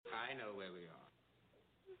I know where we are.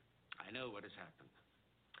 I know what has happened.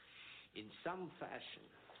 In some fashion,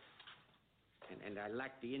 and I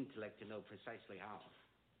lack the intellect to know precisely how,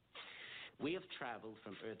 we have traveled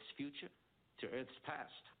from Earth's future to Earth's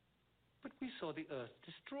past. But we saw the Earth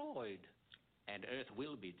destroyed. And Earth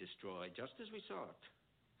will be destroyed, just as we saw it.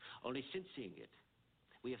 Only since seeing it,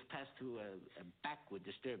 we have passed through a backward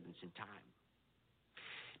disturbance in time.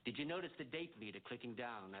 Did you notice the date meter clicking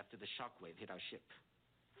down after the shockwave hit our ship?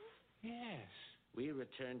 Yes. We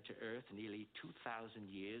returned to Earth nearly 2,000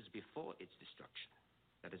 years before its destruction.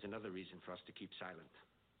 That is another reason for us to keep silent.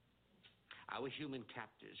 Our human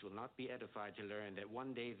captors will not be edified to learn that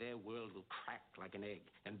one day their world will crack like an egg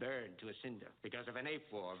and burn to a cinder because of an ape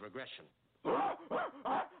war of regression.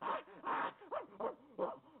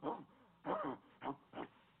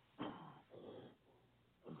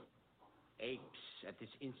 Apes, at this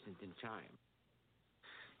instant in time,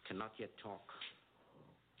 cannot yet talk.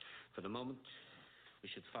 For the moment, we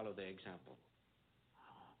should follow their example.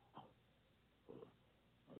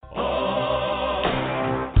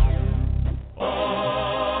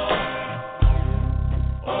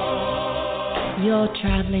 You're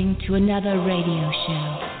traveling to another radio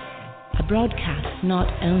show, a broadcast not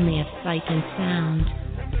only of sight and sound,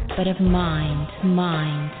 but of mind,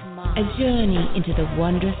 a journey into the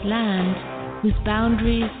wondrous land whose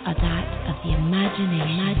boundaries are that of the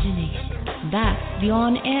imagination. That's the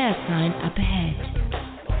on-air sign up ahead.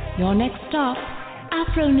 Your next stop,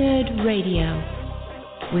 Afronerd Radio,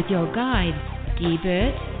 with your guides,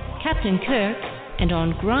 Debit, Captain Kirk, and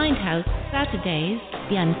on Grindhouse Saturdays,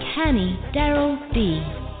 the uncanny Daryl B.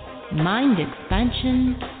 Mind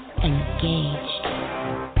expansion engaged.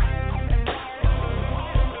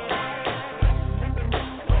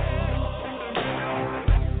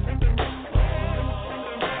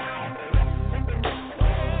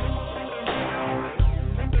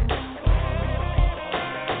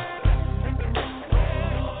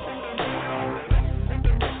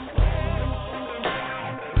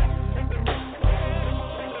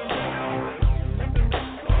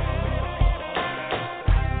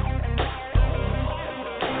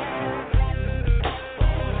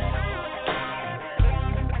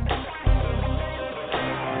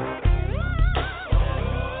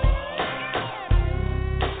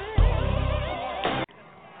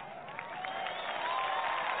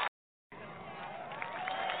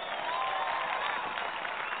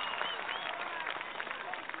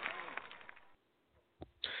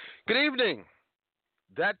 Good evening.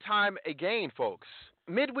 That time again, folks.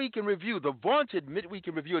 Midweek in Review, the vaunted Midweek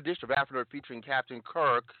in Review edition of Afronerd featuring Captain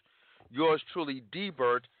Kirk, yours truly,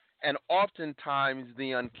 D-Bert, and oftentimes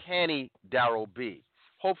the uncanny Daryl B.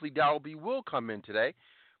 Hopefully Daryl B will come in today,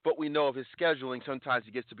 but we know of his scheduling, sometimes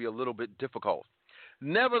it gets to be a little bit difficult.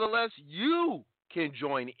 Nevertheless, you can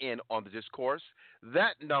join in on the discourse.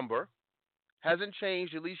 That number hasn't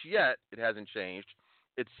changed, at least yet it hasn't changed.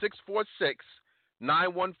 It's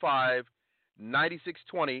 646-915-9620.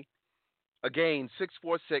 Again,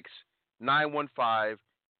 646-915-9620.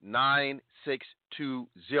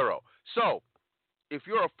 So, if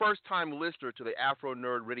you're a first-time listener to the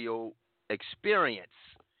Afronerd radio experience,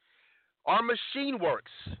 our machine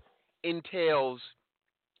works entails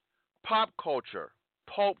pop culture,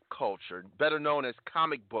 pulp culture, better known as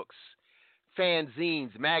comic books,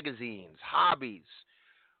 fanzines, magazines, hobbies.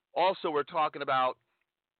 Also, we're talking about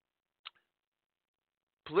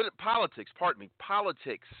politics,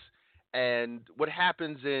 and what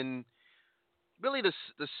happens in really the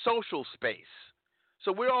social space.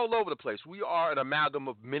 So we're all over the place. We are an amalgam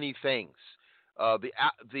of many things.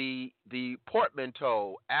 The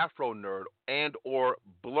portmanteau, Afronerd, and or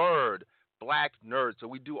blurred black nerd. So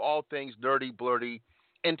we do all things nerdy, blurty,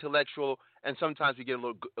 intellectual, and sometimes we get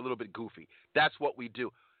a little bit goofy. That's what we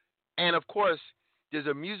do. And of course, there's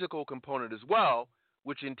a musical component as well,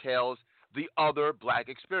 which entails the other black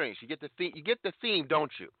experience. You get the theme,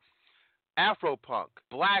 don't you? Afropunk,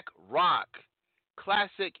 black rock,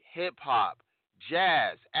 classic hip hop,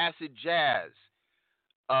 jazz, acid jazz.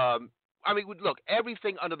 Look,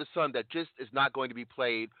 everything under the sun that just is not going to be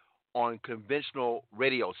played on conventional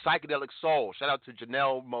radio. Psychedelic soul. Shout out to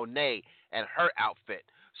Janelle Monáe and her outfit.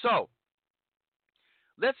 So,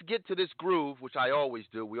 let's get to this groove, which I always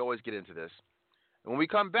do. We always get into this. And when we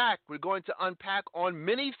come back, we're going to unpack on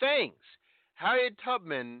many things. Harriet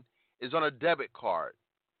Tubman is on a debit card,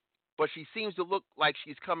 but she seems to look like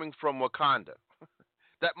she's coming from Wakanda.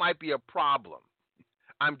 That might be a problem.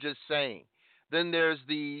 I'm just saying. Then there's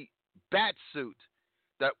the Batsuit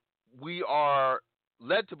that we are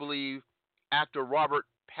led to believe actor Robert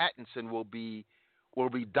Pattinson will be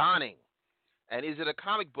donning. And is it a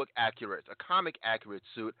comic book accurate, a comic accurate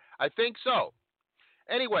suit? I think so.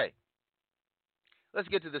 Anyway, let's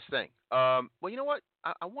get to this thing. Well, you know what?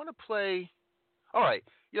 I want to play. All right.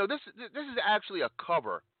 This is actually a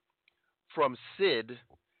cover from Sid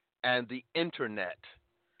and the Internet.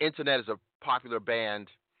 Internet is a popular band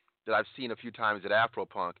that I've seen a few times at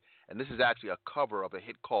Afropunk, and this is actually a cover of a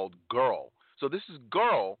hit called Girl. So this is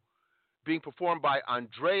Girl being performed by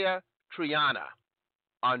Andrea Triana.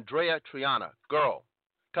 Andrea Triana, Girl.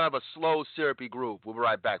 Kind of a slow, syrupy groove. We'll be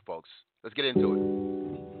right back, folks. Let's get into it.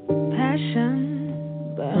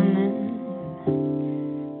 Passion burning,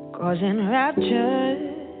 causing rapture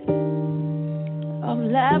of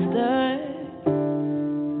laughter.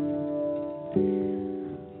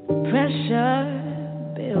 Pressure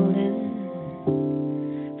building,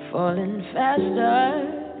 falling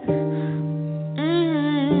faster.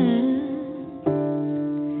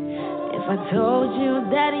 If I told you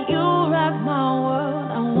that you rock my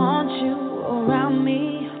world, I want you around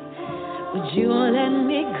me. Would you let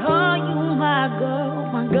me call you my girl,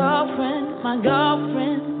 my girlfriend, my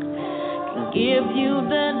girlfriend? Can give you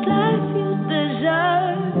the life you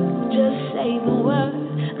deserve. Just say the word,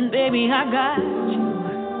 and baby I got you.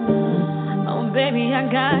 Oh baby I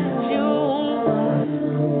got you,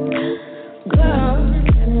 girl.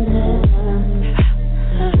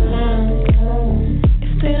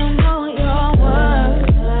 If they don't know your word,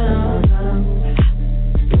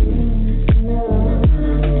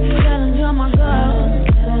 tell them you're my girl.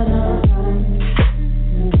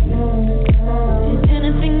 And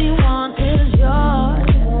anything you want is yours.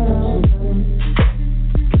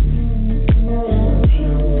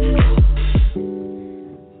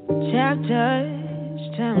 Chapters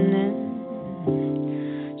turning,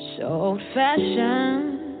 so old-fashioned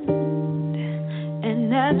and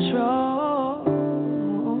natural.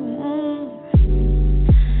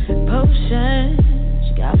 Potions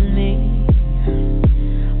got me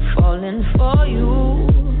falling for you.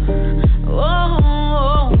 Oh,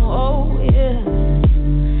 yeah.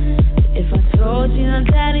 If I told you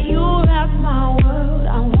that you rock my world,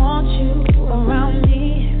 I want you around me.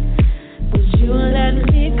 Would you let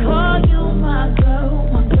me call you my girl,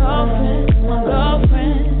 my girlfriend, my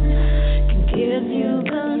girlfriend? Can give you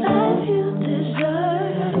the life you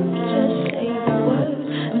deserve. Just say the word,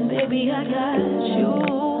 and baby I got you.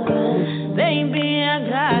 Baby I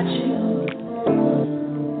got you,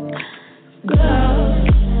 girl.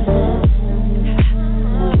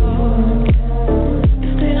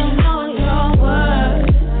 If they don't know your word,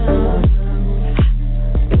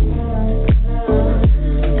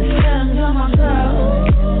 and tell them you're my girl.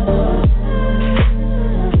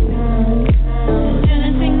 And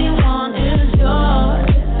anything you want is yours.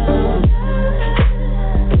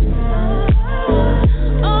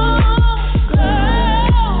 Oh, girl.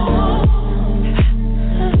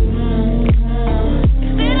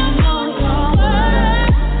 If they don't know your word,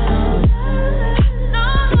 no,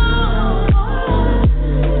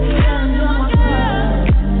 tell them you're my girl.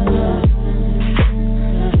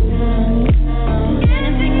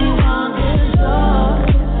 Anything you want is yours. Anything you want is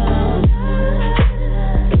yours.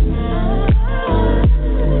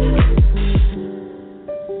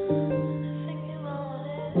 Anything you want is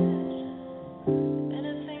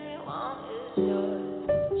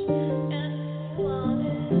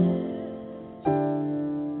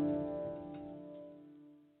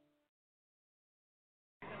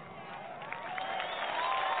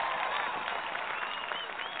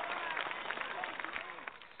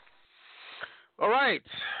All right,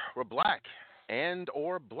 we're black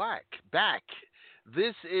or black back.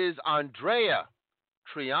 This is Andrea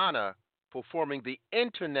Triana performing the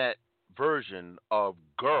Internet version of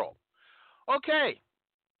Girl. Okay,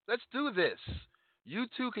 let's do this. You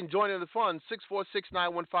too can join in the fun.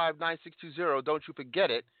 646-915-9620. Don't you forget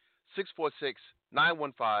it.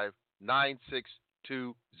 646-915-9620.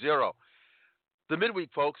 The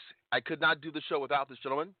midweek, folks. I could not do the show without this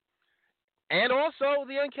gentleman. And also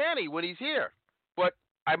the Uncanny when he's here. But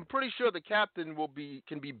I'm pretty sure the captain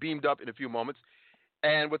can be beamed up in a few moments.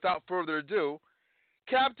 And without further ado,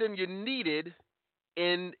 Captain, you're needed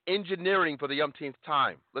in engineering for the umpteenth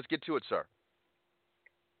time. Let's get to it, sir.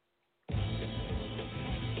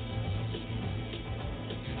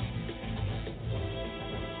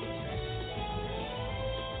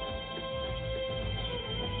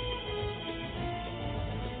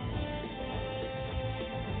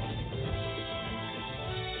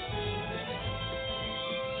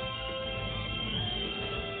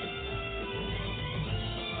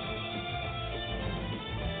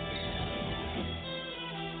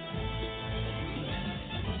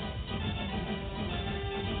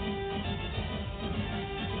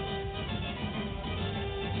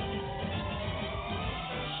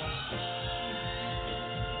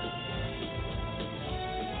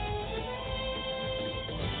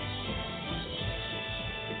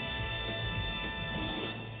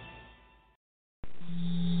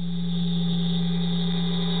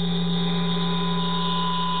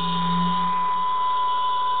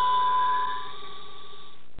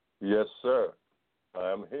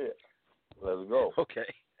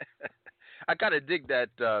 kind of dig that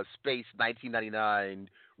Space 1999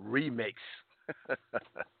 remix.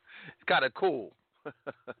 It's kind of cool.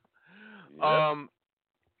 Yep.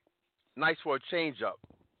 Nice for a change up.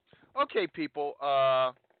 Okay, people.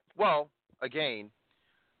 Well, again,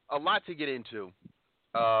 a lot to get into.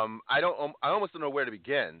 I almost don't know where to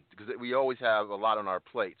begin because we always have a lot on our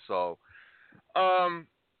plate. So,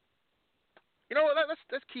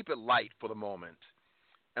 let's keep it light for the moment.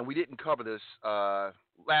 And we didn't cover this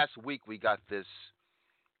last week. We got this.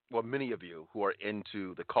 Well, many of you who are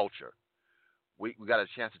into the culture, we got a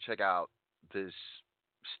chance to check out this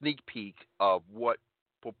sneak peek of what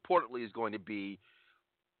purportedly is going to be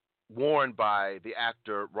worn by the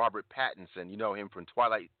actor Robert Pattinson. You know him from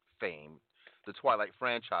Twilight fame, the Twilight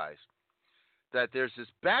franchise. That there's this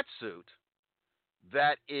Batsuit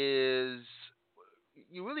that is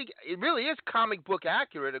it really is comic book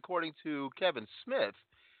accurate, according to Kevin Smith,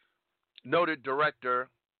 noted director,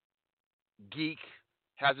 geek,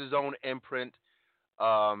 has his own imprint.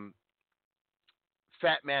 Fat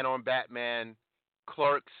Man on Batman,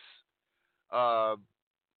 Clerks,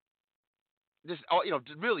 just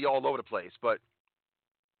really all over the place. But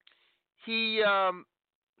he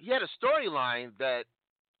had a storyline that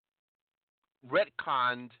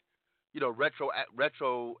retconned,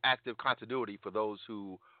 retroactive continuity. For those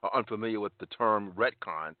who are unfamiliar with the term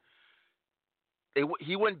retcon,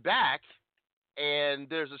 he went back, and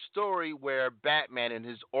there's a story where Batman, in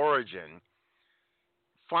his origin,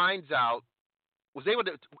 was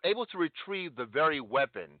able to retrieve the very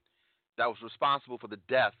weapon that was responsible for the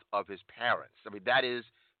death of his parents. I mean, that is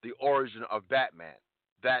the origin of Batman.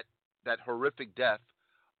 That horrific death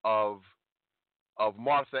of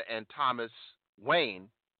Martha and Thomas Wayne.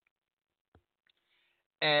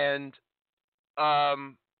 And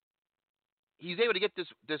he's able to get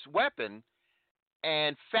this weapon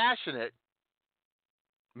and fashion it,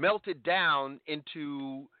 melt it down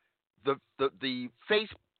into the face.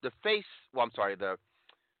 I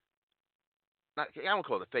don't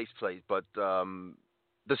call it the faceplate, but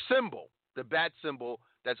the symbol, the bat symbol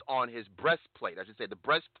that's on his breastplate. I should say the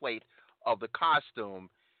breastplate of the costume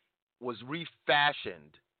was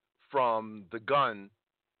refashioned from the gun,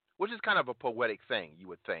 which is kind of a poetic thing, you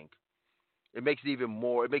would think. It makes it even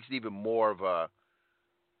more of a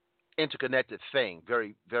interconnected thing,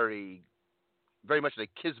 very, very, very much in a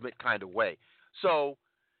kismet kind of way. So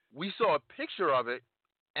we saw a picture of it,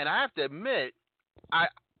 and I have to admit, at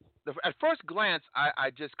first glance, I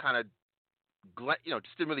just kind of,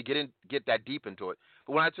 just didn't really get that deep into it.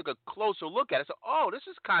 But when I took a closer look at it, I said, oh, this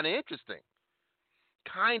is kind of interesting.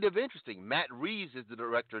 Matt Reeves is the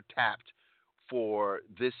director tapped for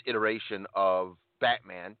this iteration of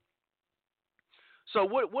Batman. So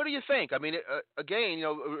what do you think? I mean, again,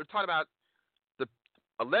 we're talking about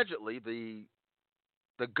allegedly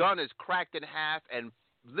the gun is cracked in half and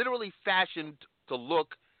literally fashioned to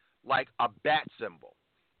look like a bat symbol.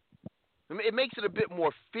 I mean, it makes it a bit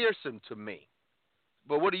more fearsome to me.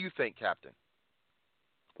 But what do you think, Captain?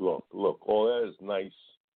 Look, all that is nice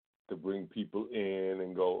to bring people in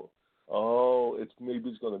and go, oh, maybe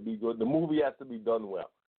it's going to be good. The movie has to be done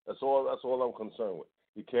well. That's all I'm concerned with.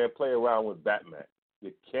 You can't play around with Batman.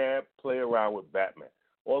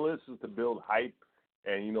 All this is to build hype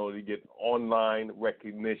and, to get online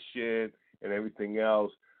recognition and everything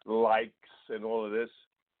else, likes and all of this,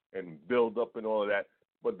 and build up and all of that.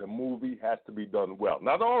 But the movie has to be done well.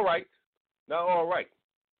 Not all right.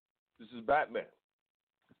 This is Batman.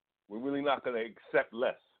 We're really not going to accept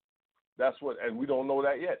less. And we don't know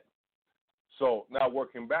that yet. So now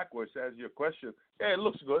working backwards to answer your question, yeah, it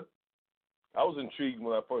looks good. I was intrigued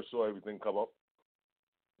when I first saw everything come up.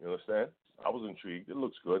 You understand? I was intrigued. It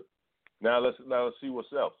looks good. Now let's see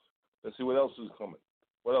what's else. Let's see what else is coming.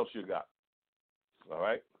 What else you got? All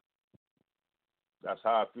right? That's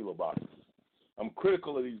how I feel about it. I'm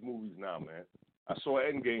critical of these movies now, man. I saw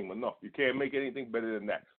Endgame enough. You can't make anything better than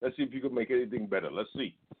that. Let's see if you can make anything better. Let's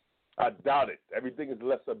see. I doubt it. Everything is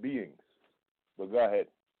lesser beings. But go ahead.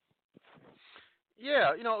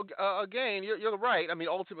 Yeah, again, you're right. I mean,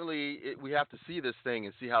 ultimately, we have to see this thing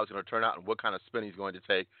and see how it's going to turn out and what kind of spin he's going to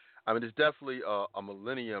take. I mean, there's definitely a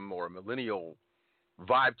millennial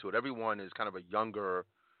vibe to it. Everyone is kind of a younger,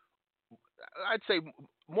 I'd say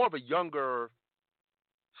more of a younger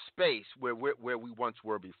space where we once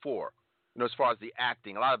were before. As far as the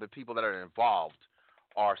acting, a lot of the people that are involved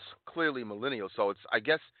are clearly millennials. So it's, I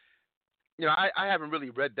guess, I haven't really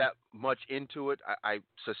read that much into it. I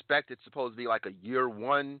suspect it's supposed to be like a year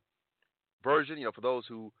one version. For those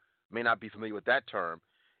who may not be familiar with that term,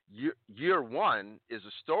 year one is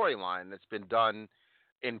a storyline that's been done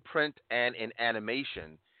in print and in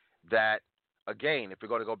animation that again, if we're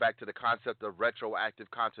going to go back to the concept of retroactive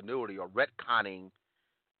continuity or retconning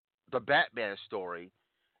the Batman story,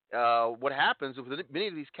 what happens with many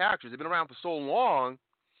of these characters, they've been around for so long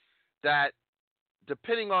that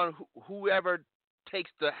depending on whoever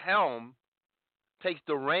takes the helm, takes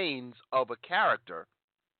the reins of a character,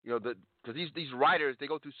 because these writers, they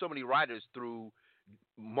go through so many writers through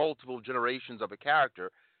multiple generations of a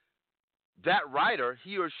character, that writer,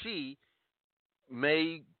 he or she,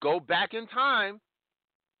 may go back in time,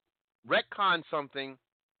 retcon something,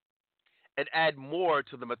 and add more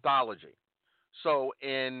to the mythology. So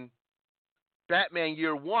in Batman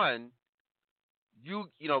Year One,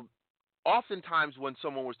 oftentimes when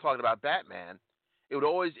someone was talking about Batman, it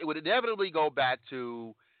would inevitably go back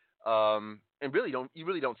to, and you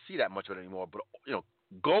really don't see that much of it anymore. But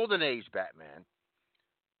Golden Age Batman,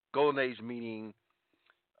 Golden Age meaning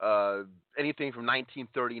anything from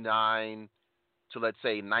 1939 to, let's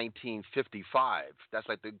say, 1955. That's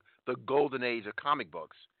like the Golden Age of comic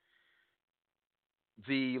books.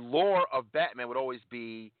 The lore of Batman would always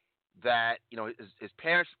be that his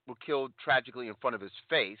parents were killed tragically in front of his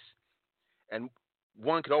face, and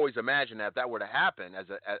one could always imagine that if that were to happen as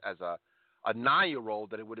a 9-year-old,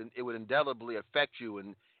 that it would indelibly affect you,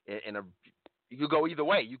 and you could go either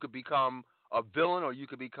way. You could become a villain, or you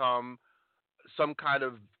could become some kind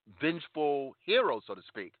of vengeful hero, so to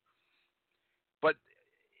speak. But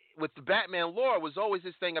with the Batman lore, was always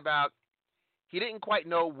this thing about he didn't quite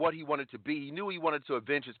know what he wanted to be. He knew he wanted to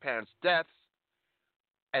avenge his parents' deaths.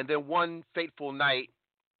 And then one fateful night,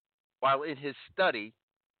 while in his study,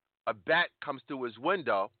 a bat comes through his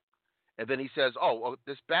window, and then he says, "Oh,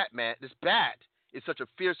 this bat is such a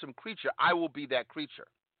fearsome creature. I will be that creature."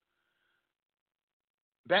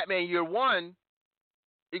 Batman Year One,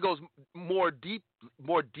 it goes more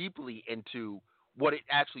deeply into what it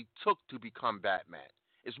actually took to become Batman.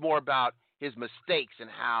 It's more about his mistakes and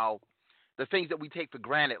how the things that we take for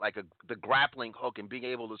granted, like the grappling hook and being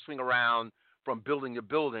able to swing around from building to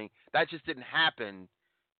building, that just didn't happen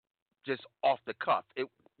just off the cuff.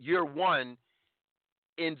 Year One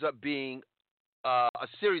ends up being a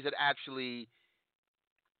series that actually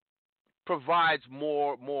provides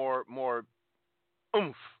more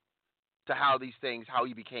oomph to how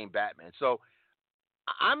he became Batman. So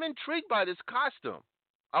I'm intrigued by this costume.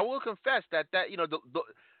 I will confess that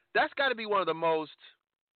that's got to be one of the most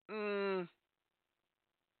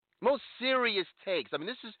serious takes. I mean,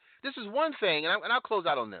 this is one thing, and I'll close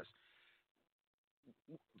out on this.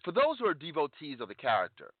 For those who are devotees of the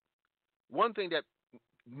character, one thing that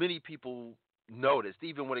many people noticed,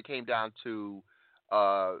 even when it came down to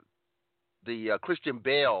the Christian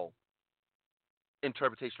Bale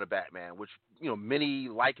interpretation of Batman, which many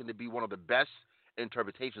liken to be one of the best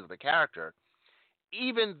interpretations of the character,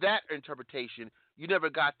 even that interpretation, you never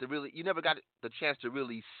got the chance to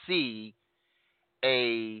really see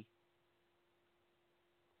a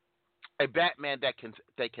Batman that can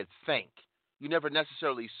think. You never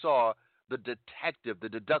necessarily saw the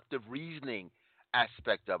deductive reasoning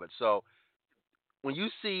aspect of it. So when you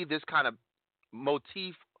see this kind of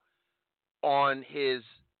motif on his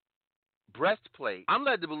breastplate, I'm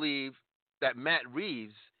led to believe that Matt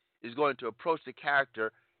Reeves is going to approach the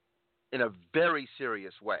character in a very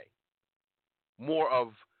serious way. More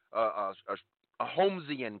of a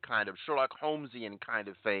Holmesian kind of, Sherlock Holmesian kind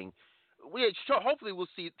of thing. Hopefully we'll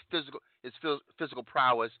see his physical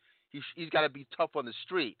prowess. He's got to be tough on the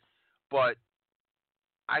street. But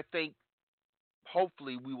I think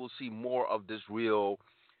hopefully we will see more of this real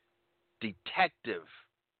detective,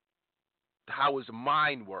 how his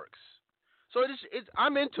mind works. So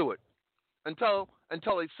I'm into it until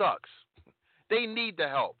it sucks. They need the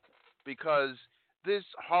help because this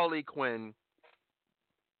Harley Quinn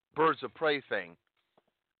Birds of Prey thing,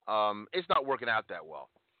 it's not working out that well.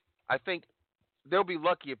 I think they'll be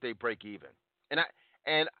lucky if they break even.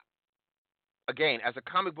 And again, as a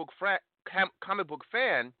comic book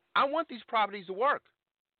fan, I want these properties to work.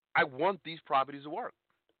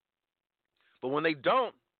 But when they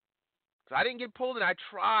don't, because I didn't get pulled in, I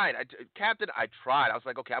tried. Captain, I tried. I was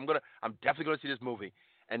like, okay, I'm definitely gonna see this movie,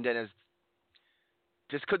 and then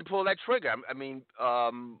just couldn't pull that trigger. I mean,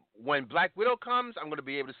 when Black Widow comes, I'm gonna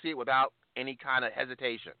be able to see it without any kind of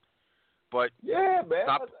hesitation. But yeah, man,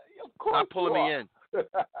 of course stop pulling me in.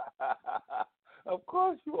 Of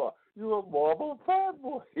course you are. You're a Marvel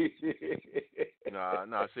fanboy.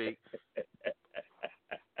 No. See,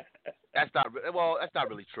 that's not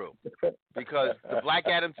really true, because the Black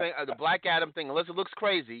Adam thing, unless it looks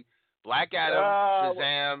crazy, Black Adam,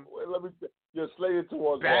 Shazam, you're slated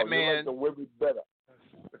towards Batman, you like the women better.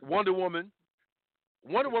 Wonder Woman,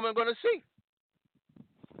 I'm going to see.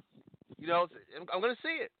 You know, I'm going to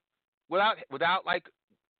see it without like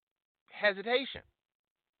hesitation.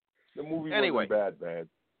 The movie anyway. wasn't bad, man.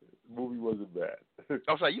 The movie wasn't bad.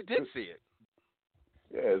 I'm sorry, you did see it.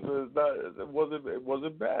 Yeah, so it wasn't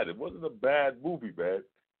bad. It wasn't a bad movie, man.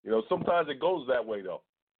 You know, sometimes it goes that way though.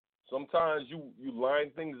 Sometimes you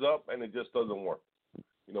line things up and it just doesn't work.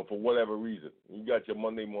 You know, for whatever reason. You got your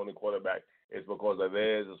Monday morning quarterback. It's because of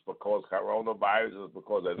this. It's because coronavirus. It's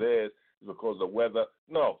because of this. It's because of weather.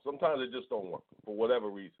 No, sometimes it just don't work for whatever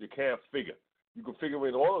reason. You can't figure. You can figure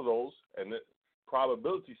in all of those, and the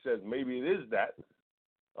probability says maybe it is that,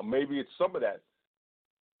 or maybe it's some of that.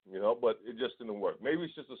 You know, but it just didn't work. Maybe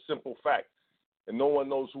it's just a simple fact, and no one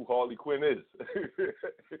knows who Harley Quinn is.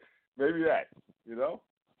 Maybe that. You know,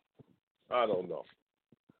 I don't know.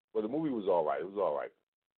 But the movie was all right. It was all right.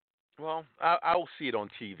 Well, I'll see it on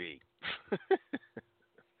TV.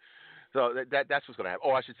 So that's what's going to happen.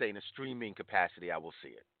 Oh, I should say in a streaming capacity, I will see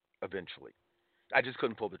it eventually. I just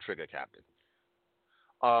couldn't pull the trigger, Captain.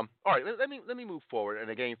 All right, let me move forward. And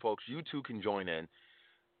again, folks, you too can join in.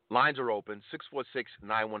 Lines are open,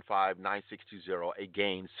 646-915-9620.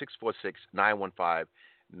 Again,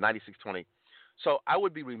 646-915-9620. So I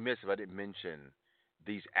would be remiss if I didn't mention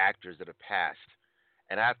these actors that have passed.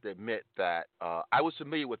 And I have to admit that I was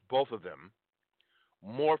familiar with both of them,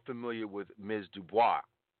 more familiar with Ms. Dubois.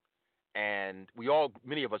 And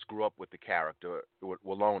many of us grew up with the character,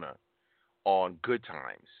 Willona, on Good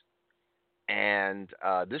Times. And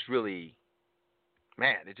this really,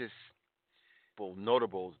 man, it just,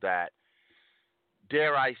 notables that,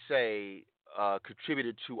 dare I say,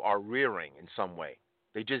 contributed to our rearing in some way.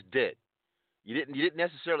 They just did. You didn't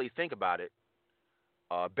necessarily think about it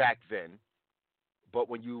back then. But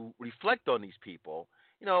when you reflect on these people,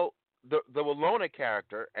 you know, the Willona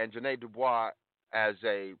character and Janae Dubois as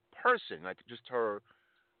a person, like just her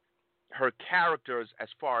characters as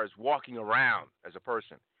far as walking around as a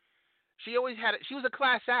person, she always had it. She was a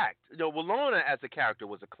class act. You know, Willona as a character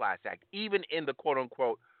was a class act, even in the quote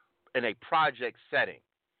unquote in a project setting.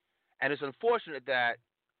 And it's unfortunate that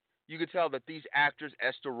you could tell that these actors,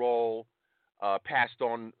 Esther Roll, passed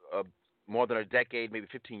on more than a decade, maybe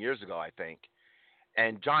 15 years ago, I think.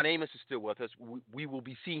 And John Amos is still with us. We will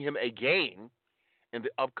be seeing him again in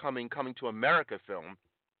the upcoming Coming to America film.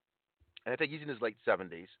 And I think he's in his late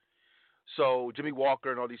 70s. So Jimmy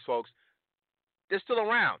Walker and all these folks, they're still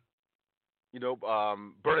around. You know,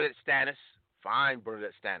 Bernadette Stanis, fine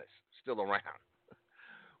Bernadette Stanis, still around.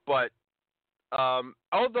 But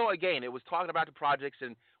although, again, it was talking about the projects,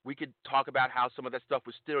 and we could talk about how some of that stuff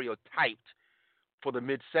was stereotyped for the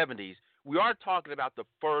mid-'70s, we are talking about the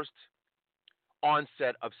first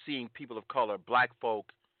onset of seeing people of color, black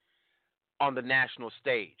folk, on the national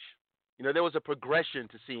stage. You know, there was a progression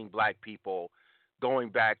to seeing black people going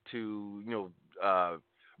back to, you know,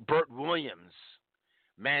 Burt Williams,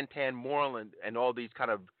 Mantan Moreland, and all these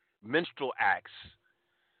kind of minstrel acts,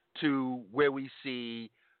 to where we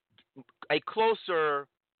see a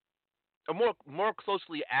more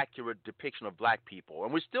closely accurate depiction of black people.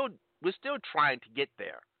 And we're still trying to get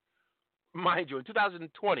there. Mind you, in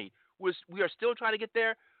 2020, we are still trying to get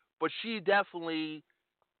there, but she definitely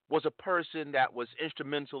was a person that was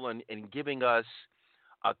instrumental in giving us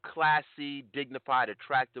a classy, dignified,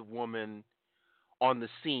 attractive woman on the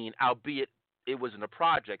scene, albeit it was in the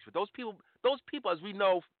projects. But those people, as we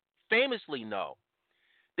know, famously know,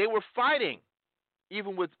 they were fighting,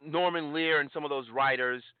 even with Norman Lear and some of those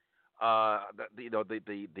writers, the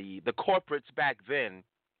corporates back then,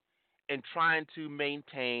 in trying to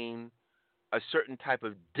maintain a certain type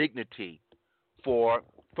of dignity for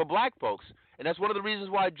black folks. And that's one of the reasons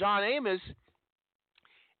why John Amos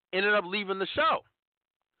ended up leaving the show.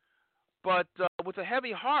 But with a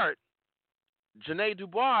heavy heart, Janae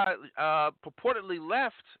Dubois purportedly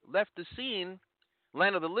left the scene,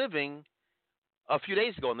 Land of the Living, a few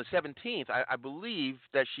days ago on the 17th. I believe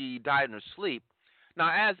that she died in her sleep.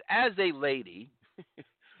 Now, as a lady,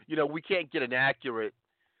 you know, we can't get an accurate,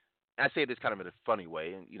 I say this kind of in a funny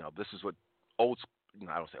way, and, you know, this is what I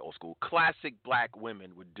don't say old school, classic black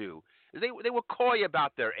women would do, is they were coy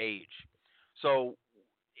about their age. So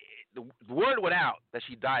the word went out that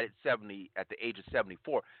she died at the age of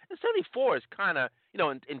 74. And 74 is kind of, you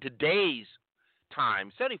know, in today's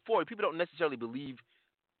time, 74, people don't necessarily believe,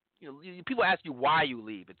 you know, people ask you why you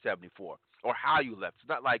leave at 74 or how you left. It's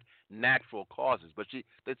not like natural causes, but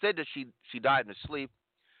they said that she died in her sleep.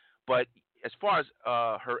 But as far as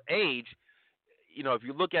her age, you know, if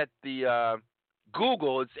you look at the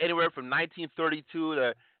Google, it's anywhere from 1932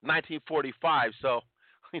 to 1945. So,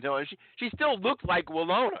 you know, and she still looked like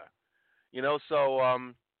Willona, you know. So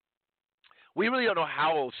We really don't know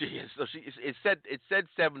how old she is. So it said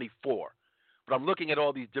 74, but I'm looking at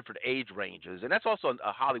all these different age ranges, and that's also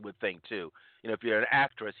a Hollywood thing too. If you're an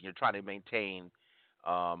actress and you're trying to maintain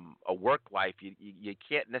a work life, you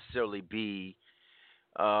can't necessarily be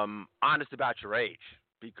honest about your age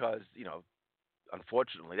because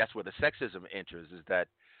unfortunately that's where the sexism enters. Is that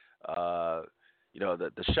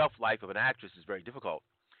the shelf life of an actress is very difficult.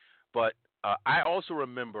 But I also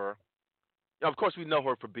remember. Of course, we know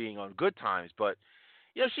her for being on Good Times, but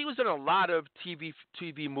she was in a lot of TV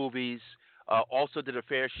movies. Also, did a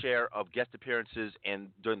fair share of guest appearances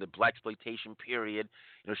during the blaxploitation period.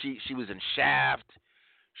 She was in Shaft.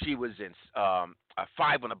 She was in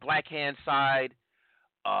Five on the Black Hand Side.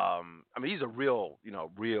 These are real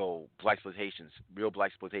blaxploitation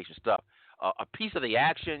stuff. A Piece of the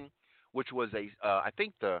Action, which was I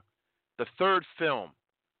think the third film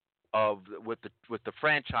with the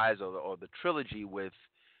franchise or the trilogy with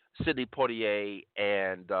Sidney Poitier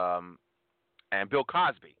and Bill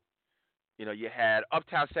Cosby. You had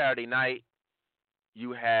Uptown Saturday Night.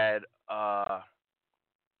 You had what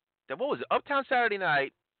was it? Uptown Saturday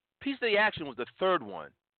Night. Piece of the Action was the third one.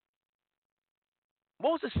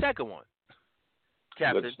 What was the second one,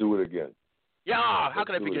 Captain? Let's Do It Again. Yeah, how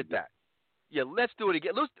can I forget that? Yeah, Let's Do It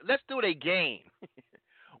Again. Let's Do It Again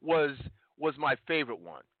was my favorite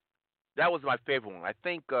one. That was my favorite one. I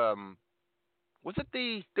think was it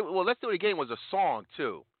Let's Do It Again was a song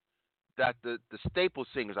too that the Staple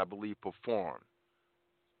Singers, I believe, performed.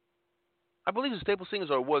 I believe the Staple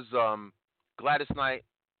Singers, or it was Gladys Knight.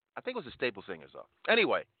 I think it was the Staple Singers though.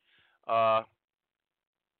 Anyway,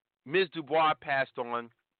 Ms. Dubois passed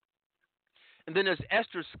on, and then there's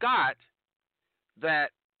Esther Scott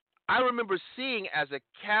that I remember seeing as a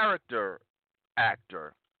character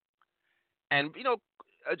actor, and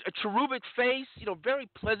a cherubic face, very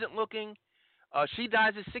pleasant looking. She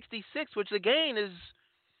dies at 66, which again is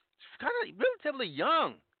kind of relatively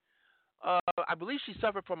young. I believe she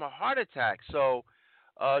suffered from a heart attack, so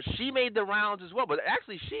she made the rounds as well. But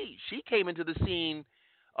actually, she came into the scene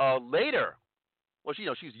later. Well,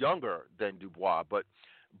 she's younger than Dubois, but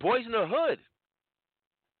Boys in the Hood,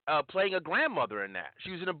 playing a grandmother in that.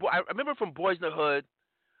 She was in I remember from Boys in the Hood.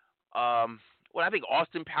 I think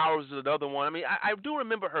Austin Powers is another one. I do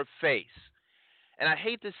remember her face, and I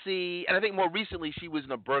hate to see. And I think more recently she was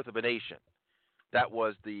in A Birth of a Nation. That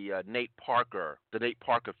was the Nate Parker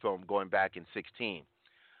film going back in 2016.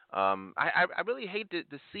 I really hate to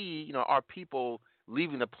see our people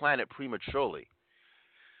leaving the planet prematurely.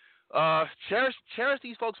 Cherish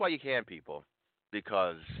these folks while you can, people,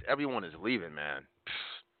 because everyone is leaving, man.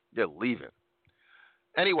 They're leaving.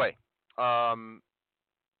 Anyway,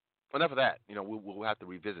 enough of that. We'll have to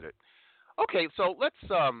revisit it. Okay, so let's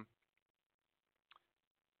go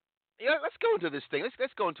into this thing.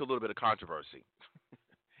 Let's go into a little bit of controversy,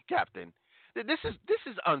 Captain. This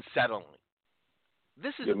is unsettling.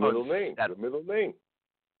 This is the middle name. The middle name.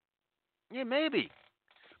 Yeah, maybe.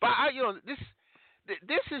 But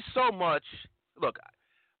this is so much. Look,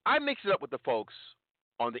 I mix it up with the folks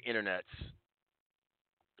on the internet,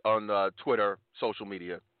 on Twitter, social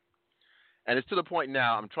media, and it's to the point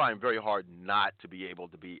now I'm trying very hard not to be able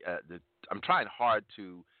to be. I'm trying hard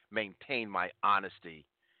to maintain my honesty,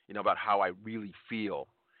 about how I really feel.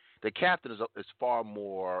 The captain is far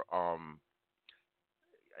more.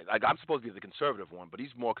 Like I'm supposed to be the conservative one, but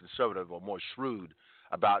he's more conservative or more shrewd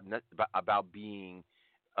about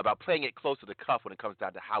playing it close to the cuff when it comes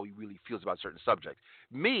down to how he really feels about certain subjects.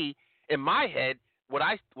 Me, in my head, what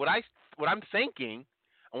I'm thinking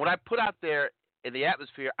and what I put out there in the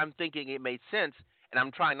atmosphere, I'm thinking it made sense, and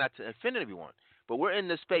I'm trying not to offend everyone. But we're in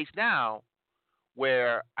this space now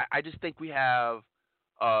where I just think we have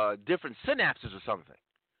different synapses or something.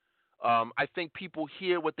 I think people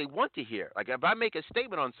hear what they want to hear. Like if I make a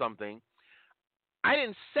statement on something, I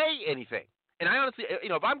didn't say anything, and I honestly,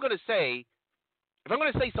 if I'm going to say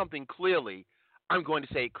something clearly, I'm going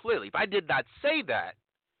to say it clearly. If I did not say that,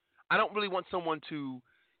 I don't really want someone to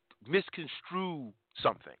misconstrue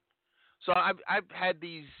something. So I've had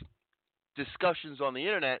these discussions on the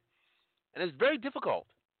internet, and it's very difficult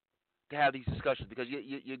to have these discussions because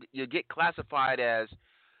you get classified as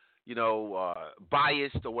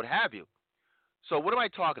biased or what have you. So what am I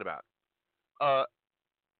talking about?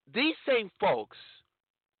 These same folks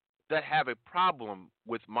that have a problem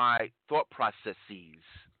with my thought processes,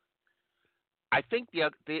 I think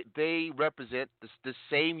they represent the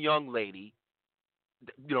same young lady,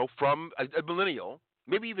 from a millennial,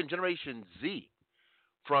 maybe even Generation Z,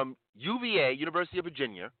 from UVA, University of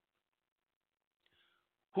Virginia,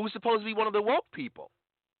 who's supposed to be one of the woke people.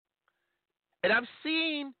 And I've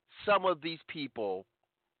seen some of these people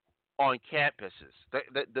on campuses.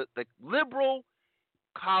 The liberal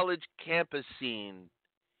college campus scene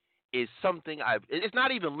is something it's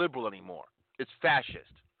not even liberal anymore. It's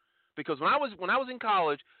fascist. Because when I was in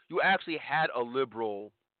college, you actually had a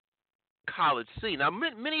liberal college scene. Now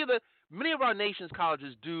many of our nation's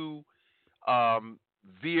colleges do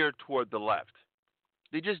veer toward the left.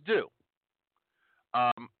 They just do.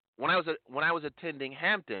 When I was attending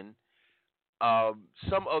Hampton,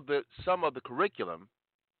 some of the curriculum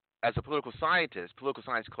as a political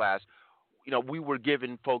science class, we were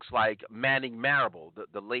given folks like Manning Marable,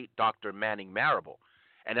 the late Dr. Manning Marable,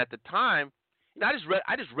 and at the time, I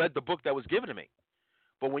just read the book that was given to me.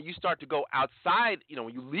 But when you start to go outside,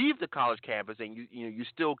 when you leave the college campus and you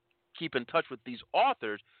still keep in touch with these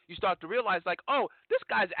authors, you start to realize like, oh, this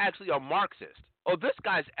guy's actually a Marxist. Oh, this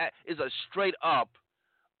guy's is a straight up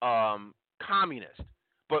communist.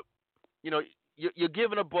 But you're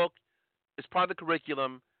given a book. It's part of the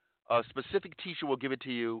curriculum. A specific teacher will give it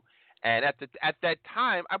to you. And at that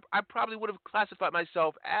time, I probably would have classified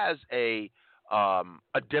myself as a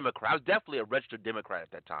Democrat. I was definitely a registered Democrat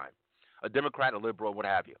at that time. A Democrat, a liberal, what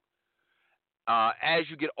have you. As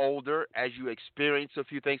you get older, as you experience a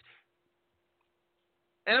few things,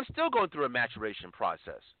 and I'm still going through a maturation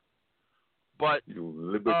process. But you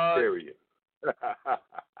libertarian.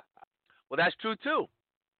 Well, that's true too,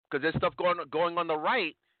 because there's stuff going on the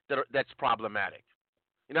right that's problematic.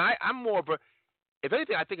 I'm more of a, if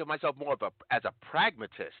anything, I think of myself more of as a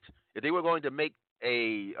pragmatist. If they were going to make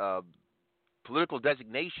a political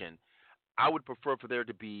designation, I would prefer for there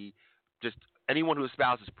to be just anyone who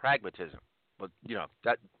espouses pragmatism. But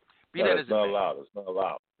that be that as it may. It's not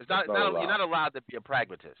allowed. You're not allowed to be a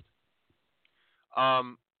pragmatist.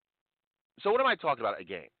 So what am I talking about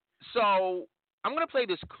again? So I'm going to play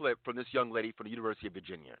this clip from this young lady from the University of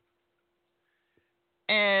Virginia.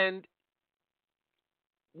 And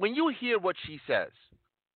when you hear what she says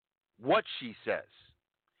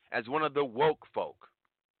as one of the woke folk,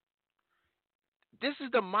 this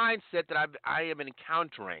is the mindset that I am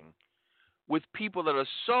encountering with people that are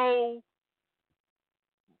so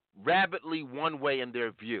rabidly one way in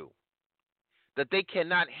their view that they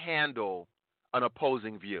cannot handle an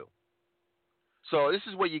opposing view. So this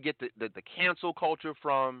is where you get the cancel culture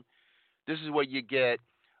from. This is where you get,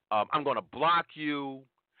 I'm going to block you.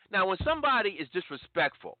 Now, when somebody is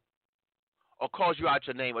disrespectful or calls you out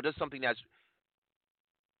your name or does something that's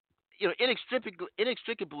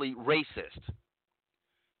inextricably racist,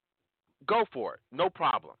 go for it, no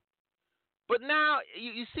problem. But now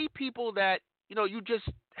you see people that you just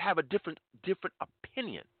have a different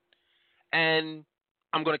opinion, and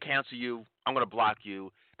I'm going to cancel you, I'm going to block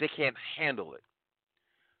you. They can't handle it.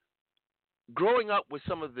 Growing up with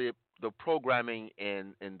some of the programming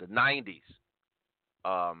in the 90s,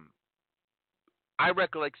 I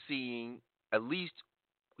recollect seeing, at least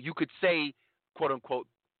you could say, quote unquote,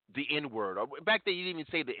 the N-word. Back then you didn't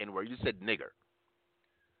even say the N-word, you just said nigger.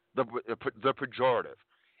 The pejorative.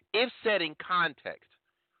 If said in context.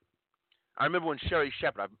 I remember when Sherry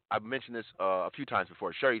Shepherd, I've mentioned this a few times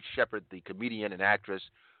before, Sherry Shepherd, the comedian and actress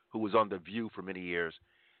who was on The View for many years,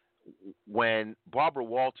 when Barbara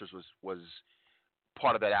Walters was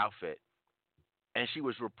part of that outfit, and she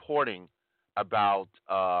was reporting about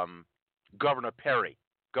Governor Perry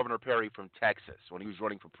from Texas when he was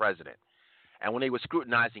running for president, and when they were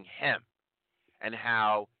scrutinizing him and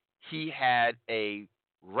how he had a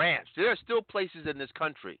ranch. There are still places in this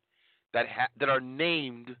country that are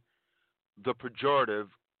named the pejorative,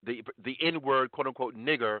 the N-word, quote unquote,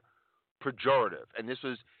 nigger pejorative, and this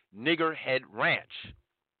was Nigger Head Ranch.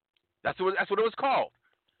 That's what it was called.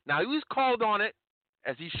 Now he was called on it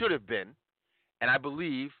as he should have been, and I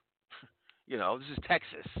believe, this is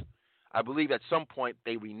Texas. I believe at some point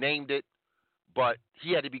they renamed it, but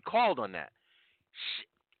he had to be called on that.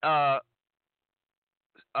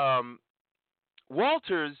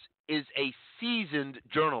 Walters is a seasoned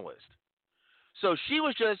journalist, so she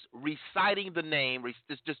was just reciting the name,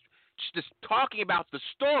 just talking about the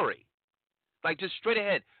story, like just straight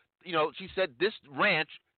ahead. She said this ranch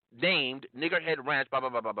named Niggerhead Ranch, blah blah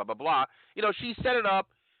blah blah blah blah blah. She set it up.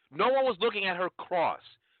 No one was looking at her cross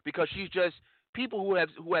because she's just people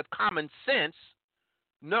who have common sense.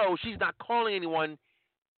 No, she's not calling anyone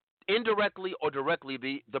indirectly or directly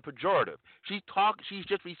the pejorative. She's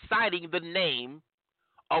just reciting the name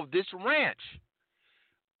of this ranch.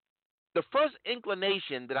 The first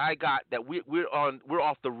inclination that I got that we're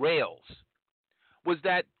off the rails was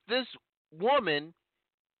that this woman,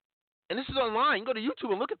 and this is online, you can go to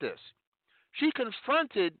YouTube and look at this. She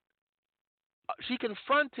confronted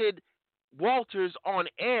Walters on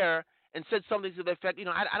air and said something to the effect,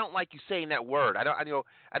 I don't like you saying that word. I don't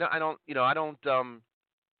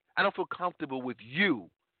feel comfortable with you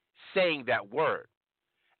saying that word.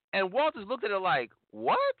 And Walters looked at her like,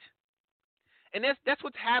 what? And that's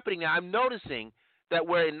what's happening now. I'm noticing that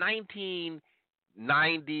we're in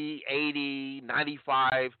 1990, 80,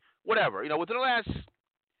 95, whatever. Within the last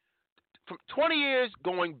from 20 years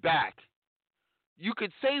going back, you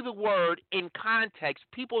could say the word in context,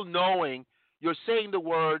 people knowing you're saying the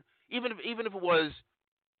word, even if it was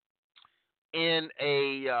in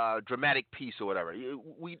a dramatic piece or whatever.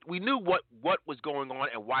 We knew what was going on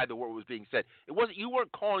and why the word was being said. It wasn't, you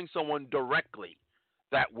weren't calling someone directly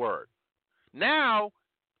that word. Now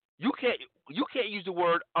you can't use the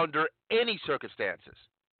word under any circumstances.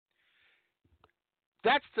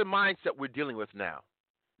 That's the mindset we're dealing with now.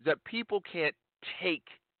 That people can't take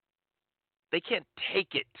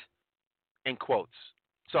it, in quotes.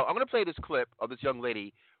 So I'm going to play this clip of this young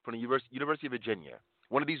lady from the University of Virginia,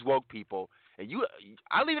 one of these woke people, and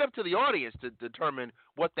I leave it up to the audience to determine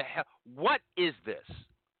what is this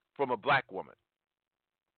from a black woman.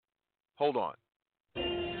 Hold on.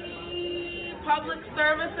 Public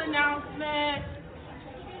service announcement.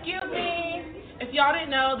 Excuse me. If y'all didn't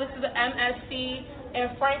know, this is the MSC,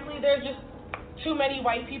 and frankly, there's just too many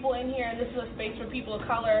white people in here, and this is a space for people of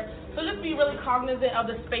color. So just be really cognizant of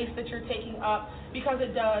the space that you're taking up, because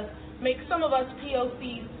it does make some of us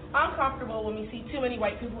POCs uncomfortable when we see too many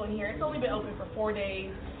white people in here. It's only been open for 4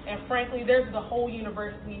 days, and frankly, there's the whole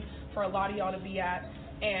university for a lot of y'all to be at,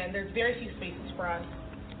 and there's very few spaces for us.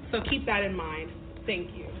 So keep that in mind.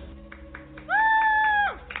 Thank you.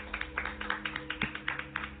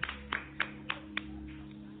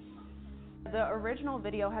 The original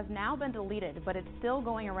video has now been deleted, but it's still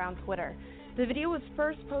going around Twitter. The video was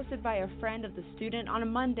first posted by a friend of the student on a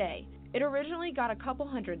Monday. It originally got a couple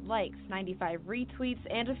hundred likes, 95 retweets,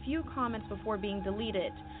 and a few comments before being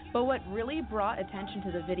deleted. But what really brought attention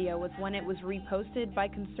to the video was when it was reposted by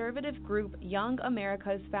conservative group Young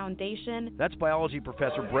America's Foundation. That's biology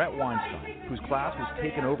professor Brett Weinstein, whose class was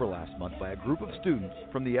taken over last month by a group of students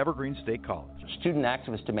from the Evergreen State College. Student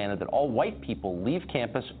activists demanded that all white people leave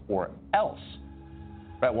campus or else.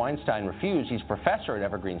 Brett Weinstein refused. He's a professor at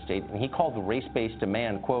Evergreen State, and he called the race-based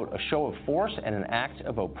demand, quote, a show of force and an act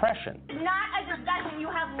of oppression. Not a discussion. You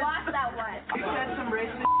have lost that one. You said some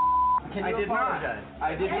racist. Can you apologize?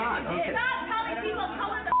 I did not. Okay. Stop telling people of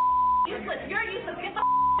color the useless. You're useless. Get the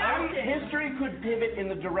out. History could pivot in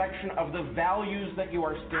the direction of the values that you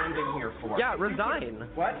are standing here for. Yeah, resign.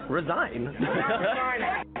 What? Resign.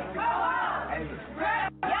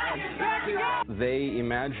 They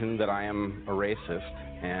imagine that I am a racist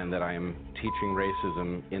and that I am teaching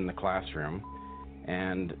racism in the classroom,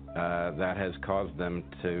 and that has caused them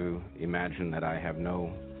to imagine that I have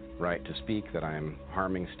no right to speak, that I am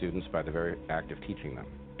harming students by the very act of teaching them.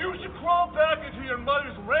 You should crawl back into your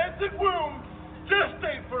mother's rancid womb,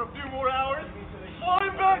 gestate for a few more hours,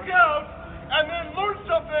 slime back out, and then learn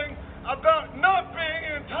something about not being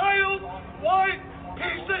an entitled white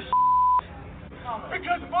piece of shit.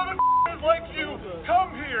 Because motherfuckers like you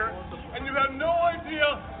come here and you have no idea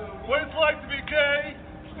what it's like to be gay,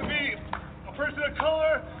 to be a person of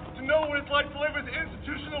color, to know what it's like to live with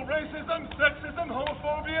institutional racism, sexism,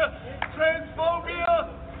 homophobia, transphobia.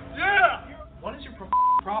 Yeah! What is your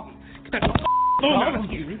problem? Get that phone,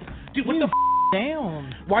 dude, what the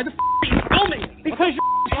down? Why the are you filming me? Because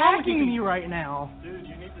you're attacking me right now. Dude,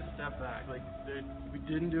 you need to step back. Like, dude, we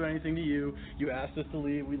didn't do anything to you. You asked us to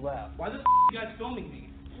leave. We left. Why the are you guys filming me?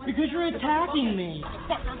 Because you're attacking me.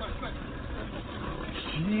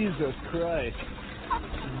 Jesus Christ.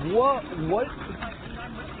 What?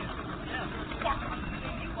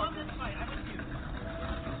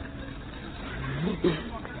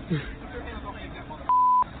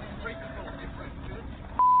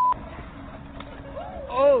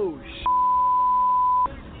 Oh,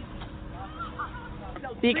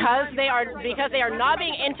 Because they are not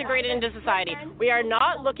being integrated into society. We are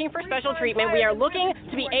not looking for special treatment. We are looking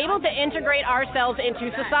to be able to integrate ourselves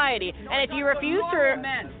into society. And if you refuse to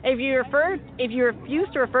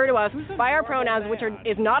refer to us by our pronouns, which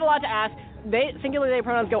is not allowed to ask, singular they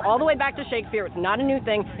pronouns go all the way back to Shakespeare. It's not a new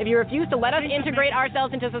thing. If you refuse to let us integrate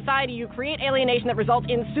ourselves into society, you create alienation that results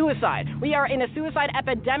in suicide. We are in a suicide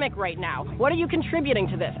epidemic right now. What are you contributing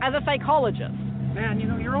to this as a psychologist? Man,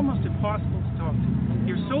 you're almost impossible to talk to.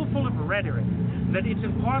 You're so full of rhetoric that it's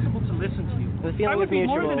impossible to listen to you. The feeling I would be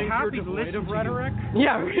mutual. more than happy to listen to rhetoric.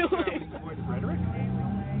 Yeah, really. Rhetoric?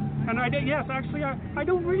 And yes, actually, I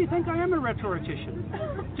don't really think I am a rhetorician.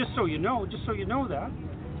 Just so you know that.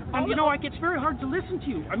 And you know, like, it's very hard to listen to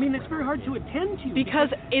you. I mean, it's very hard to attend to you because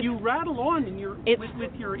you rattle on in your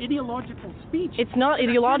with your ideological speech. It's not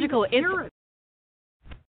ideological. It's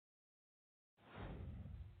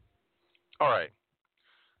all right.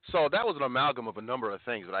 So that was an amalgam of a number of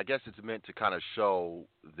things, but I guess it's meant to kind of show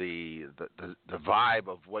the vibe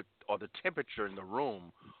of what, or the temperature in the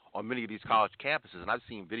room on many of these college campuses. And I've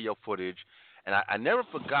seen video footage, and I never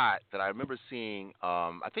forgot that I remember seeing,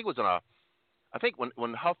 I think it was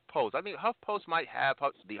when HuffPost, I think HuffPost might have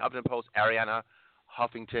the Huffington Post, Ariana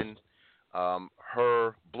Huffington,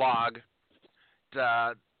 her blog.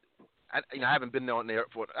 I haven't been on there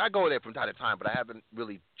I go there from time to time, but I haven't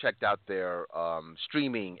really checked out their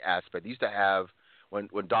streaming aspect. They used to have, when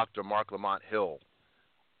Dr. Mark Lamont Hill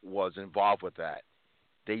was involved with that,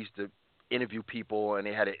 they used to interview people, and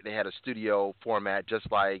they had a studio format just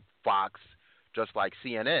like Fox, just like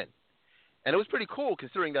CNN, and it was pretty cool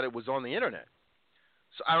considering that it was on the internet.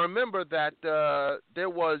 So I remember that there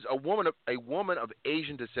was a woman of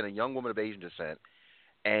Asian descent, a young woman of Asian descent,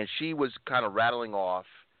 and she was kind of rattling off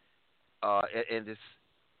in this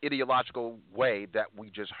ideological way that we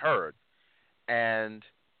just heard. And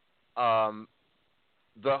the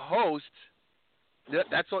host, this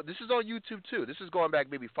is on YouTube too. This is going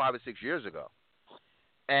back maybe 5 or 6 years ago.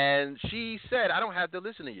 And she said, I don't have to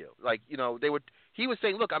listen to you. Like, you know, he was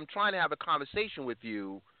saying, look, I'm trying to have a conversation with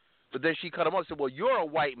you. But then she cut him off and said, well, you're a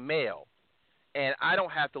white male, and I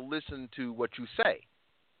don't have to listen to what you say.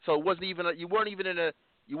 So it wasn't even you weren't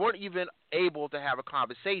even able to have a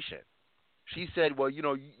conversation. She said, well, you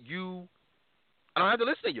know, I don't have to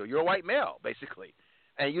listen to you. You're a white male, basically.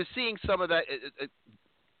 And you're seeing some of that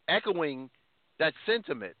echoing that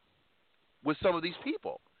sentiment with some of these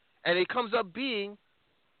people. And it comes up being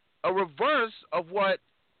a reverse of what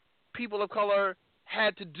people of color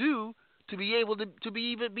had to do to be able to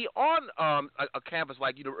even be on a campus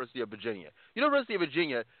like University of Virginia. University of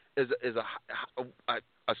Virginia is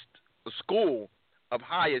a school of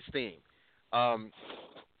high esteem.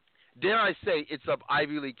 Dare I say, it's of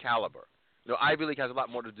Ivy League caliber. You know, Ivy League has a lot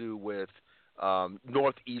more to do with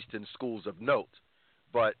northeastern schools of note,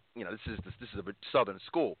 but you know, this is a southern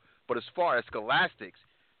school. But as far as scholastics,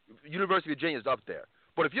 University of Virginia is up there.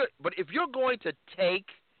 But if you're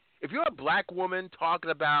a black woman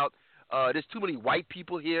talking about there's too many white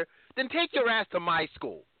people here, then take your ass to my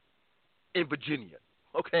school in Virginia.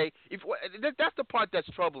 Okay, that's the part that's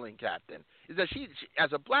troubling, Captain, is that she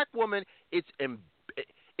as a black woman, it's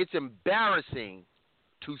embarrassing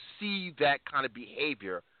to see that kind of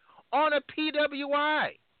behavior on a PWI.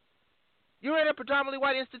 You're in a predominantly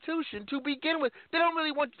white institution to begin with. They don't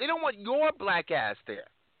want your black ass there.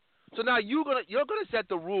 So now you're gonna set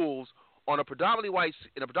the rules in a predominantly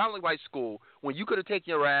white school when you could have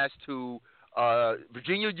taken your ass to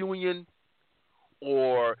Virginia Union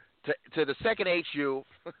or to the second HU,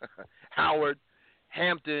 Howard,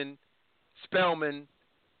 Hampton, Spelman.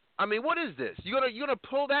 I mean, what is this? You're gonna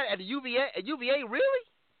pull that at UVA? At UVA, really?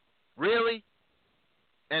 Really?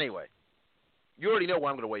 Anyway, you already know what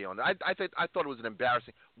I'm going to weigh on. I thought it was an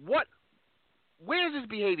embarrassing. Where is this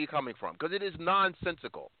behavior coming from? Because it is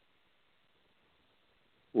nonsensical.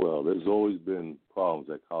 Well, there's always been problems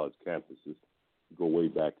at college campuses. You go way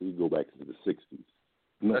back. You go back into the 60s.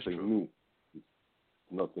 Nothing new.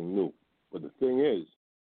 Nothing new. But the thing is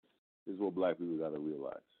what black people got to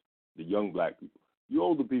realize. The young black people. You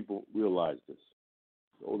older people realize this.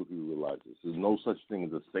 The older people realize this. There's no such thing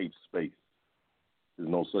as a safe space. There's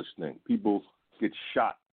no such thing. People get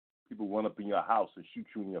shot. People run up in your house and shoot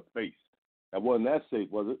you in your face. That wasn't that safe,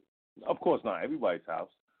 was it? Of course not. Everybody's house.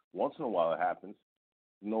 Once in a while it happens.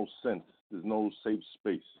 No sense. There's no safe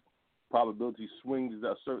space. Probability swings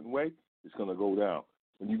a certain way, it's going to go down.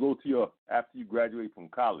 When you go to after you graduate from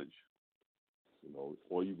college, you know,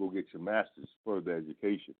 or you go get your master's, further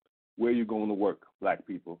education, where are you going to work, black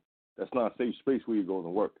people? That's not a safe space where you're going to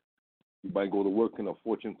work. You might go to work in a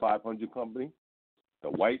Fortune 500 company. The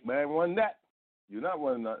white man run that. You're not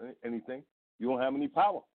running anything. You don't have any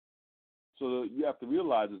power. So you have to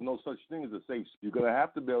realize there's no such thing as a safe space. You're going to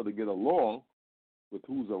have to be able to get along with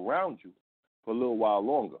who's around you for a little while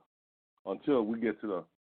longer until we get to the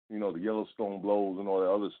Yellowstone blows and all that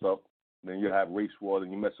other stuff. And then you have race war,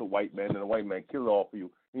 and you mess with white men, and the white man kill it all for you,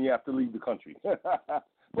 and you have to leave the country.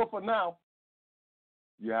 But for now,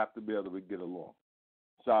 you have to be able to get along.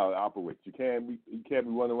 That's how it operates. You can't be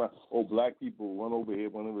running around, black people run over here,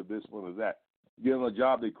 run over this, run over that. You get on a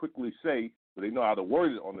job, they quickly say, but they know how to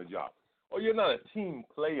word it on the job. Oh, you're not a team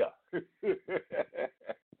player.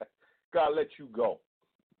 God let you go.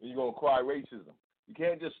 And you're going to cry racism. You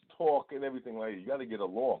can't just talk and everything like that. You got to get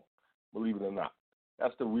along, believe it or not.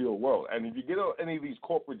 That's the real world. And if you get on any of these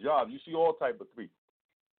corporate jobs, you see all type of people: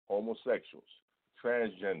 homosexuals,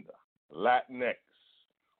 transgender, Latinx,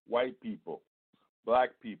 white people, black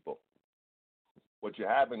people. What you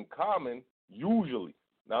have in common, usually,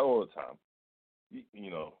 not all the time,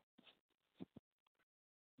 you know,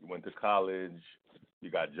 you went to college, you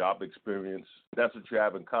got job experience. That's what you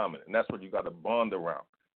have in common, and that's what you got to bond around.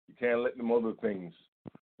 You can't let them other things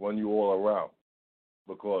run you all around,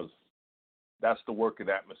 because that's the working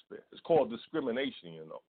atmosphere. It's called discrimination, you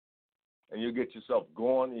know. And you get yourself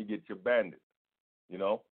gone, you get your bandit, you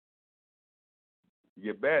know. You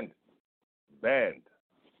get banded. Banned.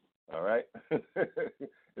 All right?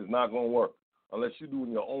 It's not going to work unless you're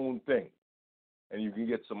doing your own thing and you can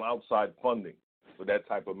get some outside funding for that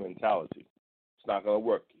type of mentality. It's not going to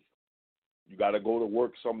work. You got to go to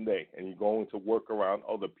work someday, and you're going to work around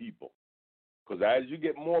other people. Because as you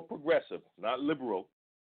get more progressive, not liberal,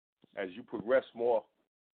 as you progress more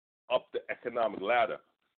up the economic ladder,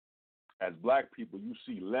 as black people, you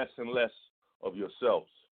see less and less of yourselves.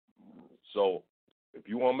 So if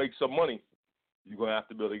you want to make some money, you're going to have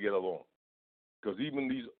to be able to get along. Because even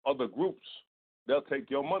these other groups, they'll take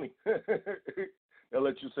your money. They'll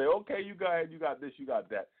let you say, okay, you go ahead, you got this, you got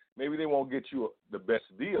that. Maybe they won't get you the best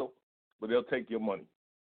deal, but they'll take your money.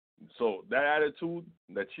 So that attitude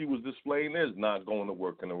that she was displaying is not going to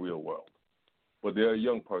work in the real world. But they're a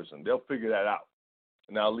young person. They'll figure that out,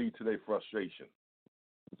 and that'll lead to their frustration.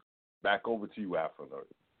 Back over to you, Afronerd.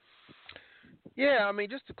 Yeah, I mean,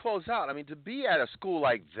 just to close out, I mean, to be at a school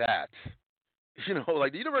like that, you know,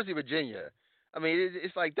 like the University of Virginia, I mean,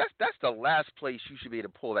 it's like that's the last place you should be able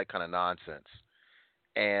to pull that kind of nonsense.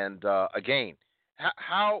 And again,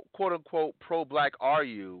 how quote unquote pro-black are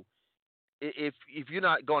you if you're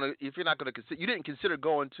not going to consider, you didn't consider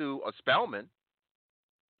going to a Spelman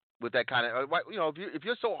with that kind of, you know, if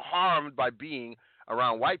you're so harmed by being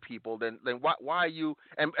around white people, then why are you,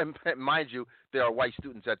 and mind you, there are white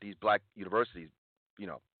students at these black universities, you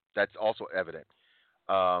know, that's also evident.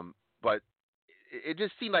 But it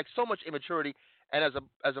just seemed like so much immaturity. And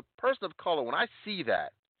as a person of color, when I see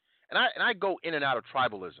that, and I go in and out of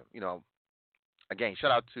tribalism, you know, again, shout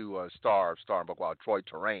out to Star and Buckwild, Troy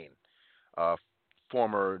Terrain,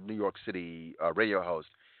 former New York City radio host.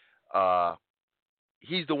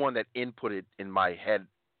 He's the one that inputted in my head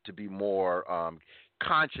to be more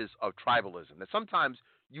conscious of tribalism. That sometimes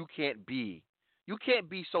you can't be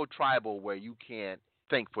so tribal where you can't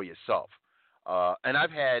think for yourself. And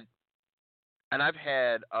I've had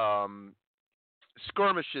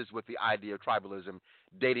skirmishes with the idea of tribalism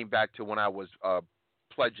dating back to when I was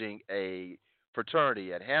pledging a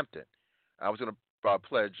fraternity at Hampton. I was going to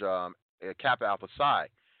pledge Kappa Alpha Psi,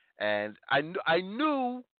 and I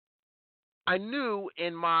knew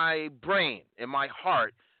in my brain, in my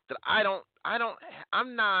heart, that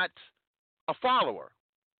I'm not a follower.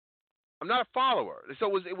 I'm not a follower.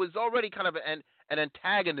 So it was already kind of an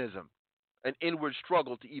antagonism, an inward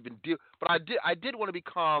struggle to even deal. But I did want to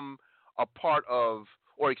become a part of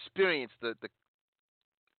or experience to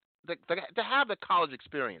have the college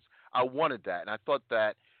experience. I wanted that, and I thought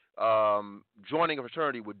that joining a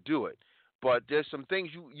fraternity would do it. But there's some things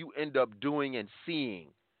you end up doing and seeing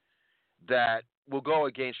that will go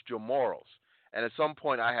against your morals. And at some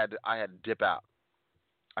point, I had to dip out.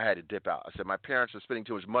 I said, my parents are spending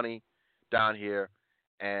too much money down here,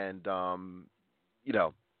 and you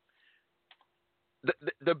know,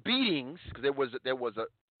 the beatings, because there was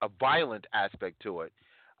a violent aspect to it.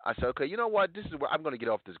 I said, okay, you know what? This is where I'm going to get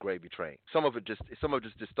off this gravy train. Some of it just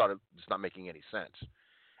started just not making any sense,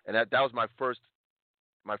 and that was my first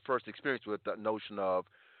experience with the notion of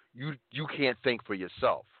you can't think for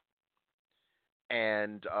yourself.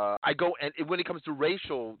 And I go, and when it comes to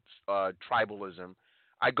racial tribalism,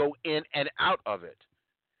 I go in and out of it.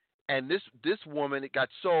 And this woman, it got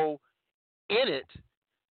so in it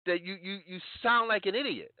that you sound like an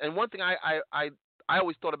idiot. And one thing I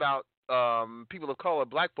always thought about people of color,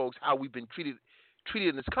 black folks, how we've been treated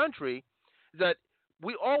in this country, is that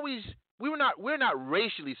we're not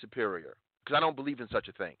racially superior, because I don't believe in such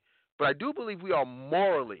a thing. But I do believe we are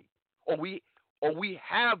morally, or we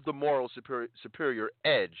have the moral superior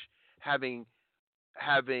edge, having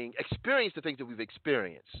experienced the things that we've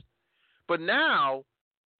experienced. But now,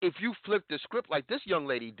 if you flip the script like this young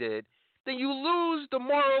lady did, then you lose the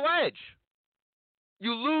moral edge.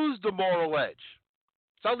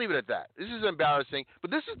 So I'll leave it at that. This is embarrassing, but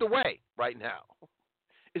this is the way right now.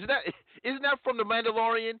 Isn't that from The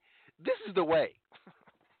Mandalorian? This is the way.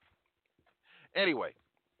 Anyway,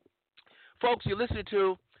 folks, you're listening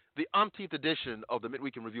to the umpteenth edition of the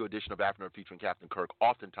Midweek in Review edition of Afronerd featuring Captain Kirk,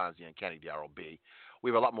 oftentimes the uncanny DRLB.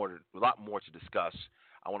 We have a lot more to discuss.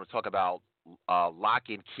 I want to talk about Locke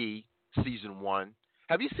Key Season 1.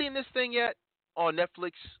 Have you seen this thing yet on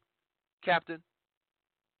Netflix, Captain?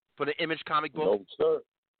 For the Image comic book? No, sir.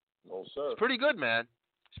 No, sir. It's pretty good, man.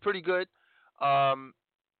 It's pretty good. Brian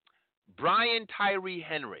Tyree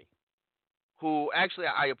Henry, who actually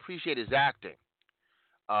I appreciate his acting,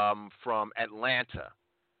 from Atlanta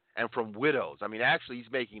and from Widows. I mean, actually,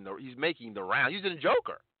 he's making the round. He's in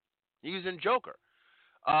Joker. He's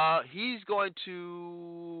going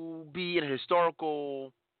to be in a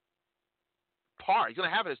historical part. He's going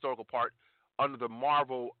to have a historical part under the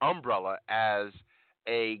Marvel umbrella as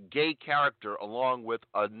a gay character, along with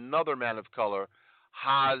another man of color,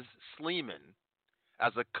 Haaz Sleiman,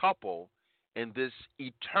 as a couple in this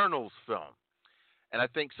Eternals film. And I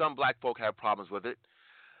think some black folk have problems with it.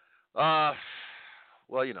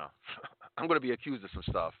 Well, you know, I'm going to be accused of some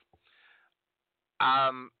stuff. I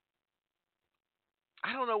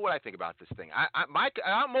don't know what I think about this thing.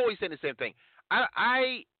 I'm always saying the same thing.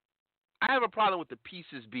 I have a problem with the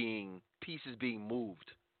pieces being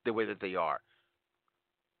moved the way that they are.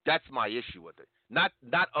 That's my issue with it. Not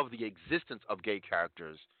of the existence of gay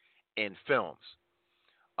characters in films,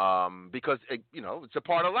 because it's a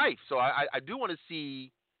part of life. So I do want to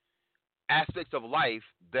see aspects of life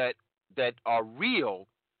that are real,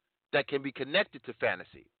 that can be connected to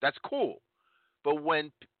fantasy. That's cool. But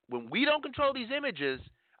when we don't control these images,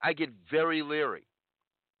 I get very leery.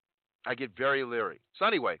 So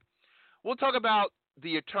anyway, we'll talk about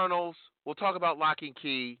the Eternals. We'll talk about Locke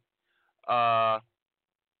Key. Harriet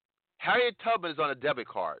Tubman is on a debit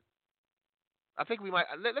card. I think we might.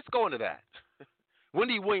 Let's go into that.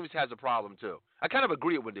 Wendy Williams has a problem too. I kind of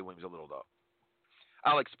agree with Wendy Williams a little though.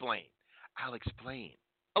 I'll explain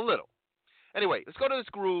a little. Anyway, let's go to this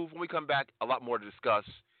groove. When we come back, a lot more to discuss.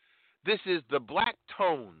 This is the Black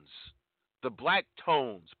Tones,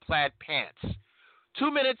 plaid pants. 2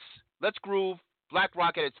 minutes. Let's groove. Black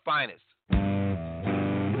rock at its finest.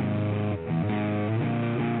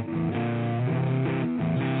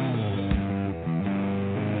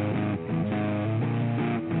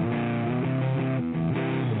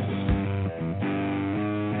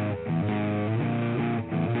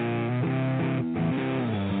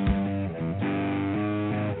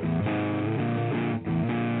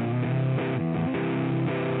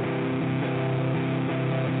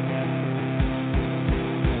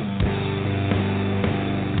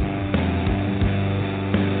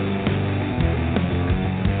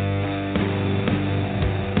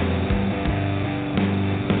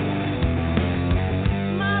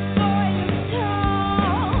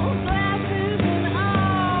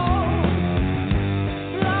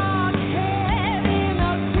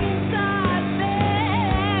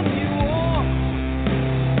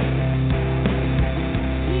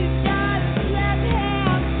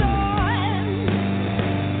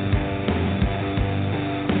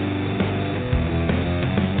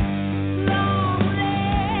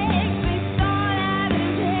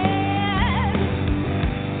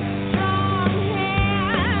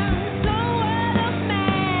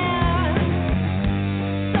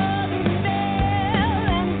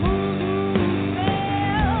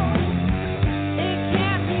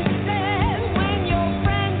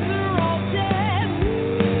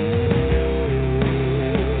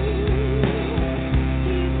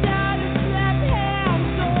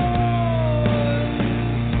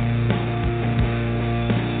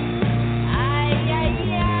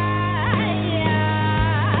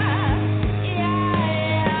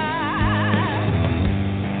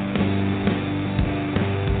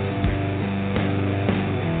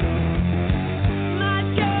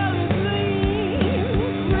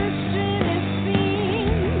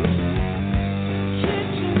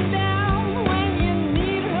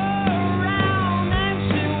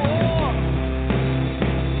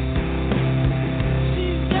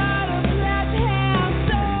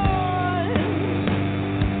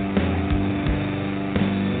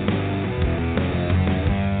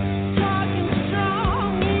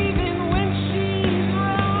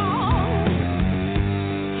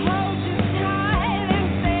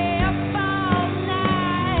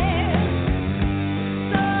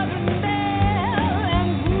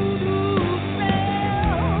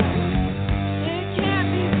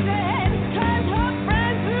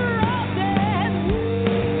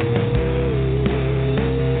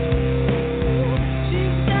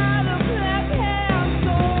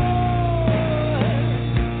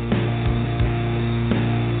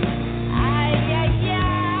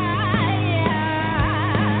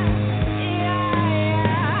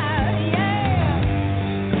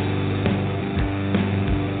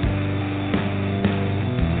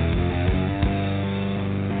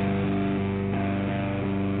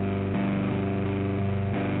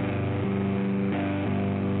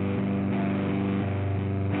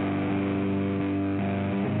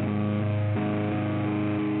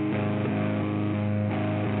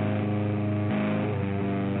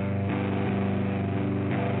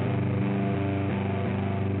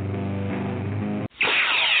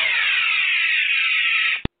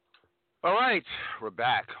 right, we're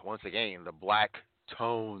back once again. The Black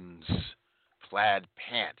Tones Plaid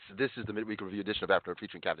Pants. This is the midweek review edition of Afronerd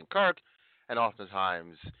featuring Captain Kirk and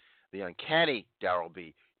oftentimes the uncanny Daryl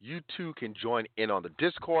B. You too can join in on the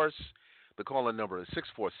discourse. The call-in number is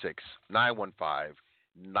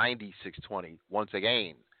 646-915-9620. Once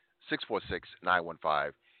again,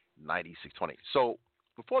 646-915-9620. So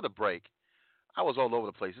before the break, I was all over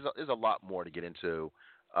the place. There's a lot more to get into.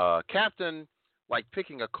 Captain, like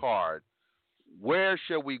picking a card, where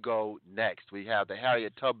shall we go next? We have the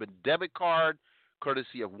Harriet Tubman debit card,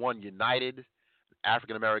 courtesy of OneUnited,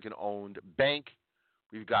 African-American owned bank.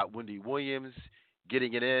 We've got Wendy Williams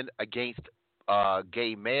getting it in against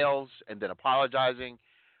gay males and then apologizing.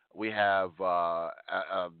 We have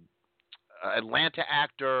Atlanta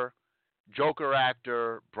actor, Joker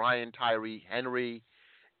actor, Brian Tyree Henry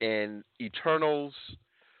in Eternals.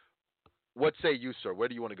 What say you, sir? Where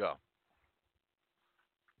do you want to go?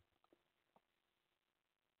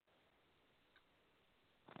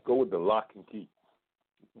 Go with the Lock and Key.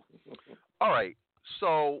 All right.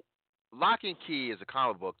 So, Lock and Key is a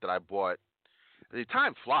comic book that I bought. The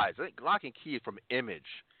time flies. I think Lock and Key is from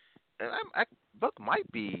Image, and book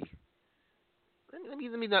might be.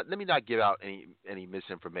 Let me not give out any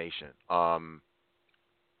misinformation. Lock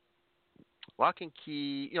and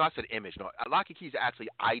Key. I said Image. No, Lock and Key is actually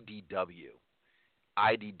IDW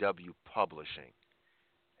Publishing,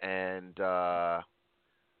 and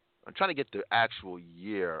I'm trying to get the actual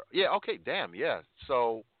year. Yeah. Okay. Damn. Yeah.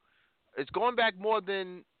 So it's going back more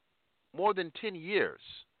than 10 years.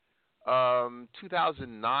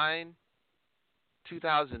 2009,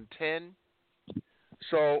 2010.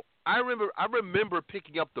 So I remember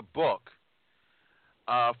picking up the book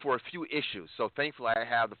for a few issues. So thankfully I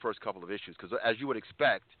have the first couple of issues because, as you would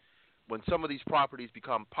expect, when some of these properties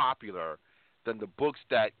become popular, then the books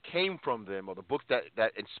that came from them or the books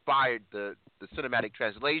that inspired the cinematic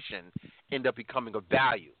translation end up becoming of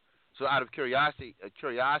value. So out of curiosity,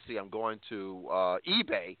 I'm going to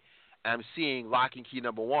eBay. I'm seeing Lock and Key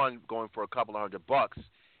 #1 going for a couple of $100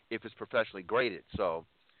 if it's professionally graded. So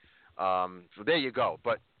there you go.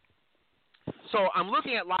 But so I'm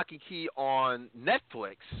looking at Lock and Key on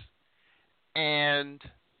Netflix, and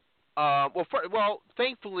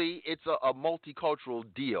thankfully it's a multicultural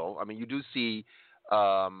deal. I mean, you do see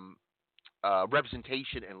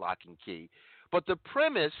representation in Lock and Key, but the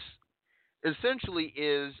premise essentially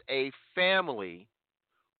is a family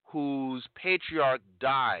whose patriarch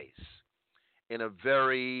dies in a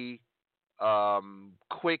very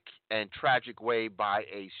quick and tragic way by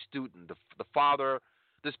a student. The father,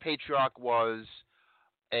 this patriarch was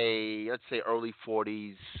let's say early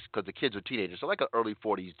 40s, because the kids are teenagers, so like an early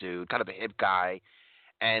 40s dude, kind of a hip guy,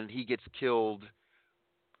 and he gets killed.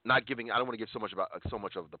 I don't want to give so much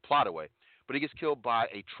of the plot away, but he gets killed by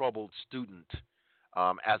a troubled student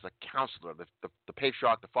as a counselor. The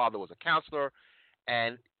patriarch, the father, was a counselor,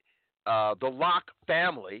 and the Locke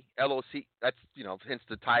family, L-O-C, that's, hence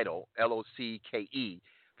the title, L-O-C-K-E,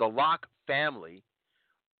 the Locke family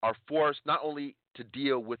are forced not only to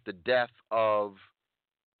deal with the death of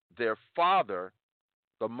their father,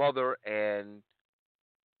 the mother, and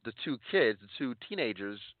the two kids, the two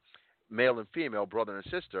teenagers, male and female, brother and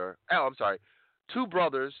sister. Oh, I'm sorry, two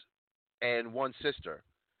brothers and one sister.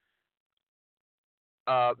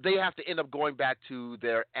 They have to end up going back to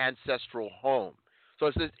their ancestral home.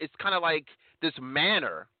 So it's kind of like this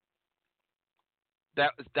manor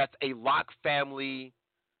that's a Locke family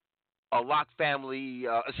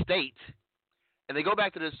estate, and they go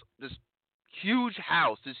back to this huge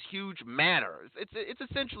house, this huge manor. It's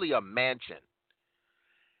essentially a mansion.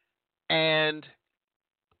 And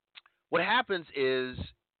what happens is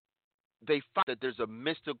they find that there's a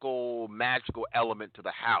mystical, magical element to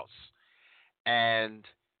the house, and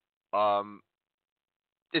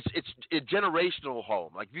it's a generational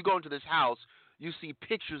home. Like, if you go into this house, you see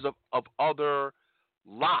pictures of other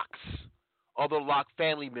Locks, other Locke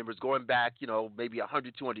family members going back, maybe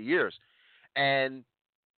 100, 200 years. And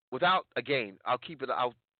I'll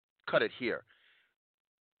cut it here.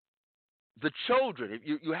 The children,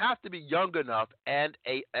 you have to be young enough and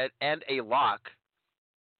a Locke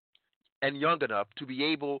and young enough to be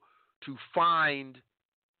able to find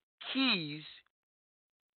keys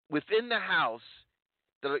within the house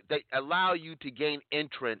that allow you to gain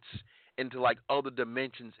entrance into like other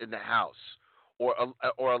dimensions in the house, or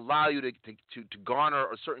allow you to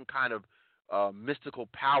garner a certain kind of mystical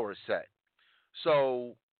power set.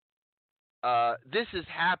 So this is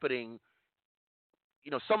happening.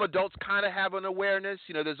 Some adults kind of have an awareness.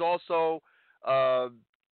 There's also, the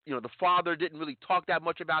father didn't really talk that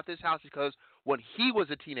much about this house because when he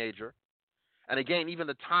was a teenager, And again, even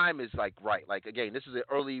the time is like right. Like again, this is an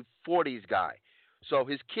early 40s guy, so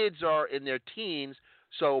his kids are in their teens.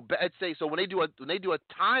 So let's say when they do a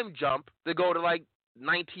time jump, they go to like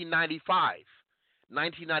 1995,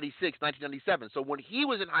 1996, 1997. So when he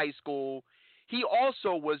was in high school, he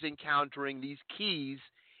also was encountering these keys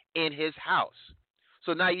in his house.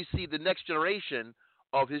 So now you see the next generation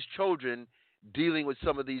of his children dealing with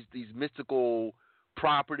some of these mystical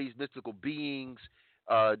properties, mystical beings,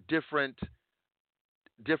 different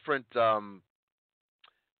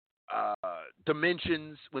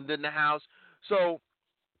dimensions within the house. So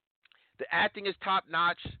the acting is top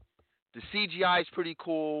notch. The CGI is pretty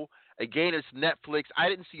cool. Again, it's Netflix. I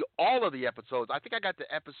didn't see all of the episodes. I think I got to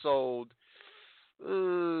episode,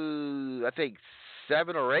 I think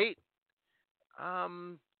 7 or 8.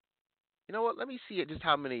 You know what? Let me see just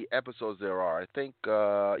how many episodes there are. I think,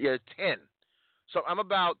 10. So I'm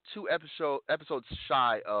about 2 episodes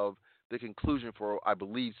shy of the conclusion for, I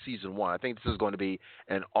believe, season 1. I think this is going to be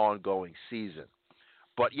an ongoing season.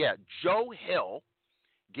 But yeah, Joe Hill,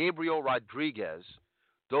 Gabriel Rodriguez,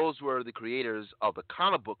 those were the creators of the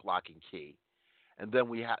comic book Locke Key. And then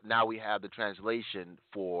we have the translation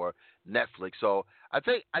for Netflix. So I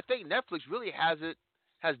think Netflix really has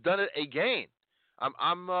done it again.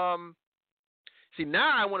 See,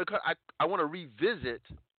 now I want to revisit.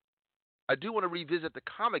 I do want to revisit the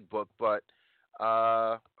comic book, but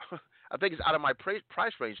I think it's out of my price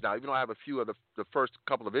range now, even though I have a few of the first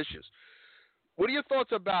couple of issues. What are your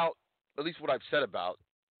thoughts about, at least what I've said about,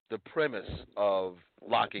 the premise of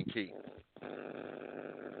Locke Key?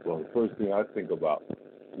 Well, the first thing I think about,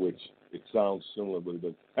 which it sounds similar, but it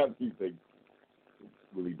doesn't have anything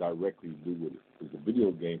really directly to do with it, is a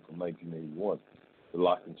video game from 1981, the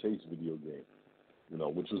Lock and Chase video game,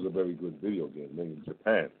 which was a very good video game made in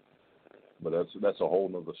Japan. But that's a whole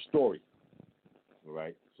nother story, all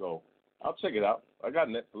right? So I'll check it out. I got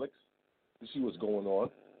Netflix to see what's going on.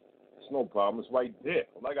 It's no problem. It's right there.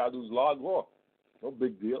 All I got to do is log on. No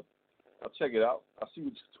big deal. I'll check it out. I'll see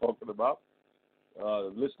what you're talking about.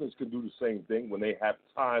 Listeners can do the same thing when they have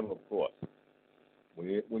time, of course. When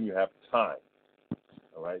you have time,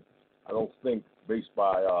 all right? I don't think, based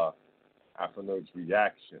by Afronerd's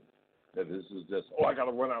reaction, that this is just, I got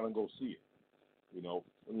to run out and go see it.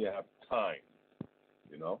 When you have time,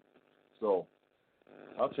 So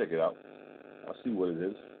I'll check it out. I'll see what it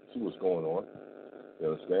is, see what's going on.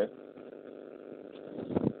 You understand?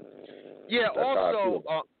 Yeah.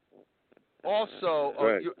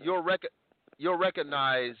 You'll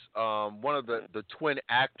recognize one of the twin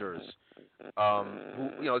actors.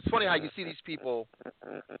 Who it's funny how you see these people.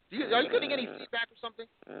 Are you getting any feedback or something?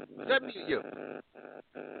 Is that me or you?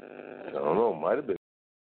 I don't know. Might have been.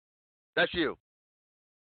 That's you.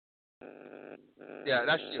 Yeah,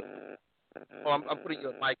 that's you. Oh, I'm putting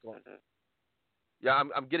your mic on. Yeah,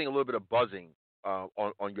 I'm getting a little bit of buzzing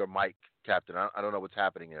on your mic, Captain. I don't know what's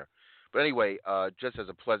happening there. But anyway, just as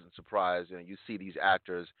a pleasant surprise, you see these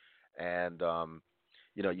actors, and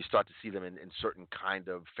you start to see them in certain kind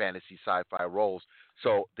of fantasy sci-fi roles.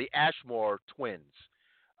 So the Ashmore twins,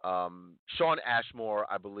 Shawn Ashmore,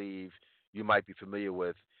 I believe you might be familiar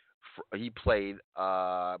with. He played,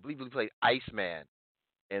 I believe he played Iceman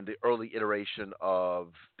in the early iteration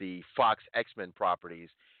of the Fox X-Men properties,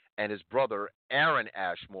 and his brother Aaron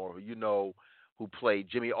Ashmore, who played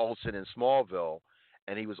Jimmy Olsen in Smallville,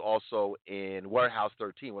 and he was also in Warehouse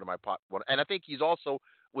 13, and I think he's also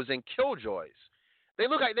was in Killjoys. They're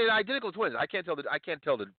identical twins. I can't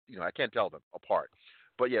tell them apart.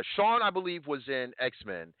 But yeah, Shawn, I believe, was in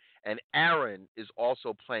X-Men, and Aaron is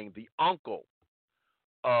also playing the uncle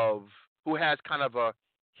who has kind of a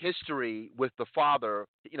history with the father,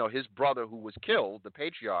 his brother who was killed, the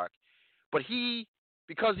patriarch. But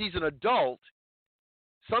because he's an adult,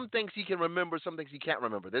 some things he can remember, some things he can't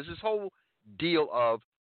remember. There's this whole deal of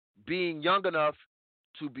being young enough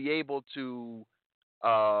to be able to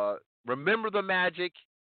remember the magic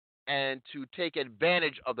and to take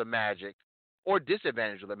advantage of the magic or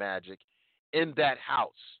disadvantage of the magic in that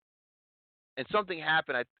house. And something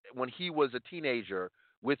happened when he was a teenager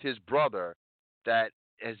with his brother that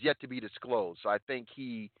has yet to be disclosed. So I think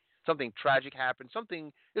something tragic happened.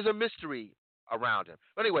 There's a mystery around him.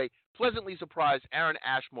 But anyway, pleasantly surprised, Aaron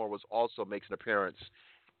Ashmore also makes an appearance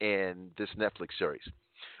in this Netflix series.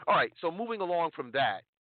 All right, so moving along from that,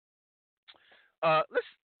 let's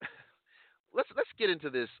get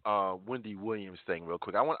into this Wendy Williams thing real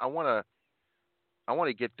quick. I want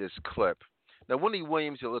to get this clip. Now, Wendy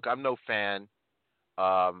Williams, look, I'm no fan,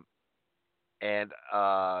 and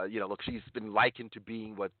look, she's been likened to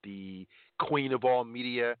being the queen of all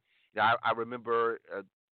media. I remember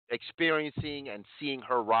experiencing and seeing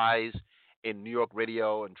her rise in New York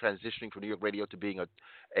radio and transitioning from New York radio to being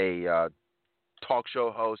a talk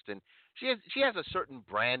show host, and she has a certain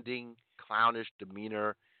branding, clownish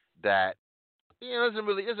demeanor that doesn't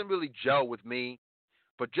really gel with me.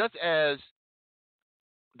 But just as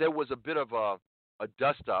there was a bit of a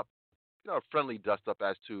dust up, a friendly dust up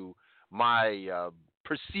as to my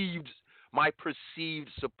perceived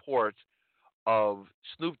support of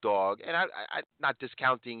Snoop Dogg, and I'm not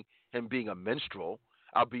discounting him being a minstrel,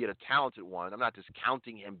 albeit a talented one. I'm not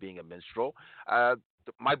discounting him being a minstrel.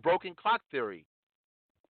 My broken clock theory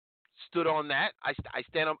stood on that. I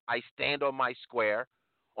stand on my square,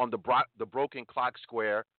 on the broken clock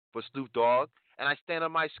square for Snoop Dogg, and I stand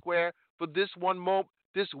on my square for this one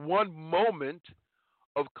moment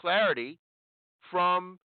of clarity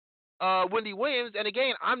from Wendy Williams. And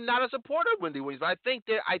again, I'm not a supporter of Wendy Williams, but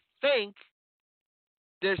I think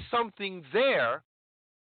there's something there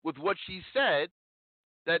with what she said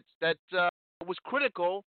that was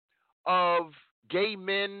critical of gay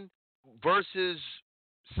men versus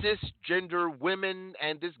cisgender women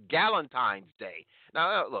and this Galentine's Day.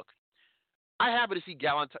 Now, look, I happen to see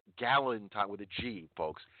Galentine with a G,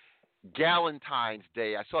 folks. Galentine's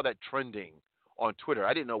Day. I saw that trending on Twitter.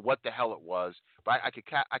 I didn't know what the hell it was, but I could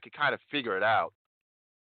kind of figure it out.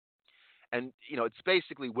 And it's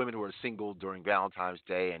basically women who are single during Valentine's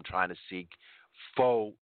Day and trying to seek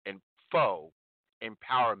faux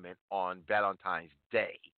empowerment on Valentine's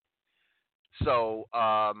Day. So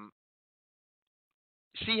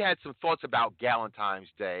she had some thoughts about Galentine's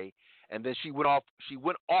Day, and then she went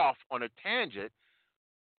off on a tangent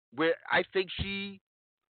where I think she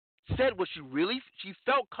said what she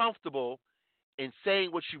felt comfortable in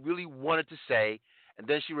saying what she really wanted to say, and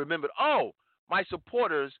then she remembered, my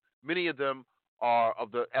supporters, many of them are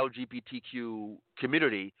of the LGBTQ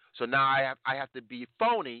community, so now I have to be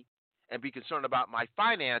phony and be concerned about my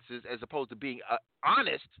finances as opposed to being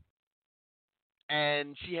honest.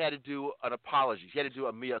 And she had to do an apology. She had to do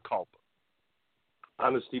a mea culpa.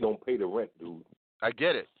 Honesty don't pay the rent, dude. I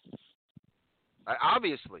get it.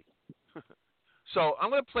 Obviously. So I'm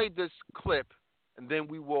going to play this clip, and then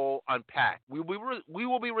we will unpack. We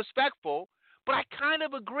will be respectful, but I kind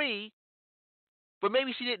of agree, but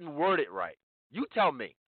maybe she didn't word it right. You tell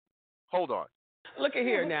me. Hold on. Look at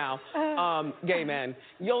here now, gay men.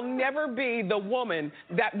 You'll never be the woman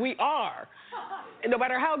that we are, no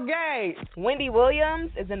matter how gay. Wendy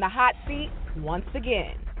Williams is in the hot seat once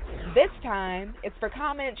again. This time, it's for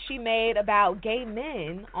comments she made about gay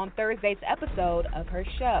men on Thursday's episode of her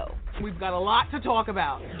show. We've got a lot to talk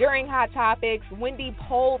about. During Hot Topics, Wendy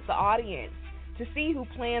polled the audience to see who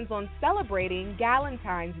plans on celebrating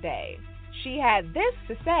Galentine's Day. She had this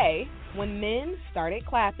to say when men started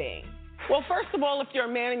clapping. Well, first of all, if you're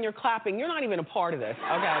a man and you're clapping, you're not even a part of this,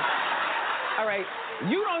 okay? All right?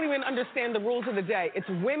 You don't even understand the rules of the day. It's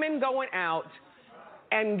women going out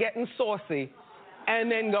and getting saucy and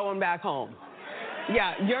then going back home.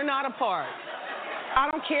 Yeah, you're not a part. I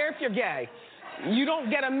don't care if you're gay. You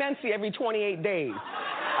don't get a menses every 28 days,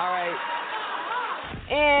 all right?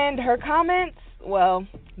 And her comments, well,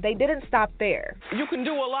 they didn't stop there. You can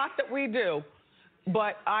do a lot that we do,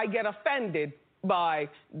 but I get offended by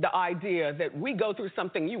the idea that we go through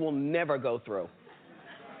something you will never go through.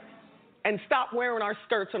 And stop wearing our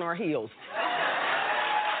skirts and our heels.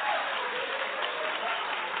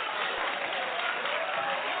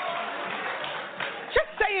 Just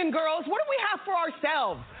saying, girls, what do we have for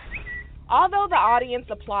ourselves? Although the audience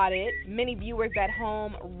applauded, many viewers at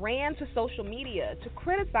home ran to social media to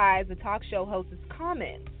criticize the talk show host's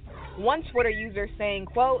comments. One Twitter user saying,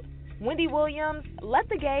 quote, Wendy Williams, let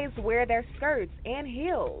the gays wear their skirts and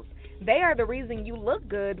heels. They are the reason you look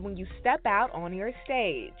good when you step out on your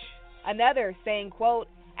stage. Another saying, quote,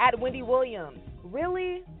 at Wendy Williams,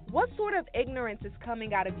 really? What sort of ignorance is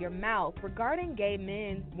coming out of your mouth regarding gay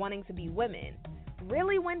men wanting to be women?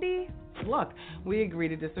 Really, Wendy? Look, we agree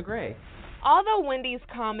to disagree. Although Wendy's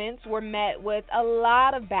comments were met with a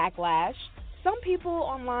lot of backlash, some people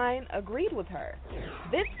online agreed with her.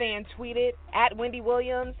 This fan tweeted, at Wendy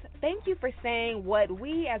Williams, thank you for saying what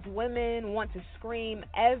we as women want to scream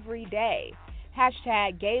every day.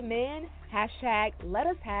 Hashtag gay men, hashtag let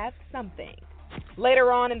us have something.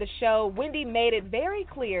 Later on in the show, Wendy made it very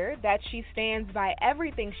clear that she stands by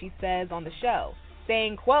everything she says on the show,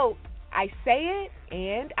 saying, quote, I say it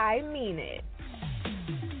and I mean it.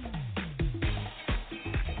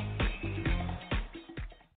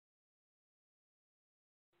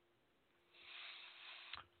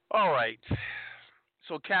 All right.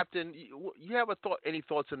 So, Captain, you have any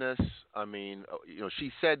thoughts on this? I mean,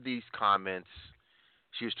 she said these comments.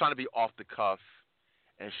 She was trying to be off the cuff,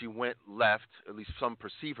 and she went left. At least some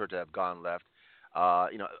perceive her to have gone left.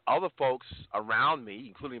 Other folks around me,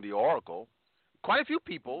 including the Oracle, quite a few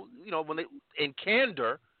people, when they, in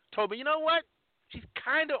candor, told me, you know what, she's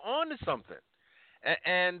kind of on to something.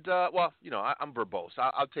 I'm verbose.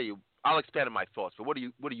 I'll tell you. I'll expand on my thoughts. But what do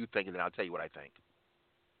you think? And then I'll tell you what I think.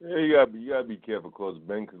 Yeah, you gotta be careful because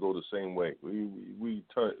men could go the same way. We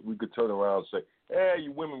could turn around and say, "Hey,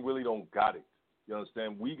 you women really don't got it." You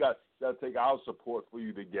understand? We got to take our support for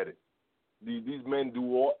you to get it. These men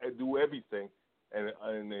do everything,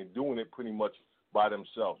 and they're doing it pretty much by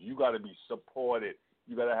themselves. You got to be supported.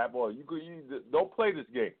 You got to have all. You don't play this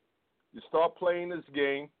game. You start playing this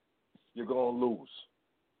game, you're gonna lose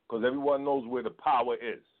because everyone knows where the power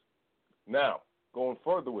is. Now, going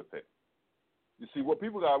further with it. You see, what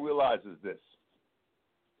people got to realize is this.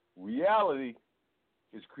 Reality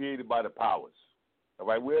is created by the powers. All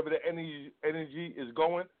right? Wherever the energy is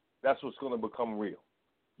going, that's what's going to become real.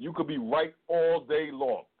 You could be right all day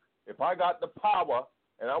long. If I got the power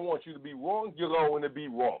and I want you to be wrong, you're going to be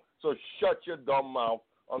wrong. So shut your dumb mouth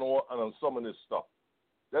on some of this stuff.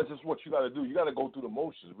 That's just what you got to do. You got to go through the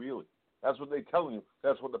motions, really. That's what they're telling you.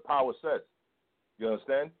 That's what the power says. You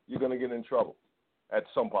understand? You're going to get in trouble at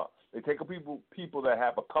some point. They take people that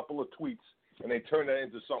have a couple of tweets and they turn that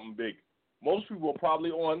into something big. Most people are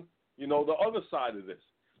probably on, the other side of this,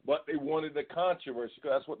 but they wanted the controversy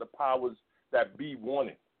because that's what the powers that be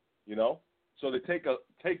wanted, So they take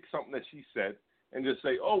something that she said and just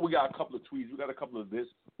say, oh, we got a couple of tweets, we got a couple of this.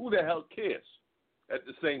 Who the hell cares at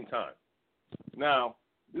the same time? Now,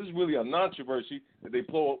 this is really a controversy that they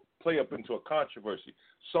play up into a controversy.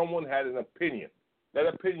 Someone had an opinion. That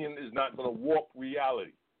opinion is not going to warp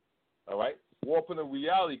reality. All right? Warping the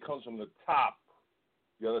reality comes from the top.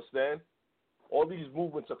 You understand? All these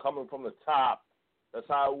movements are coming from the top. That's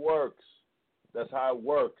how it works.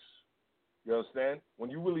 You understand? When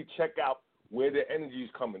you really check out where the energy is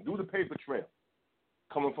coming, do the paper trail.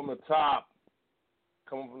 Coming from the top.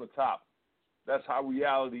 That's how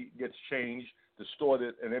reality gets changed,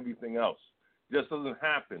 distorted, and everything else. It just doesn't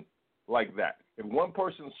happen like that. If one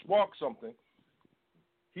person sparks something,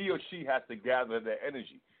 he or she has to gather their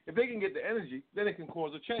energy. If they can get the energy, then it can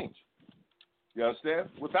cause a change. You understand?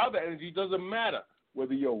 Without the energy, it doesn't matter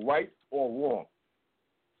whether you're right or wrong.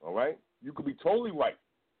 All right? You could be totally right.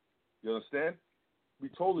 You understand? Be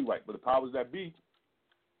totally right. But the powers that be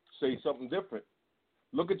say something different.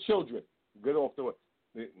 Look at children.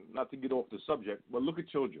 Not to get off the subject, but look at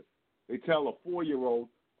children. They tell a 4-year-old,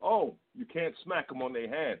 oh, you can't smack them on their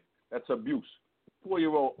hand. That's abuse.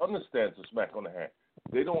 4-year-old understands to smack on the hand.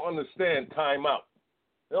 They don't understand time out.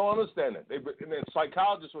 They don't understand that. And then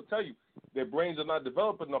psychologists will tell you their brains are not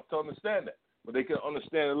developed enough to understand that. But they can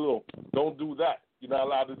understand a little, don't do that. You're not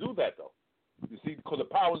allowed to do that, though. You see, because the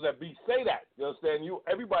powers that be say that. You understand?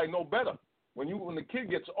 Everybody know better. When the kid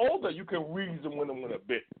gets older, you can reason with them a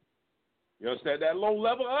bit. You understand? That low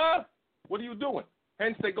level, what are you doing?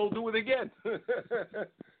 Hence, they go do it again.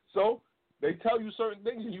 So they tell you certain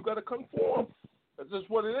things, and you got to conform. That's just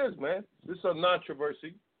what it is, man. This is a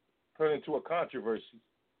controversy turned into a controversy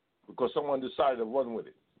because someone decided to run with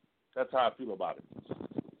it. That's how I feel about it.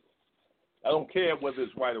 I don't care whether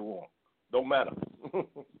it's right or wrong. Don't matter.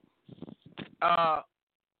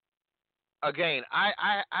 Again,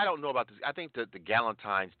 I don't know about this. I think that the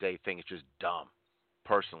Valentine's Day thing is just dumb,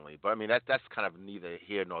 personally. But, I mean, that's kind of neither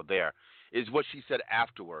here nor there. Is what she said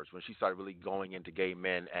afterwards when she started really going into gay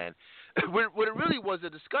men. And what it really was a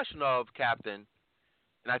discussion of, Captain,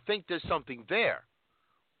 and I think there's something there,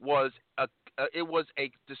 it was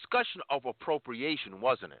a discussion of appropriation,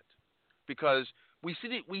 wasn't it? Because we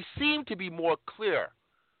seem to be more clear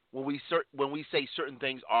when we say certain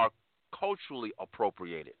things are culturally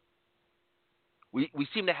appropriated. We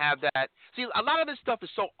seem to have that. See, a lot of this stuff is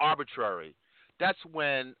so arbitrary. That's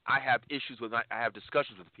when I have issues with. I have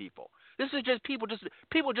discussions with people. This is just people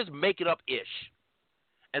just make it up ish,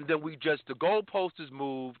 and then the goalpost is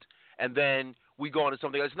moved, and then we go into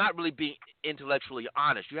something. It's not really being intellectually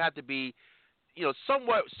honest. You have to be,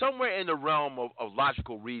 somewhere in the realm of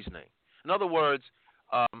logical reasoning. In other words,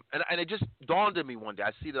 and it just dawned on me one day.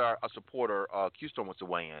 I see that a supporter, Q-Storm, wants to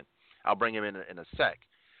weigh in. I'll bring him in a sec.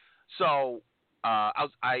 So I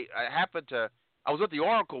was at the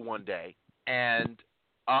Oracle one day, and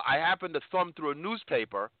I happened to thumb through a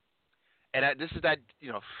newspaper, and this is that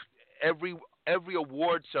every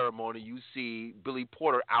award ceremony you see Billy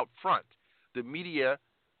Porter out front. The media,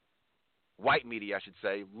 white media I should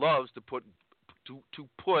say, loves to put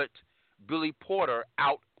Billy Porter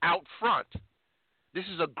out front. This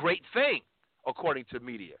is a great thing, according to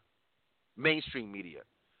media, mainstream media.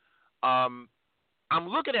 I'm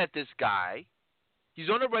looking at this guy. He's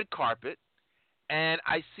on the red carpet, and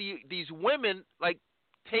I see these women like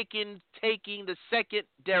taking the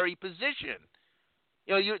secondary position.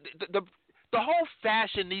 You know, the whole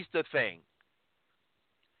fashionista thing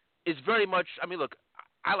is very much. I mean, look,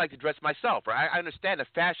 I like to dress myself, right? I understand the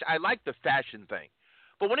fashion. I like the fashion thing,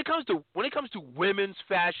 but when it comes to women's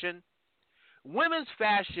fashion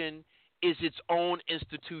is its own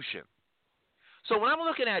institution. So when I'm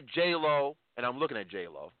looking at J-Lo, and I'm looking at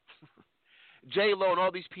J-Lo, J-Lo and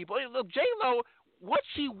all these people, hey, look, J-Lo, what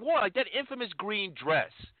she wore, like that infamous green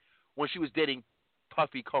dress when she was dating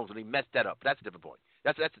Puffy Combs, and he messed that up. That's a different point.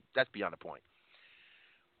 That's beyond the point.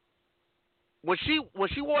 When she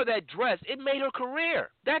wore that dress, it made her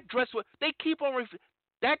career. That dress, they keep on,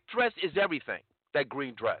 that dress is everything, that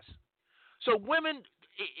green dress. So women,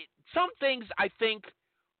 some things I think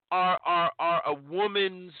are a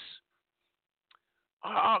woman's,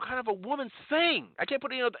 are kind of a woman's thing. I can't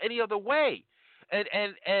put it any other way. And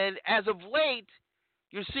as of late,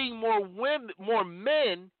 you're seeing more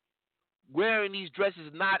men wearing these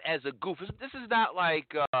dresses not as a goof. This is not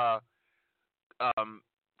like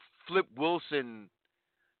Flip Wilson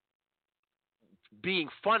being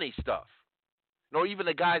funny stuff. Or even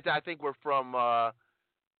the guys that I think were from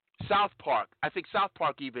South Park. I think South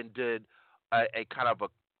Park even did a kind of a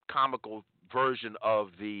comical version of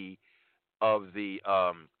the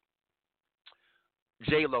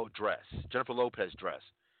J-Lo dress, Jennifer Lopez dress.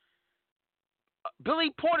 Billy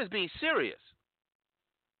Porter's being serious.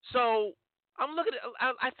 So I'm looking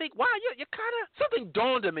at, I think, wow, you're kind of, something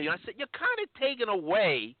dawned on me. I said, you're kind of taking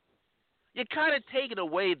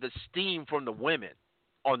away the steam from the women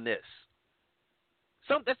on this.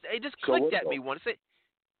 It just clicked at me once. Say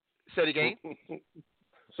it again.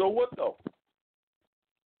 So what though?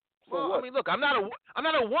 Well, I mean, look, I'm not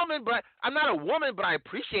a woman, but I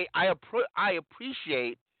appreciate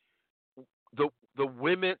the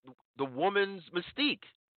woman's mystique.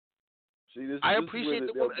 See, I appreciate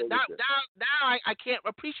the woman. Now I can't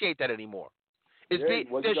appreciate that anymore. They're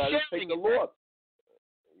sharing the law.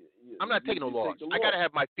 I'm not taking the laws. I gotta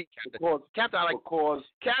have my feet, Captain.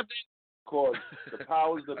 Because the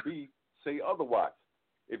powers that be say otherwise.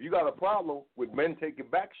 If you got a problem with men taking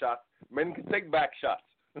back shots, men can take back shots.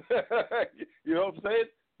 You know what I'm saying?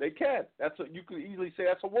 They can. You could easily say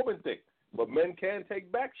that's a woman thing, but men can take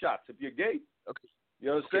back shots if you're gay. Okay.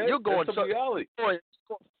 You understand? You're going that's reality.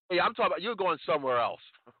 Yeah, I'm talking about you're going somewhere else.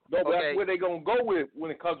 No, but that's where they're gonna go with when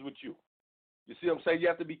it comes with you. You see what I'm saying? You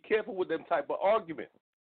have to be careful with them type of argument.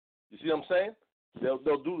 You see what I'm saying?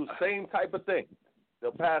 They'll do the same type of thing.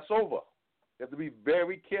 They'll pass over. You have to be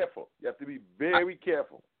very careful.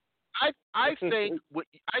 Careful. I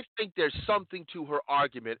think there's something to her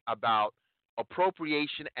argument about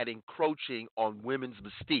appropriation and encroaching on women's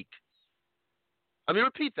mystique. Let me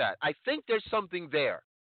repeat that. I think there's something there,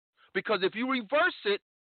 because if you reverse it,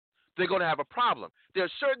 they're going to have a problem. There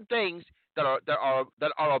are certain things that are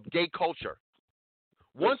of gay culture.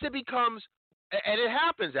 Once it becomes, and it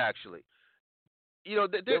happens actually, you know,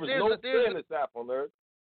 there's no fairness, AFRONerd.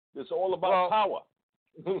 It's all about power.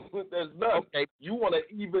 There's none. Okay. You want an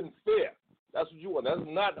even fair. That's what you want. That's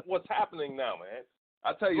not what's happening now, man.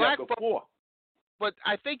 I tell you that before. But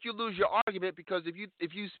I think you lose your argument, because if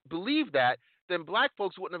you believe that, then black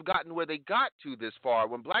folks wouldn't have gotten where they got to this far.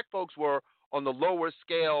 When black folks were on the lower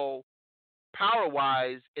scale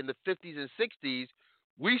power-wise in the 50s and 60s,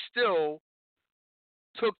 we still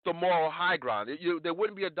took the moral high ground. There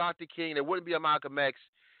wouldn't be a Dr. King. There wouldn't be a Malcolm X.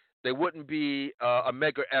 There wouldn't be a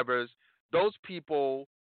Medgar Evers. Those people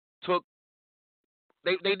took.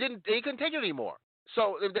 They couldn't take it anymore.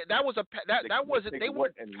 So that was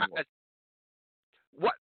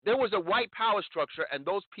there was a white power structure, and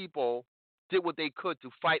those people did what they could to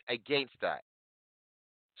fight against that.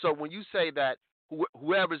 So when you say that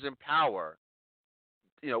whoever's in power,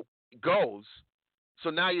 you know, goes. So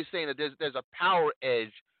now you're saying that there's a power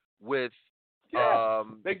edge with. Yeah,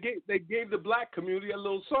 they gave the black community a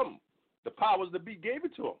little something. The powers that be gave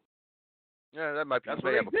it to them. Yeah, that might be. That's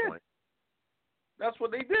what they did. That's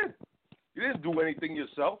what they did. You didn't do anything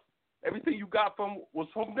yourself. Everything you got was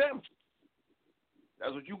from them.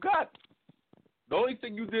 That's what you got. The only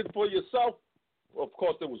thing you did for yourself, well, of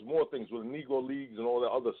course, there was more things with the Negro Leagues and all that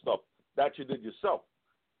other stuff that you did yourself.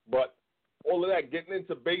 But all of that, getting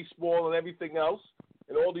into baseball and everything else,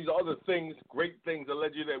 and all these other things, great things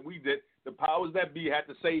allegedly that we did, the powers that be had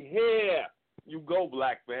to say, here you go,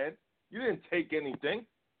 black man. You didn't take anything.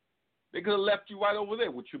 They could have left you right over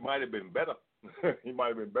there, which you might have been better. You might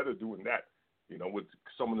have been better doing that, you know, with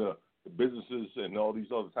some of the businesses and all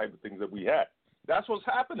these other type of things that we had. That's what's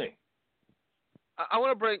happening. I'm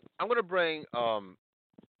gonna bring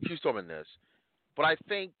Q Storm in this. But I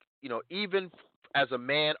think, even as a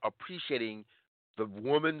man appreciating the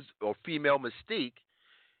woman's or female mystique,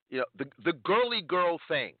 the girly girl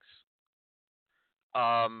things,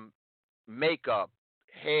 makeup,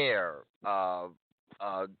 hair,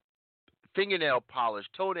 fingernail polish,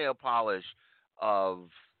 toenail polish, all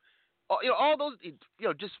those,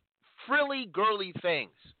 just frilly, girly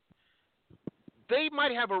things. They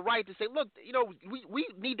might have a right to say, look, we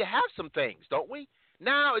need to have some things, don't we?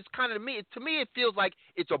 Now it's kind of to me it feels like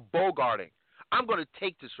it's a bogarting. I'm going to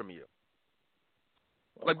take this from you.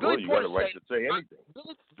 Like Billy Porter right to say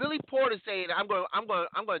anything. Billy Porter saying, I'm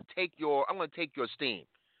going to take your steam.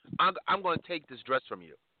 I'm going to take this dress from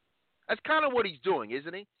you. That's kind of what he's doing,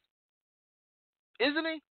 isn't he? Isn't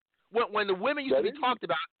he? When the women used to be talked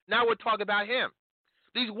about, now we're talking about him.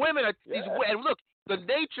 These women are and look, the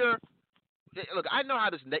nature. Look, I know how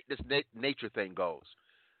this nature thing goes.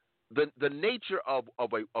 The nature of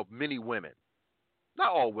many women,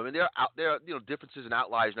 not all women. There are differences and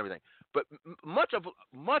outliers and everything. But much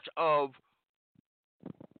of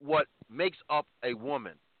what makes up a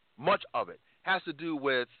woman, much of it has to do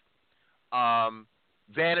with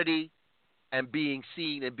vanity and being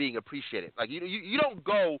seen and being appreciated. Like you don't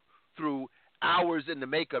go through hours in the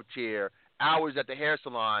makeup chair, hours at the hair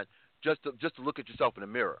salon just to look at yourself in the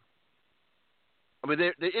mirror. I mean,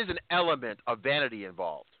 there is an element of vanity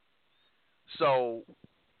involved. So,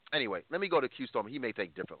 anyway, let me go to Q-Storm. He may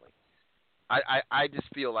think differently. I just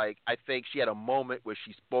feel like I think she had a moment where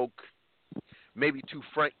she spoke maybe too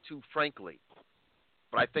frankly,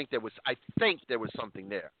 but I think there was something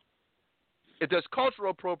there. If there's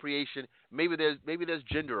cultural appropriation, maybe there's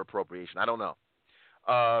gender appropriation. I don't know.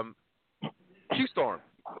 Q-Storm,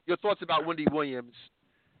 your thoughts about Wendy Williams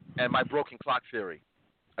and my broken clock theory?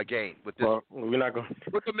 Again, with this, we're not going.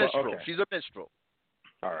 With the minstrel, okay. She's a minstrel.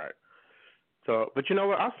 All right. So, but you know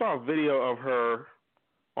what? I saw a video of her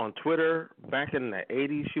on Twitter back in the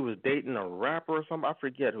 '80s. She was dating a rapper or something. I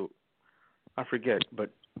forget who. But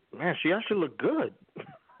man, she actually looked good.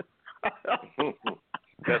 That's the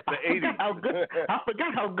 '80s. I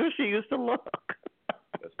forgot how good she used to look.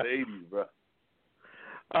 That's the '80s, bro.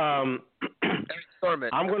 Eric Sermon.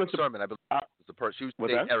 I believe, was the person. She used to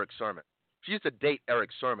date Eric Sermon. She used to date Eric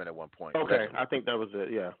Sermon at one point. Okay, I think that was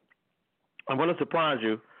it, yeah. I'm going to surprise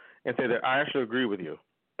you and say that I actually agree with you.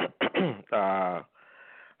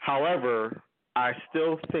 However, I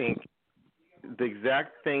still think the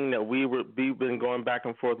exact thing that we've been going back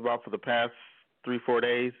and forth about for the past 3-4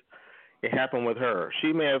 days, it happened with her.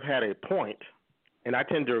 She may have had a point, and I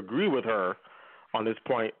tend to agree with her on this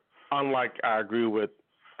point, unlike I agree with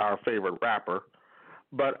our favorite rapper.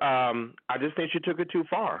 But I just think she took it too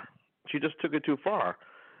far. She just took it too far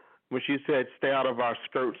when she said, "Stay out of our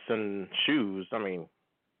skirts and shoes." I mean,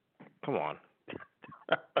 come on.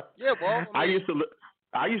 Yeah, well, I used to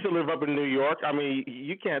live up in New York. I mean,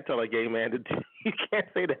 you can't tell a gay man you can't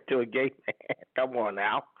say that to a gay man. Come on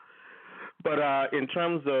now. But in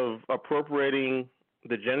terms of appropriating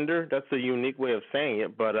the gender, that's a unique way of saying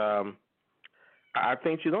it. But I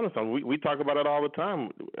think she's on to something. We talk about it all the time,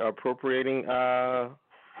 appropriating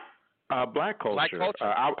black culture. Black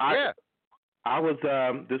culture. I was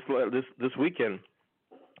this weekend,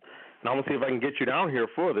 and I'm gonna see if I can get you down here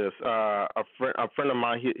for this. A friend of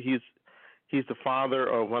mine, he's the father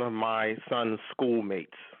of one of my son's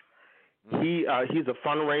schoolmates. He's a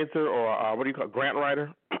fundraiser or what do you call it, grant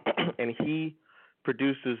writer, and he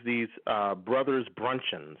produces these brothers brunch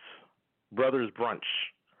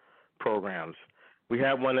programs. We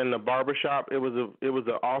had one in the barbershop. It was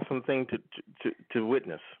an awesome thing to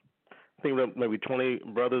witness. I think maybe 20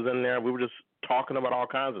 brothers in there. We were just talking about all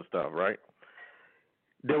kinds of stuff, right?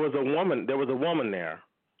 There was a woman there,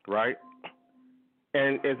 right?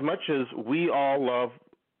 And as much as we all love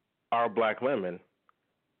our black women,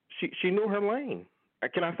 she knew her lane.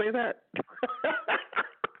 Can I say that?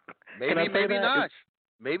 Maybe not.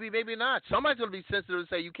 Maybe not. Somebody's gonna be sensitive and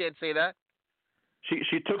say you can't say that.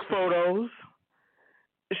 She took photos.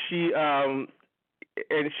 She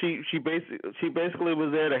basically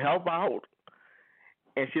was there to help out,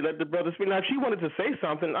 and she let the brother speak. Now, if she wanted to say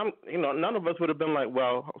something, none of us would have been like,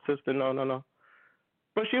 "Well, sister, no."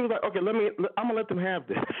 But she was like, "Okay, I'm gonna let them have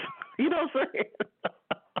this." You know what I'm saying?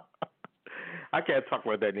 I can't talk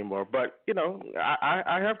about that anymore. But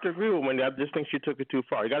I have to agree with Wendy. I just think she took it too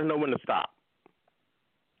far. You got to know when to stop.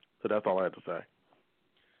 So that's all I have to say.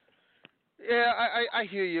 Yeah, I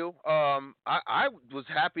hear you. I was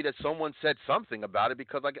happy that someone said something about it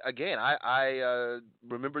because, like, again, I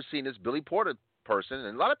remember seeing this Billy Porter person,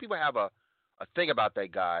 and a lot of people have a thing about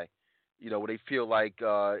that guy, where they feel like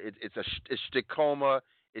it's stigma,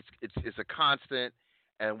 it's a constant,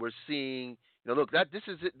 and we're seeing look, this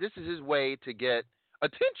is his way to get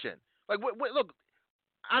attention. Like, look,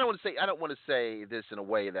 I don't want to say this in a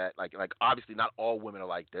way that like obviously not all women are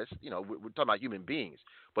like this. We're talking about human beings,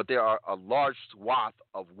 but there are a large swath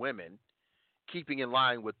of women keeping in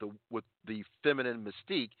line with the feminine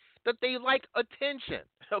mystique that they like attention.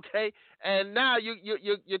 Okay, and now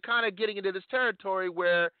you're kind of getting into this territory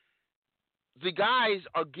where the guys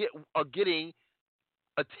are getting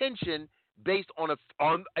attention based on a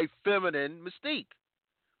feminine mystique.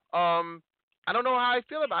 I don't know how I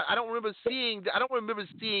feel about it. I don't remember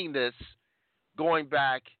seeing this going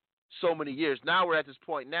back so many years. Now we're at this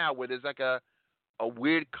point now where there's like a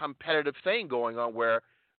weird competitive thing going on where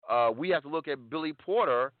we have to look at Billy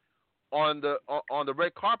Porter on the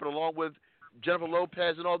red carpet along with Jennifer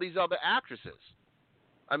Lopez and all these other actresses.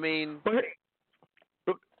 I mean,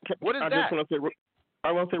 what is that?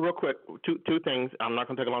 I want to say real quick two things. I'm not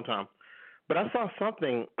going to take a long time. But I saw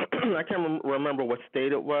something, I can't remember what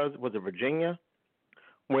state it was. Was it Virginia?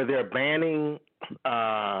 Where they're banning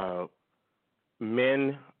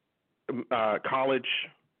men, college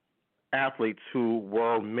athletes who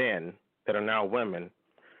were men that are now women.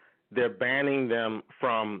 They're banning them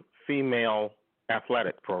from female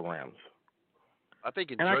athletic programs. I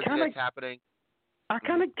think in Jersey that's happening. I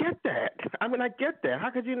kind of get that. I mean, I get that. How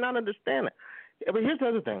could you not understand it? But here's the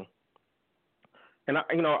other thing. And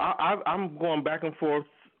I'm going back and forth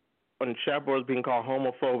on chat boards being called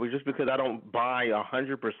homophobic just because I don't buy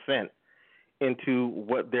 100% into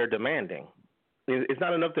what they're demanding. It's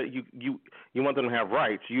not enough that you want them to have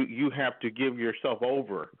rights. You have to give yourself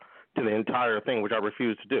over to the entire thing, which I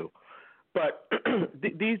refuse to do. But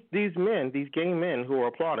these men, these gay men who are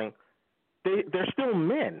applauding, they're still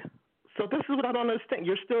men. So this is what I don't understand.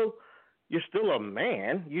 You're still a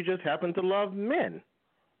man. You just happen to love men,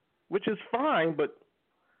 which is fine. But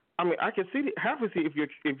I mean, I can half see if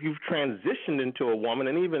you've transitioned into a woman,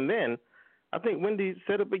 and even then, I think Wendy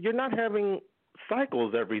said it. But you're not having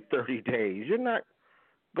cycles every 30 days. You're not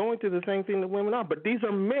going through the same thing that women are. But these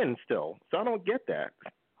are men still, so I don't get that.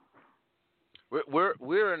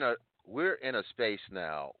 We're in a space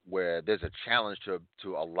now where there's a challenge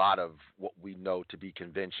to a lot of what we know to be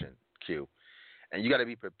convention, Q, and you got to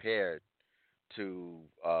be prepared to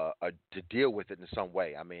deal with it in some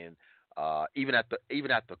way. I mean, even at the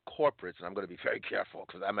corporates, and I'm going to be very careful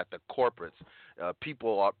because I'm at the corporates.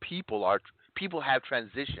 People have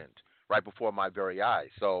transitioned right before my very eyes.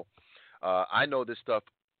 So I know this stuff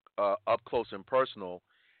up close and personal,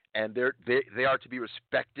 and they are to be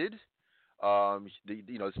respected.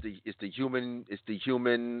 It's the human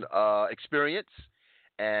experience,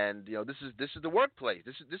 and this is the workplace.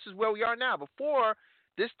 This is where we are now. Before,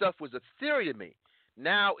 this stuff was a theory to me.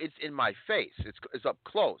 Now it's in my face. It's up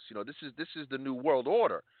close. This is the new world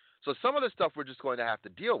order. So some of the stuff we're just going to have to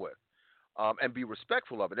deal with, and be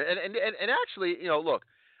respectful of it. And actually, look,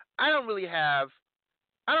 I don't really have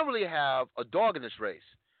a dog in this race.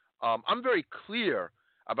 I'm very clear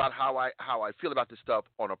about how I feel about this stuff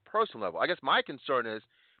on a personal level. I guess my concern is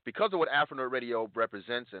because of what Afronerd Radio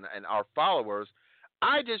represents and our followers,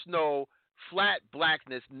 I just know flat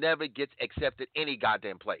blackness never gets accepted any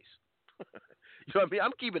goddamn place. You know what I mean?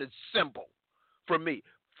 I'm keeping it simple for me.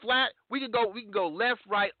 Flat, we can go left,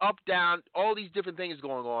 right, up, down, all these different things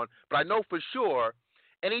going on, but I know for sure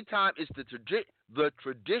anytime it's the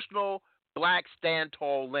traditional black stand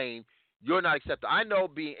tall lane, you're not accepted. I know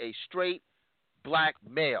being a straight black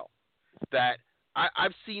male that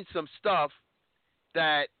I've seen some stuff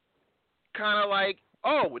that kind of like,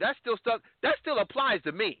 oh, that still applies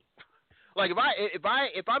to me. Like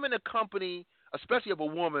if I'm in a company, especially of a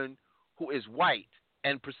woman who is white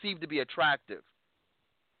and perceived to be attractive,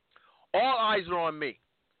 all eyes are on me.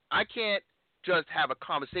 I can't just have a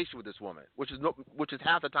conversation with this woman, which is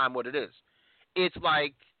half the time what it is. It's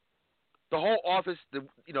like the whole office, the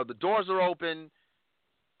doors are open,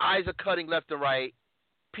 eyes are cutting left and right,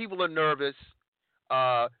 people are nervous.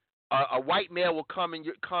 A white male will come in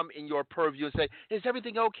your purview and say, "Is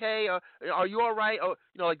everything okay? Are you all right?" Or,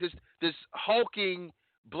 like this hulking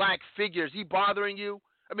black figure, is he bothering you?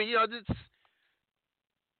 I mean,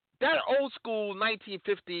 that old school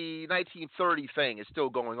 1950, 1930 thing is still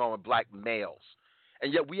going on with black males,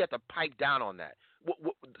 and yet we have to pipe down on that.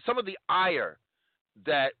 Some of the ire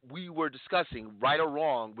that we were discussing, right or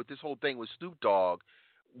wrong, with this whole thing with Snoop Dogg,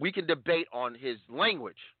 we can debate on his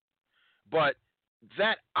language, but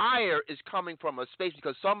that ire is coming from a space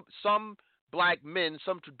because some black men,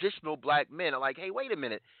 some traditional black men are like, hey, wait a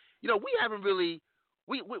minute, we haven't really,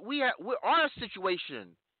 our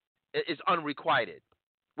situation is unrequited.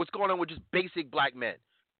 What's going on with just basic black men,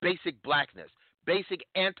 basic blackness, basic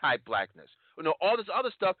anti-blackness? all this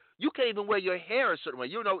other stuff. You can't even wear your hair a certain way.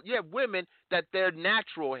 You have women that their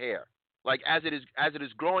natural hair, like as it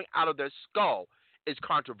is growing out of their skull, is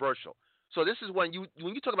controversial. So this is when you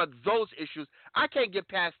talk about those issues, I can't get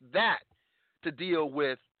past that to deal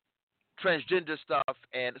with transgender stuff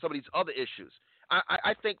and some of these other issues.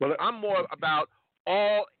 I think I'm more about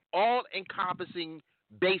all encompassing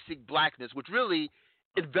basic blackness, which really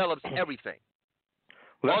envelops everything.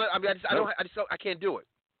 I can't do it.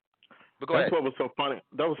 But go ahead. That's what was so funny.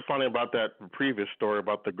 That was funny about that previous story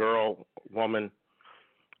about the woman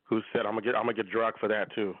who said, "I'm gonna get drugged for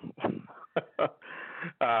that too."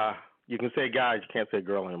 You can say guys, you can't say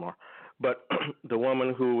girl anymore. But the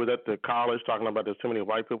woman who was at the college talking about there's too many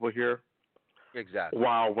white people here, exactly,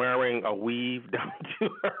 while wearing a weave down to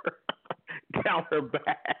down her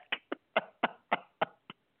back.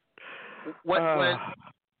 When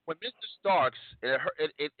Mr. Starks,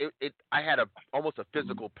 I had almost a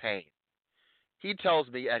physical pain. He tells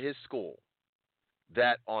me at his school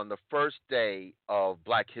that on the first day of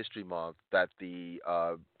Black History Month, that the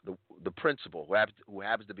principal, who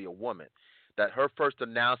happens to be a woman, that her first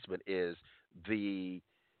announcement is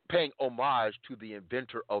paying homage to the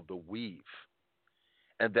inventor of the weave,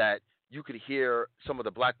 and that you could hear some of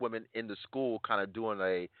the black women in the school kind of doing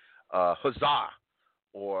a huzzah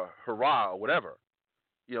or hurrah or whatever,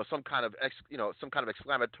 some kind of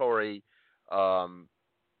exclamatory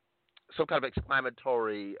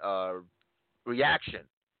reaction.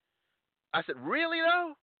 I said, really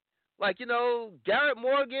though? Like, Garrett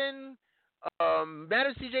Morgan,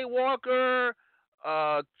 Madison C.J. Walker,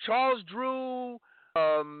 Charles Drew,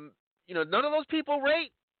 none of those people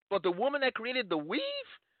rate, but the woman that created the weave,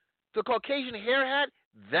 the Caucasian hair hat,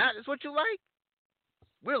 that is what you like?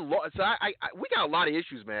 We got a lot of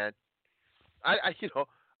issues, man. I'm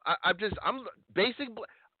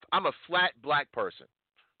a flat black person.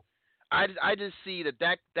 I just see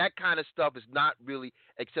that kind of stuff is not really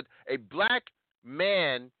except a black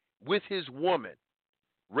man with his woman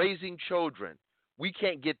raising children. We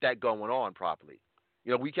can't get that going on properly.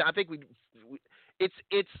 We can. I think it's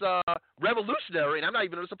revolutionary, and I'm not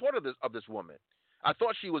even a supporter of this woman. I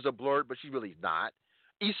thought she was a blurred, but she really is not.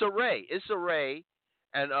 Issa Rae,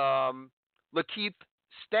 and Lakeith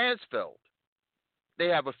Stansfield. They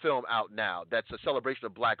have a film out now that's a celebration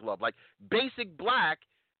of black love, like Basic Black.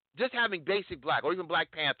 Just having Basic Black or even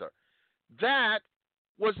Black Panther, that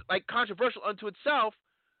was like controversial unto itself,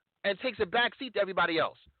 and takes a back seat to everybody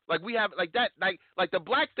else. Like we have like that, like the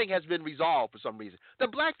black thing has been resolved for some reason. The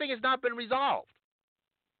black thing has not been resolved.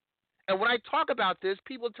 And when I talk about this,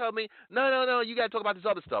 people tell me, no, you got to talk about this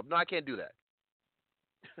other stuff. No, I can't do that.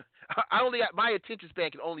 My attention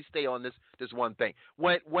span can only stay on this one thing.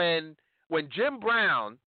 When Jim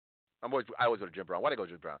Brown, I always go to Jim Brown. Why do I go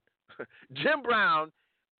to Jim Brown? Jim Brown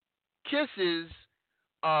kisses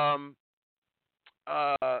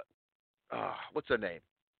what's her name?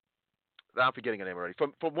 I'm forgetting her name already.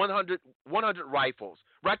 From 100 Rifles,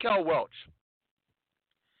 Raquel Welch.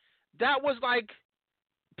 That was like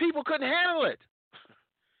people couldn't handle it.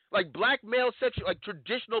 Like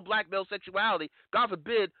traditional black male sexuality. God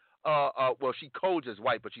forbid. Well, she codes as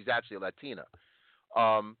white, but she's actually a Latina.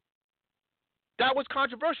 That was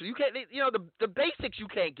controversial. You can't, the basics you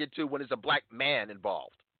can't get to when there's a black man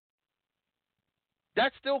involved.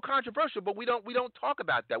 That's still controversial, but we don't talk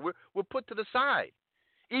about that. We're put to the side.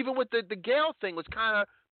 Even with the Gale thing was kind of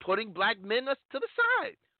putting black men to the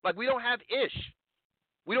side. Like we don't have ish.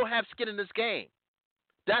 We don't have skin in this game.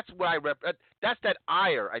 That's what that's that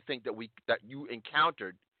ire I think that you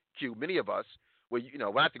encountered, Q. Many of us, where we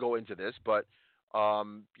don't have to go into this, but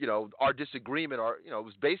our disagreement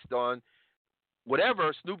was based on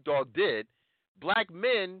whatever Snoop Dogg did. Black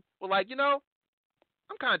men were like, I'm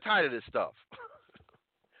kind of tired of this stuff.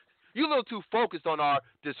 You're a little too focused on our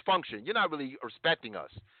dysfunction. You're not really respecting us.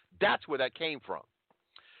 That's where that came from.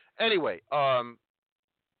 Anyway,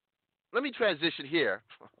 let me transition here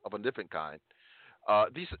of a different kind.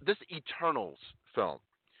 This Eternals film.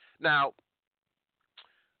 Now,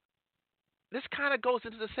 this kind of goes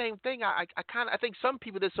into the same thing. I think some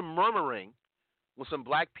people, there's some murmuring with some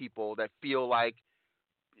black people that feel like,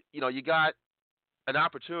 you got an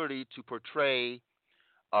opportunity to portray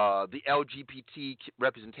the LGBT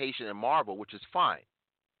representation in Marvel, which is fine.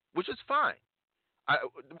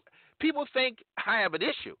 People think I have an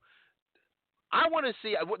issue. I want to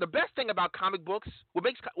see the best thing about comic books. What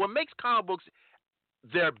makes comic books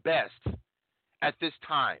their best at this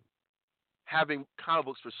time, having comic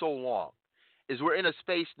books for so long, is we're in a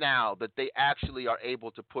space now that they actually are able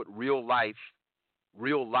to put real life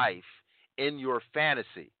in your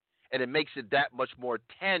fantasy, and it makes it that much more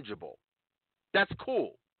tangible. That's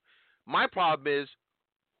cool. My problem is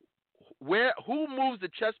who moves the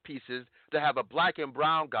chess pieces to have a black and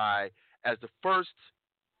brown guy as the first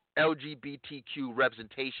LGBTQ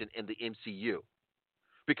representation in the MCU?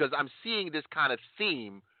 Because I'm seeing this kind of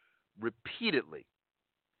theme repeatedly.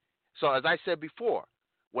 So as I said before,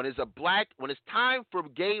 when it's time for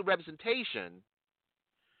gay representation,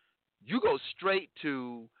 you go straight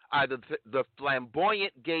to either the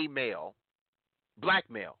flamboyant gay male,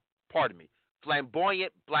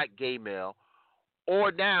 flamboyant black gay male,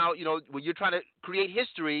 or now, when you're trying to create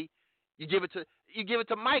history, you give it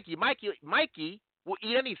to Mikey. Mikey will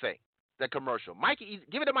eat anything. That commercial.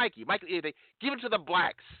 Give it to Mikey. Mikey will eat anything. Give it to the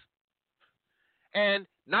blacks. And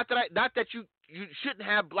not that you shouldn't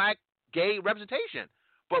have black gay representation,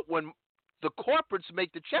 but when the corporates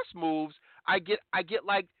make the chess moves, I get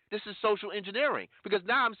like this is social engineering, because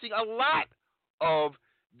now I'm seeing a lot of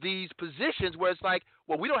these positions where it's like,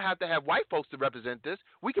 well, we don't have to have white folks to represent this.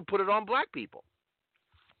 We can put it on black people.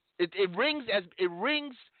 It rings as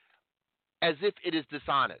if it is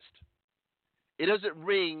dishonest. It doesn't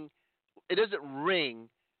ring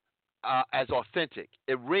as authentic.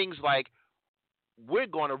 It rings like we're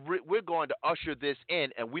going to usher this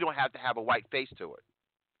in, and we don't have to have a white face to it.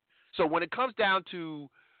 So when it comes down to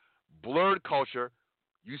blurred culture,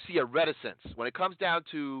 you see a reticence. When it comes down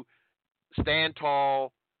to stand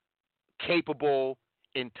tall, capable,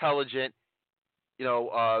 intelligent,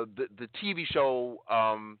 the TV show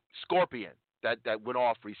Scorpion that went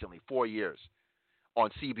off recently, 4 years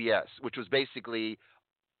on CBS, which was basically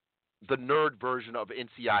the nerd version of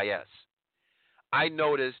NCIS. I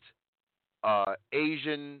noticed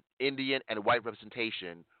Asian, Indian, and white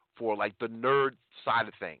representation for like the nerd side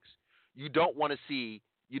of things. You don't want to see.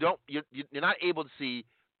 You're not able to see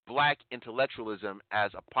black intellectualism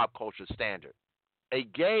as a pop culture standard. A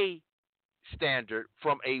gay standard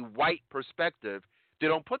from a white perspective, they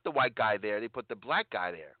don't put the white guy there. They put the black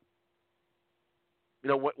guy there.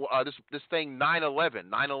 This thing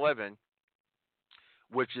 9/11,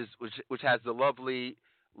 which has the lovely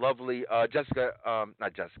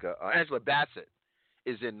Angela Bassett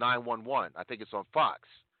is in 911. I think it's on Fox.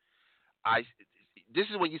 This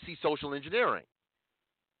is when you see social engineering.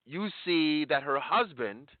 You see that her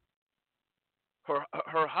husband,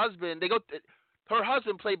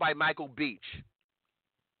 played by Michael Beach.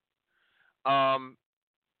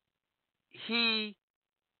 He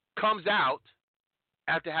comes out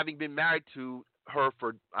after having been married to her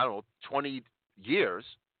for 20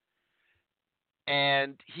 years,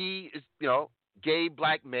 and he is gay,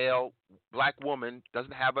 black male, black woman,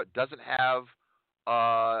 doesn't have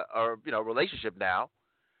a relationship now,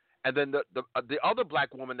 and then the other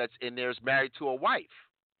black woman that's in there is married to a wife.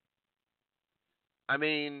 I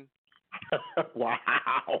mean, wow.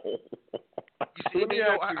 You see,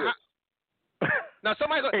 now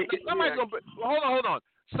somebody's going. Hold on.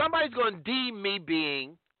 Somebody's going to deem me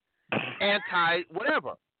being anti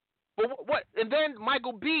whatever. But what? And then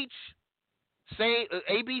Michael Beach,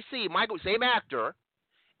 ABC, same actor,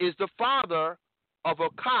 is the father of a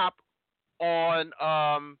cop on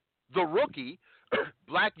The Rookie,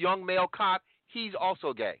 black young male cop. He's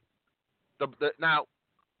also gay. Is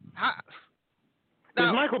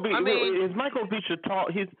Michael Beach a tall?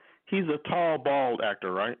 He's a tall, bald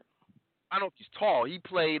actor, right? I don't know if he's tall. He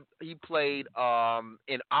played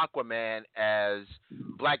in Aquaman as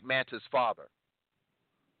Black Manta's father.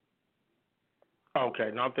 Okay,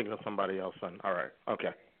 no, I'm thinking of somebody else. Son. All right,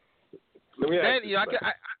 okay. Let me ask you.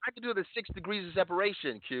 I could do the 6 degrees of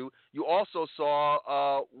separation. Q. You also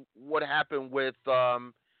saw what happened with a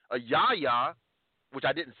Yahya, which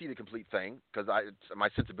I didn't see the complete thing because my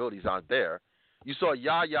sensibilities aren't there. You saw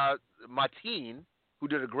Yahya Mateen, who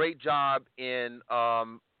did a great job in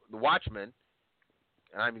The Watchmen,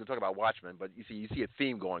 and I'm even going to talk about Watchmen, but you see a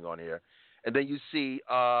theme going on here, and then you see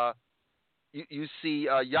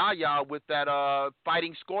Yahya with that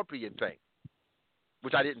fighting scorpion thing,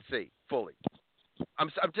 which I didn't see fully. I'm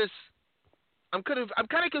kind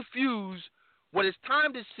of confused when it's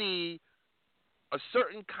time to see a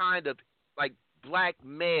certain kind of like black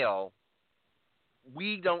male.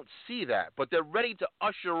 We don't see that, but they're ready to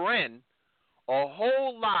usher in a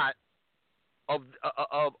whole lot of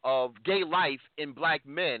gay life in black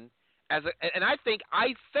men and I think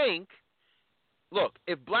look,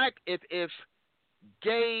 if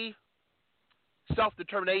gay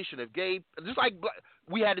self-determination, just like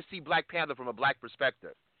we had to see Black Panther from a black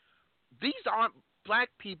perspective, these aren't black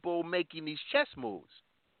people making these chess moves.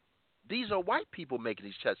 These are white people making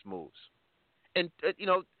these chess moves. And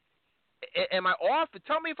am I off?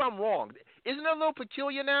 Tell me if I'm wrong. Isn't it a little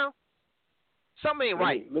peculiar now? Something ain't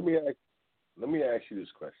right. Let me ask you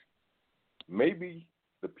this question. Maybe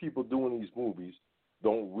the people doing these movies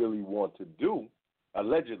don't really want to do,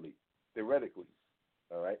 allegedly, theoretically.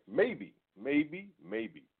 All right? Maybe,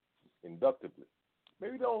 inductively.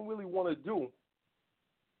 Maybe they don't really want to do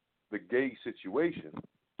the gay situation,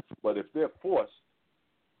 but if they're forced,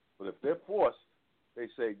 they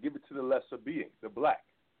say, give it to the lesser being, the black.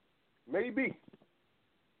 Maybe.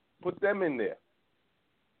 Put them in there.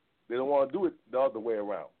 They don't want to do it the other way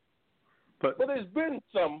around. But there's been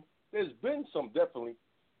some definitely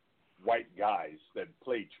white guys that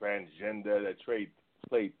played transgender, that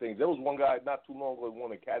played things. There was one guy not too long ago who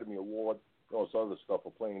won an Academy Award, some other stuff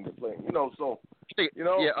for playing, so, you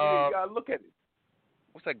gotta look at it.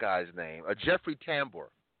 What's that guy's name? Jeffrey Tambor.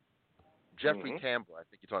 Tambor, I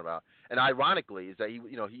think you're talking about. And ironically, is that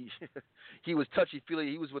he was touchy-feely.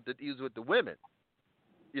 He was with the women,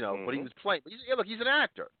 but he was playing. He's an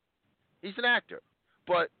actor. He's an actor.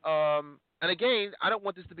 But and again, I don't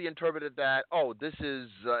want this to be interpreted that this is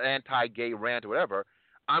anti-gay rant or whatever.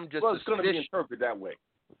 I'm just. Well, it's going to be interpreted that way.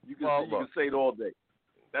 You can say it all day.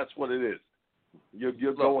 That's what it is.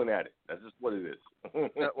 You're going at it. That's just what it is.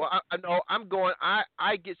 Well, I'm going.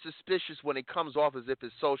 I get suspicious when it comes off as if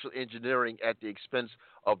it's social engineering at the expense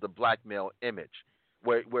of the black male image,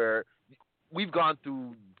 where we've gone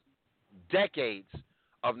through decades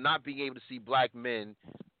of not being able to see black men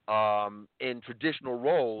in traditional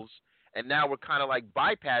roles, and now we're kind of like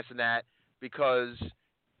bypassing that because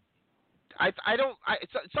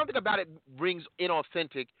something about it rings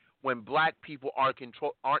inauthentic when black people aren't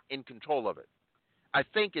in control of it. I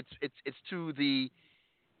think it's to the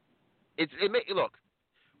look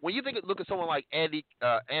when you look at someone like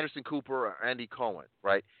Anderson Cooper or Andy Cohen,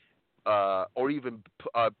 right, or even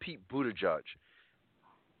Pete Buttigieg.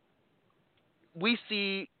 We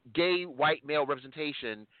see gay white male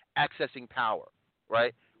representation accessing power,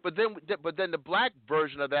 right? But then the black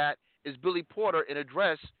version of that is Billy Porter in a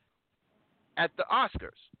dress at the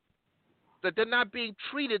Oscars. That they're not being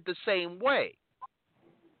treated the same way.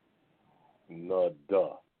 No,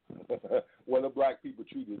 duh. When are black people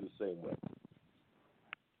treated the same way?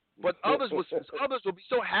 But others will be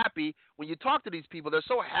so happy when you talk to these people. They're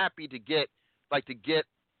so happy to get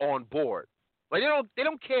on board. Like they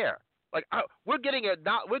don't care. Like we're getting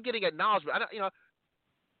acknowledgement.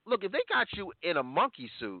 Look, if they got you in a monkey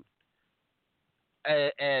suit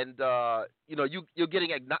and you're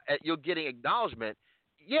getting acknowledgement.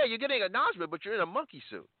 Yeah, you're getting acknowledgement, but you're in a monkey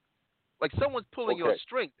suit. Like someone's pulling your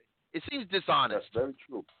string. It seems dishonest. That's very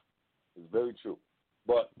true. It's very true.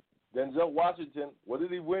 But Denzel Washington, what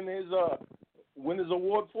did he win his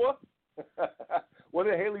award for? What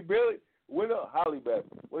did Halle Berry win? Halle Berry.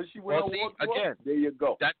 What did she win an award for? Again, there you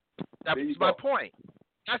go. That's my point.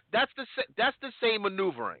 That's the same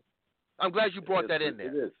maneuvering. I'm glad you brought that in there.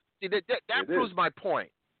 It is. See, that proves my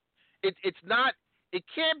point. It's not. It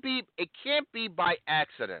can't be by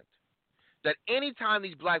accident that anytime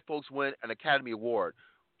these black folks win an Academy Award,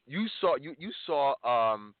 you saw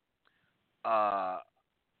a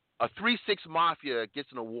 3-6 Mafia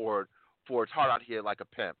gets an award for It's Hard Out Here Like a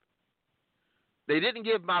Pimp. They didn't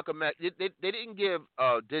give Malcolm X. They didn't give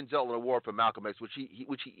Denzel an award for Malcolm X, which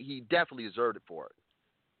he definitely deserved it for it.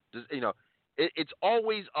 It's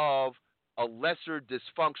always of a lesser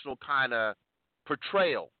dysfunctional kind of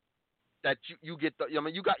portrayal that you get.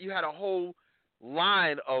 You had a whole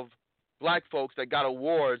line of black folks that got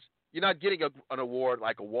awards. You're not getting an award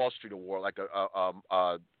like a Wall Street award, like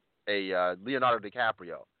a Leonardo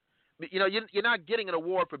DiCaprio. You're not getting an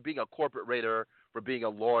award for being a corporate raider, for being a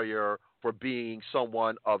lawyer, for being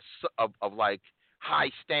someone of like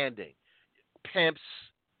high standing. Pimps,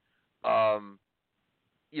 a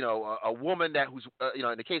woman who's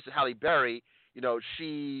in the case of Halle Berry,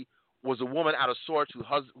 she was a woman out of sorts whose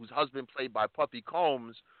husband, played by Puffy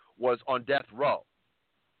Combs, was on death row.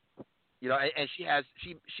 And she has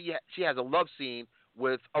a love scene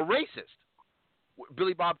with a racist,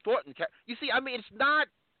 Billy Bob Thornton. You see, it's not.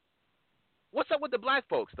 What's up with the black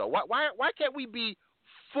folks though? Why can't we be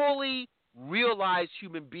fully realized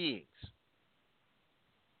human beings?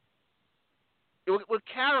 With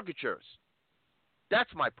caricatures.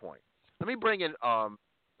 That's my point. Let me bring in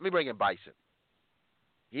Bison.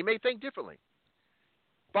 He may think differently.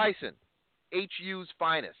 Bison, HU's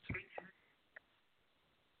finest.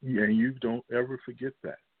 Yeah, you don't ever forget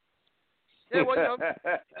that. Yeah, well,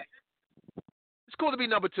 it's cool to be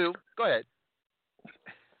number 2. Go ahead.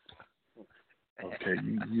 Okay,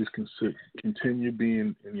 you just continue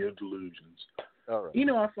being in your delusions. All right.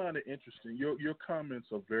 I find it interesting. Your comments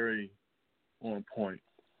are very on point.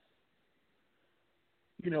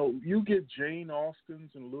 You get Jane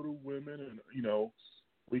Austens and Little Women, and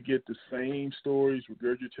we get the same stories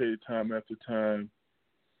regurgitated time after time.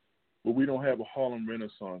 but we don't have a Harlem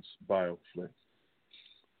Renaissance bioflick.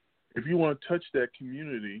 If you want to touch that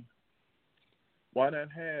community, why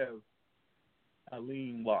not have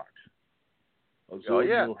Eileen Locke,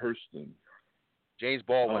 Neil Hurston, James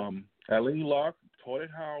Baldwin, Eileen Locke, taught at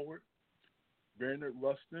Howard, Bernard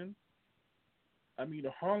Rustin. I mean,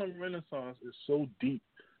 the Harlem Renaissance is so deep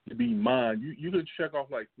to be mined. You can check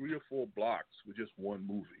off like 3 or 4 blocks with just one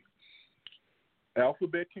movie.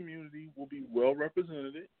 Alphabet community will be well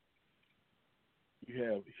represented. You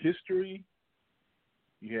have history,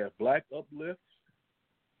 you have black uplift,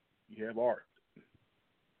 you have art,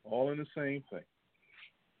 all in the same thing.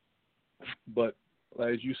 But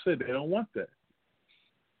as you said, they don't want that.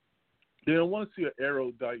 They don't want to see an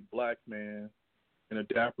erudite black man in a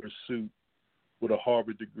dapper suit with a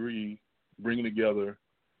Harvard degree bringing together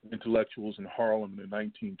intellectuals in Harlem in the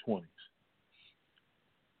 1920s.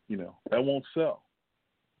 You know, that won't sell.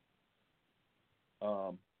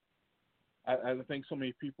 I think so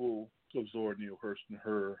many people absorb Neil Hurston,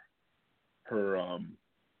 her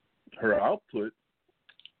output,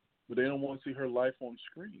 but they don't want to see her life on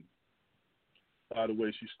screen. By the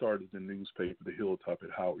way, she started the newspaper, The Hilltop,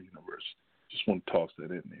 at Howard University. Just want to toss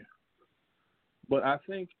that in there. But I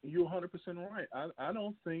think you're 100% right. I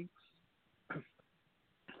don't think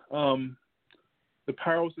the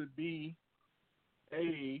powers that be,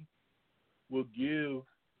 will give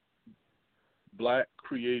black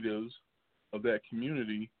creatives of that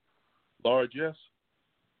community largesse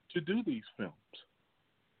to do these films.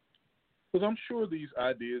 Because I'm sure these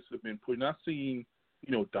ideas have been put, and I've seen,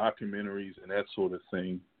 documentaries and that sort of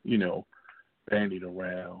thing, bandied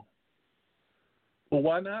around. Well,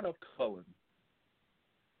 why not of Cullen?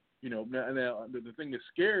 Now the thing that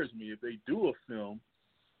scares me, if they do a film,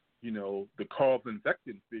 the Carl Van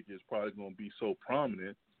Vechten figure is probably going to be so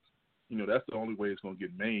prominent. That's the only way it's going to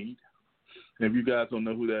get made. And if you guys don't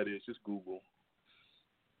know who that is, just Google.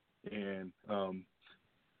 And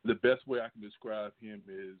the best way I can describe him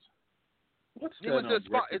is, what's that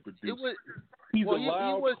record producer? He's a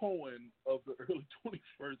Lyle Cohen of the early 20th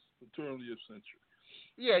century.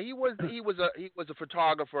 Yeah, he was a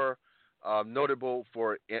photographer, notable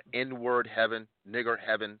for N-word heaven, nigger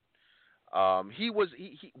heaven.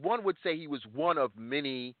 One would say he was one of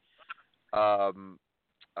many archivists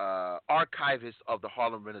of the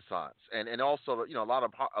Harlem Renaissance, and also a lot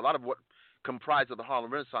of what comprised of the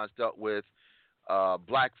Harlem Renaissance dealt with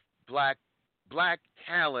black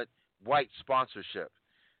talent, white sponsorship.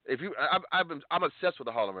 I'm obsessed with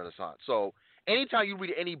the Harlem Renaissance. So anytime you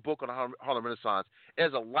read any book on the Harlem Renaissance, it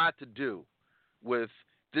has a lot to do with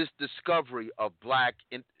this discovery of black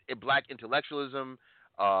intellectualism,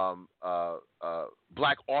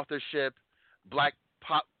 black authorship, black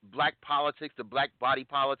politics, the black body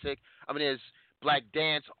politic. I mean, there's black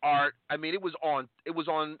dance, art. I mean, it was on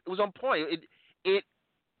point. It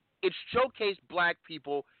showcased black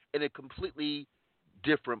people in a completely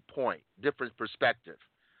different perspective.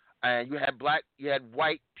 And you had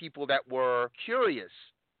white people that were curious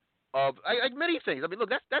of like many things. I mean, look,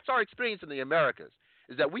 that's our experience in the Americas,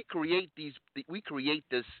 is that we create this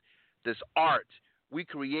art, we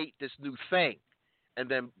create this new thing, and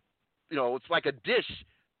then it's like a dish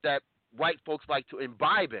that white folks like to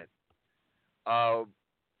imbibe in. And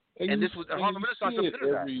this was the Harlem Renaissance.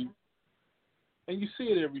 And you see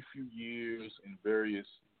it every few years in various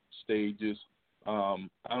stages. I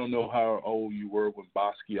don't know how old you were when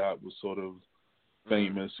Basquiat was sort of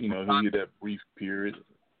famous. He had that brief period.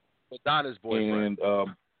 Madonna's boyfriend.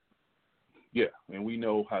 And and we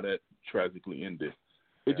know how that tragically ended.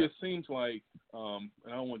 It just seems like, and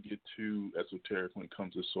I don't want to get too esoteric when it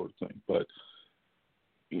comes to this sort of thing, but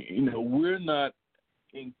we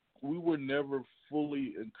were never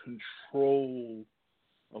fully in control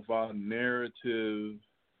of our narrative.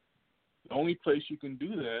 The only place you can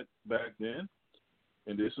do that back then,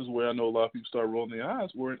 and this is where I know a lot of people start rolling their eyes,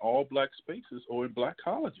 were in all black spaces or in black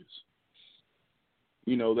colleges.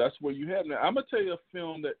 That's where you have. Now, I'm going to tell you a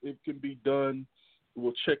film that it can be done,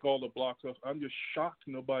 will check all the blocks off. I'm just shocked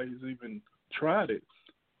nobody's even tried it.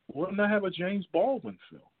 Why not have a James Baldwin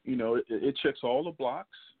film? It checks all the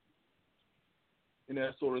blocks and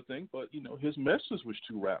that sort of thing, but, his message was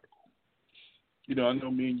too radical. I know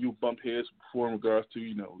me and you bumped heads before in regards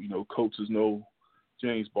to, Coates is no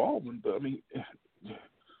James Baldwin, but, I mean,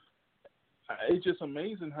 it's just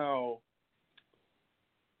amazing how,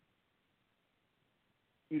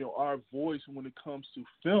 our voice when it comes to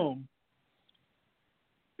film,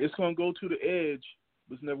 it's going to go to the edge,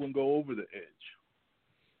 but it's never going to go over the edge.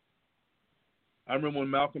 I remember when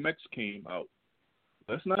Malcolm X came out.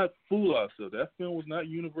 Let's not fool ourselves. That film was not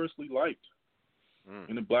universally liked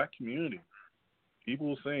in the black community. people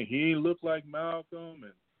were saying he ain't look like Malcolm,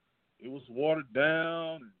 and it was watered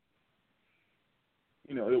down,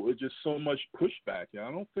 and it was just so much pushback.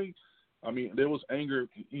 I don't think. I mean, there was anger.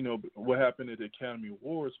 What happened at the Academy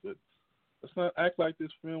Awards, but let's not act like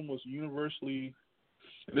this film was universally.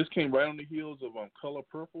 And this came right on the heels of Color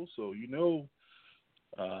Purple, so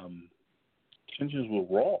tensions were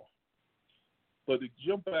raw. But to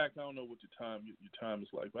jump back, I don't know what your time is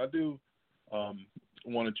like, but I do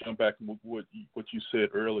want to jump back to what you said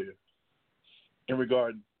earlier in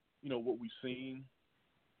regard, what we've seen,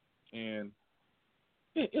 and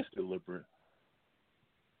it's deliberate.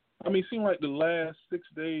 I mean, it seemed like the last 6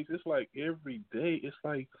 days, it's like every day, it's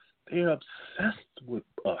like they're obsessed with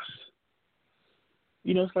us.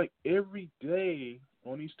 It's like every day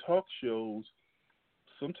on these talk shows,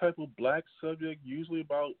 some type of black subject, usually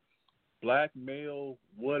about black male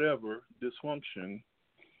whatever dysfunction.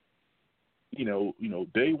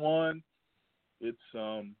 Day one, it's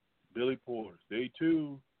Billy Porter. Day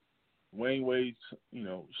two, Wayne Wade's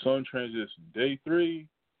son transition. Day three,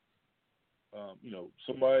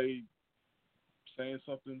 somebody saying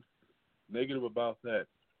something negative about that.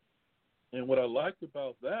 And what I liked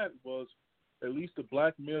about that was at least the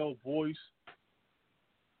black male voice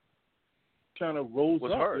kind of rose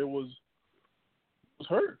up. Heard. It was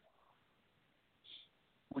heard,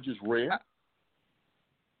 which is rare.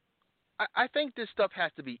 I think this stuff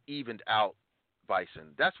has to be evened out,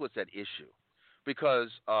 Bison. That's what's at issue. Because,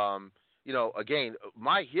 again,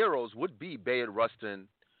 my heroes would be Bayard Rustin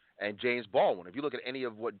and James Baldwin. If you look at any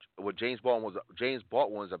of what James Baldwin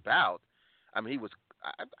was about, I mean, he was.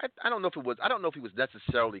 I don't know if he was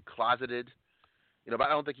necessarily closeted, but I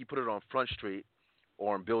don't think he put it on Front Street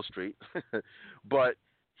or on Bill Street. But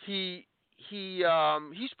he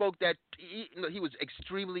spoke that he was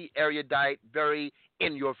extremely erudite, very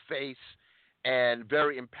in your face, and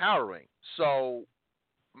very empowering. So,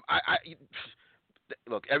 I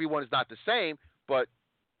look, everyone is not the same, but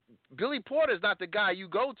Billy Porter is not the guy you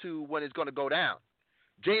go to when it's going to go down.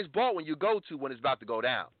 James Baldwin you go to when it's about to go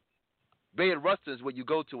down. Bayard Rustin is what you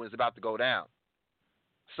go to when it's about to go down.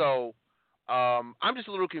 So I'm just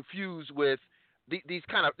a little confused with this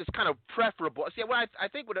kind of preferable. See, what I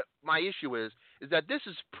think what my issue is that this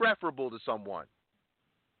is preferable to someone,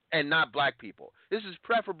 and not black people. This is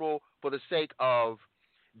preferable for the sake of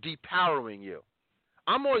depowering you.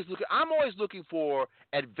 I'm always looking for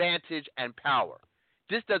advantage and power.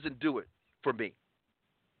 This doesn't do it for me.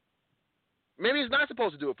 Maybe it's not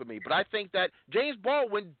supposed to do it for me, but I think that James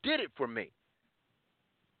Baldwin did it for me.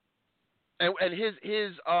 And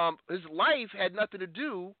his life had nothing to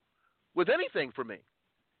do with anything for me.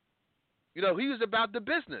 He was about the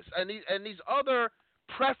business, and these other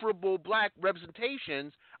preferable black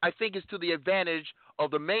representations, I think, is to the advantage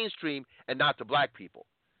of the mainstream and not the black people.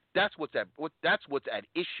 That's what's at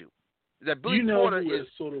issue. That Billy Porter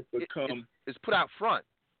is put out front.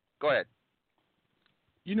 Go ahead.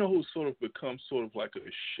 You know who's sort of become sort of like a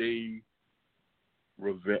Che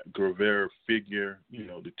Guevara figure,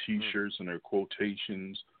 the T-shirts and their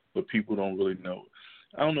quotations, but people don't really know.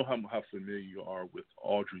 I don't know how familiar you are with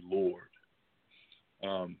Audre Lorde.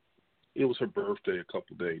 It was her birthday a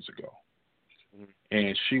couple days ago,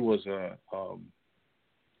 and she was a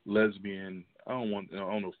lesbian. I don't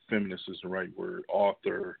know if feminist is the right word.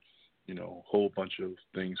 Author, a whole bunch of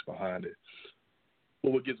things behind it.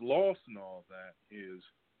 But what gets lost in all that is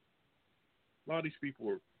a lot of these people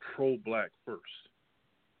are pro-black first.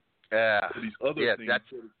 So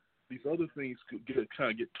these other things could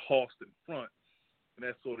kind of get tossed in front, and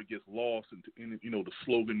that sort of gets lost in the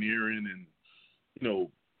sloganeering and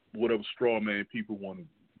whatever straw man people want to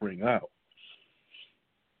bring out.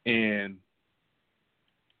 And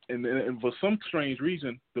for some strange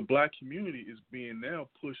reason, the black community is being now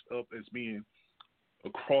pushed up as being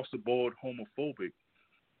across the board homophobic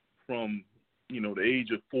from the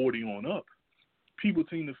age of 40 on up. People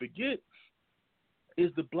seem to forget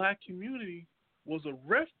is the black community was a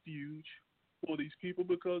refuge for these people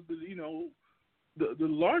because the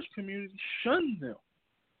large community shunned them.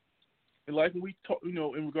 And like we talk,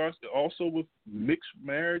 in regards to also with mixed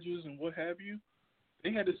marriages and what have you,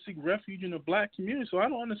 they had to seek refuge in the black community. So I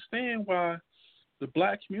don't understand why the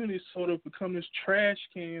black community has sort of become this trash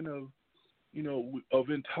can of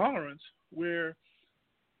intolerance, where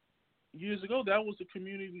years ago that was the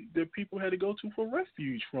community that people had to go to for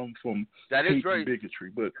refuge from that hate is very and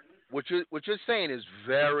bigotry. But what you're saying is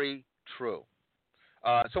very true.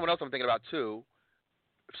 Someone else I'm thinking about too,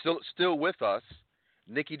 still with us,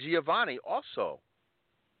 Nikki Giovanni also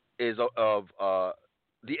is of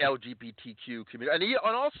the LGBTQ community,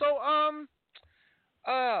 and also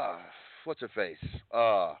what's her face?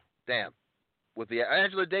 Damn, with the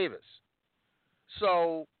Angela Davis.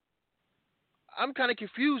 So I'm kind of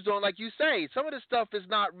confused on, like you say, some of this stuff is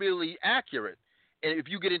not really accurate. And if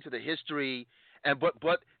you get into the history, and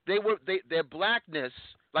but their blackness,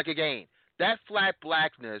 like again, that flat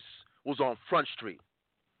blackness was on Front Street,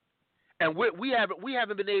 and we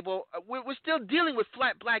haven't been able. We're still dealing with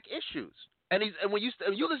flat black issues. And when you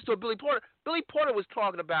listen to Billy Porter was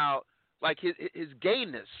talking about like his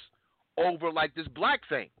gayness over like this black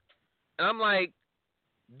thing, and I'm like,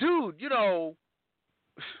 dude, you know,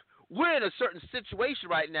 we're in a certain situation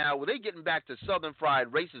right now where they're getting back to Southern fried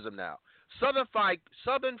racism now. Southern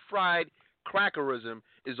fried crackerism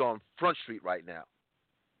is on Front Street right now,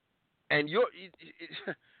 and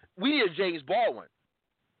we need a James Baldwin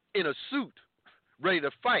in a suit, ready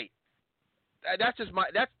to fight. That's just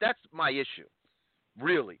that's my issue,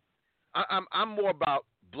 really. I'm more about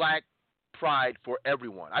black pride for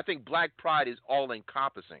everyone. I think black pride is all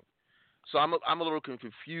encompassing. So I'm a little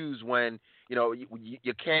confused when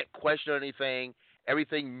you can't question anything.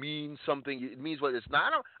 Everything means something. It means what it's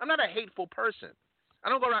not. I'm not a hateful person. I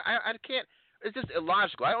don't go around. I can't. It's just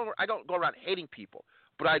illogical. I don't go around hating people.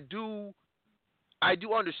 But I do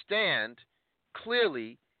understand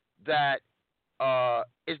clearly that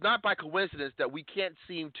it's not by coincidence that we can't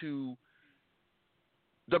seem to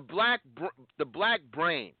the black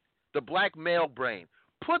brain, the black male brain.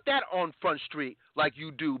 Put that on Front Street like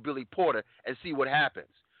you do Billy Porter and see what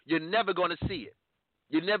happens. You're never going to see it.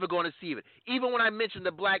 You're never going to see it. Even when I mentioned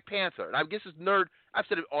the Black Panther, and I guess it's nerd. I've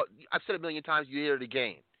said it a million times. You hear it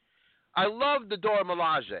again. I love the Dora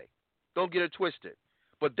Milaje. Don't get it twisted.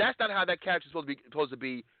 But that's not how that character is supposed to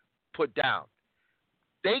be put down.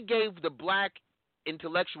 They gave the black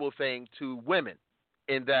intellectual thing to women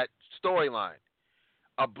in that storyline.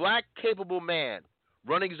 A black capable man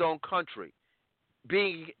running his own country,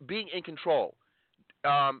 being in control,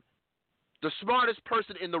 the smartest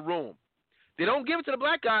person in the room. They don't give it to the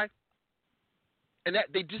black guy, and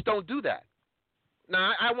that they just don't do that.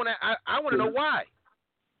 Now I want to know why.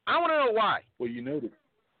 I want to know why. Well,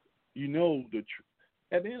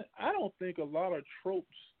 and then I don't think a lot of tropes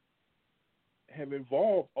have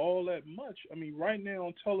evolved all that much. I mean, right now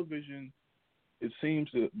on television, it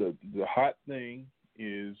seems that the hot thing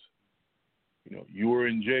is, you were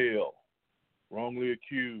in jail, wrongly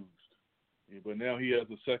accused, but now he has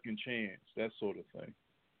a second chance, that sort of thing.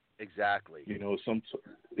 Exactly.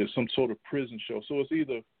 It's some sort of prison show. So it's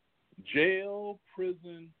either jail,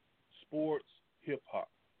 prison, sports, hip hop.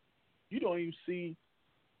 You don't even see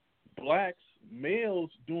blacks,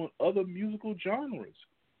 males doing other musical genres.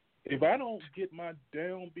 If I don't get my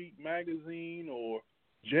Downbeat magazine or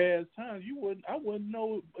Jazz Times, I wouldn't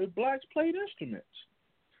know if blacks played instruments.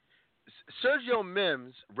 Sergio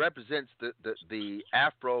Mims represents the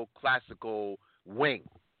Afro classical wing,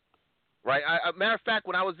 right? Matter of fact,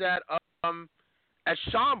 when I was at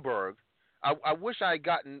Schaumburg, I wish I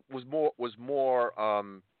had was more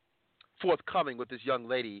forthcoming with this young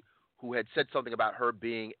lady who had said something about her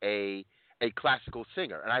being a classical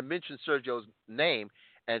singer, and I mentioned Sergio's name,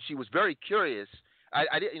 and she was very curious.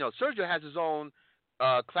 I did, Sergio has his own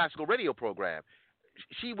classical radio program.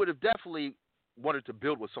 She would have definitely wanted to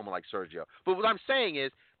build with someone like Sergio. But what I'm saying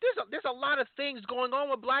is, there's a lot of things going on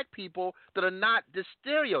with black people that are not this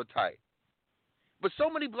stereotype. But so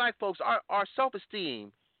many black folks, our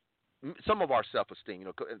self-esteem, some of our self-esteem,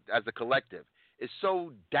 as a collective, is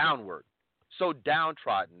so downward, so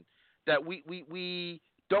downtrodden, that we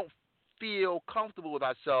don't feel comfortable with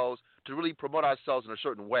ourselves to really promote ourselves in a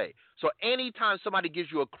certain way. So anytime somebody gives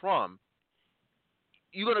you a crumb,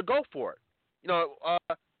 you're going to go for it.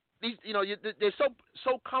 They're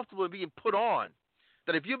so comfortable in being put on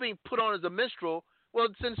that if you're being put on as a minstrel, well,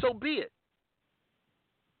 then so be it.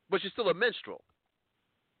 But you're still a minstrel.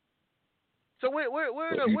 So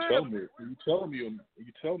you tell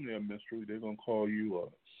me a minstrel, they're gonna call you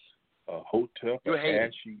a hotep, an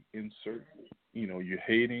ashy insert. You're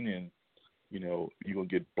hating, and you're gonna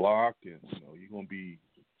get blocked, and you're gonna be,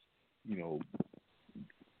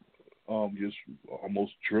 just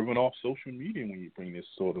almost driven off social media when you bring this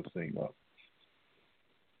sort of thing up.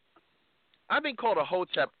 I've been called a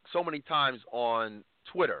hotep so many times on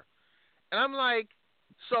Twitter, and I'm like,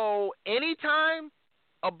 so anytime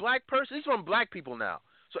a black person, these are from black people now.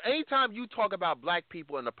 So anytime you talk about black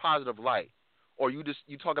people in a positive light, or you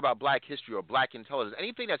talk about black history or black intelligence,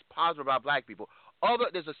 anything that's positive about black people,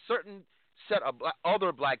 there's a certain set of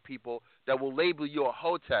other black people that will label you a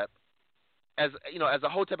hotep as a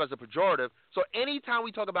hotep, as a pejorative. So anytime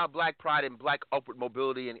we talk about black pride and black upward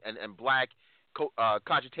mobility and black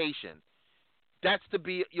cogitation, that's to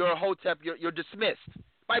be, you're a hotep, you're dismissed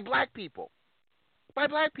by black people. by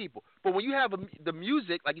black people. But when you have the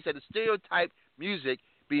music, like you said, the stereotype music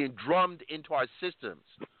being drummed into our systems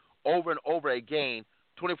over and over again,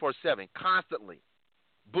 24/7, constantly,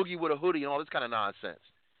 boogie with a hoodie and all this kind of nonsense.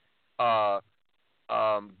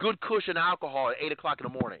 Good kush and alcohol at 8 o'clock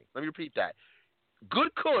in the morning. Let me repeat that.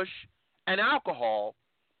 Good kush and alcohol,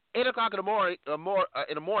 8 o'clock in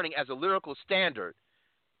the morning as a lyrical standard.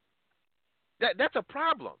 That's a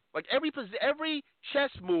problem. Like every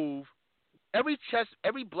chess move, every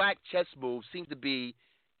black chess move seems to be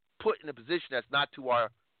put in a position that's not to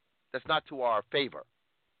our favor.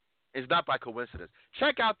 It's not by coincidence.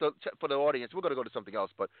 Check out for the audience. We're going to go to something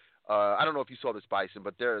else, but I don't know if you saw this, Bison,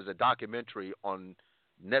 but there is a documentary on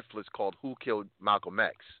Netflix called "Who Killed Malcolm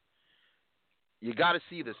X." You got to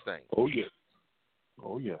see this thing. Oh yeah.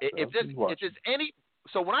 If there's any,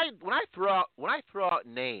 so when I throw out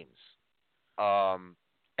names,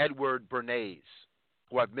 Edward Bernays,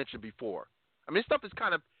 who I've mentioned before. I mean, this stuff is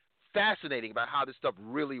kind of fascinating about how this stuff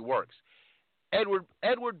really works. Edward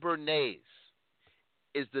Bernays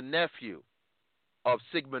is the nephew of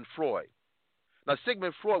Sigmund Freud. Now,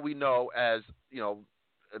 Sigmund Freud we know as,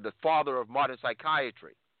 the father of modern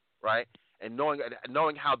psychiatry, right? And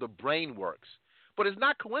knowing how the brain works. But it's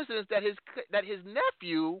not coincidence that his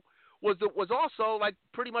nephew was also like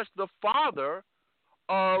pretty much the father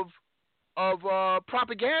of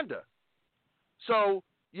propaganda. So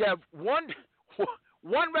you have one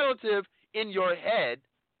relative in your head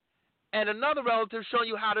and another relative showing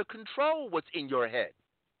you how to control what's in your head.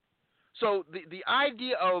 So the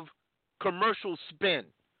idea of commercial spin,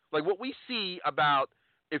 like what we see about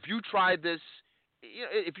if you try this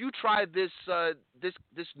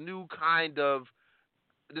new kind of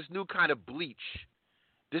bleach,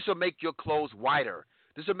 this will make your clothes whiter.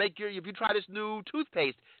 This will make if you try this new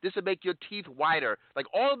toothpaste, this will make your teeth whiter. Like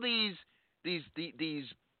all these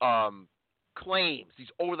claims,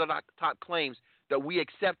 these over the top claims that we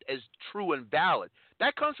accept as true and valid.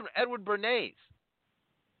 That comes from Edward Bernays.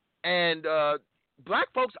 And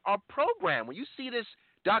black folks are programmed. When you see this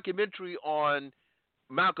documentary on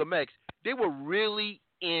Malcolm X, they were really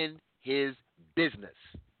in his business.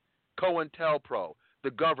 COINTELPRO,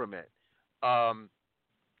 the government,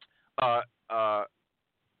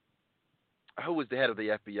 who was the head of the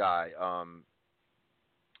FBI?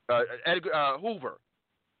 Hoover,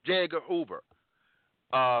 J. Edgar Hoover.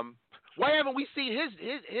 Why haven't we seen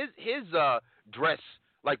his dress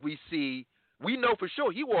like we see? We know for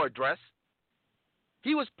sure he wore a dress.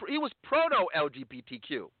 He was proto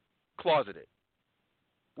LGBTQ, closeted.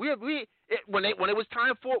 When it was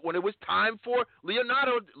time for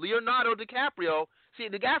Leonardo DiCaprio. See,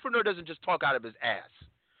 the Afronerd doesn't just talk out of his ass.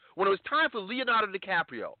 When it was time for Leonardo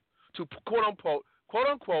DiCaprio to quote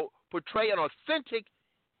unquote portray an authentic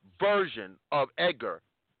version of Edgar,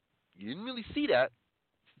 you didn't really see that.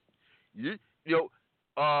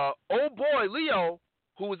 Old boy Leo,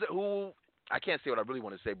 who I can't say what I really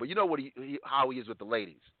want to say, but you know how he is with the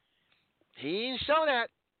ladies. He didn't show that.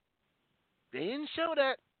 They didn't show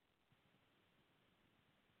that.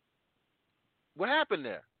 What happened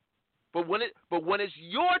there? But when it's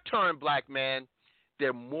your turn, black man,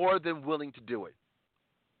 they're more than willing to do it.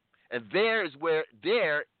 And there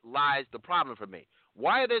lies the problem for me.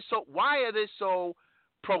 Why are they so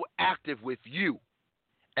proactive with you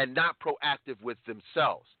and not proactive with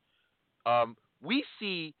themselves? We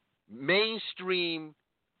see mainstream,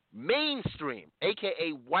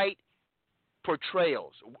 aka white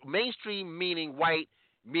portrayals. Mainstream meaning white,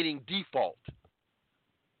 meaning default.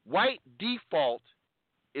 White default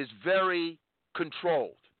is very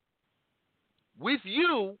controlled. With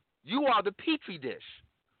you are the petri dish.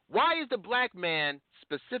 Why is the black man,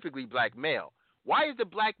 specifically black male, why is the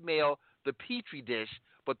black male the petri dish,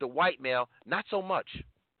 but the white male not so much?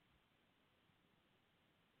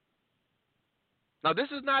 Now,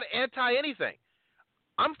 this is not anti-anything.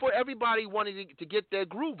 I'm for everybody wanting to get their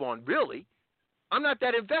groove on, really. I'm not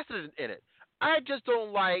that invested in it. I just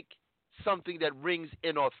don't like something that rings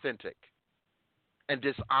inauthentic and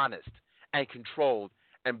dishonest and controlled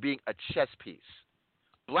and being a chess piece.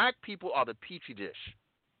 Black people are the petri dish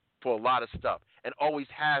for a lot of stuff and always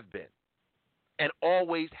have been. And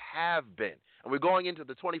always have been. And we're going into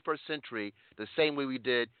the 21st century the same way we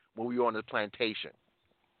did when we were on the plantation.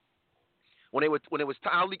 When it was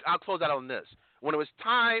time, I'll close out on this. When it was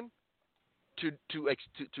time to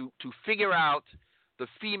figure out the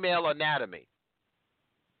female anatomy.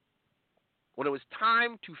 When it was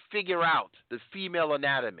time to figure out the female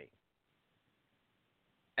anatomy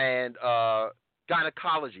and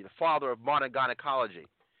gynecology, the father of modern gynecology,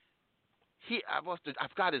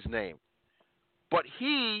 I've got his name, but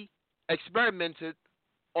he experimented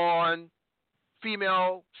on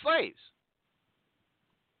female slaves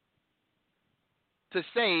to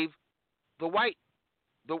save the white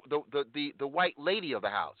lady of the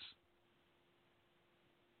house.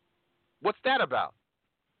 What's that about?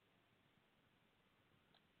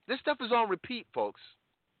 This stuff is on repeat, folks.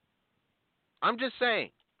 I'm just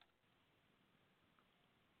saying.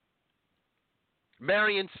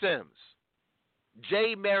 Marion Sims.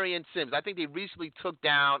 J. Marion Sims. I think they recently took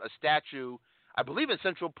down a statue, I believe in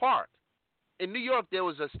Central Park. In New York, there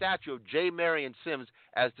was a statue of J. Marion Sims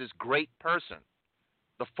as this great person,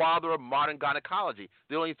 the father of modern gynecology.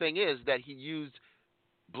 The only thing is that he used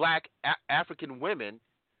black African women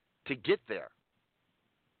to get there.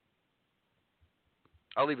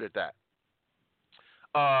 I'll leave it at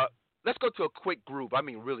that. Let's go to a quick group. I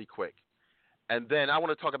mean, really quick. And then I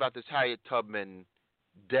want to talk about this Harriet Tubman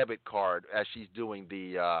debit card as she's doing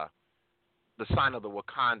the sign of the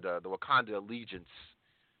Wakanda allegiance.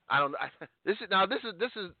 This is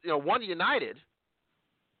OneUnited.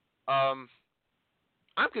 I'm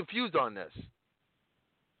confused on this.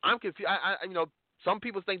 I'm confused. Some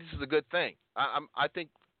people think this is a good thing. I think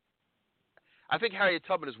Harriet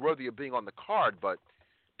Tubman is worthy of being on the card, but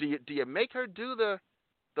do you make her do the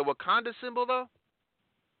Wakanda symbol though?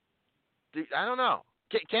 I don't know.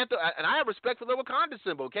 And I have respect for the Wakanda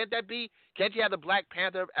symbol. Can't you have the Black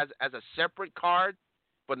Panther as a separate card,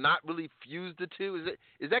 but not really fuse the two?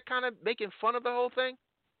 Is that kind of making fun of the whole thing?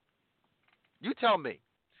 You tell me.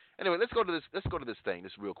 Anyway, let's go to this thing,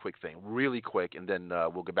 this real quick thing, really quick, and then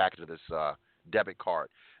we'll get back into this debit card.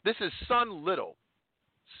 This is Son Little.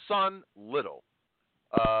 Son Little.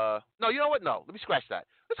 No, you know what? No, let me scratch that.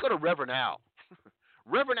 Let's go to Reverend Al.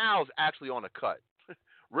 Reverend Al's actually on a cut.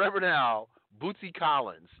 Reverend Al, Bootsy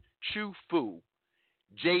Collins, Chu Fu,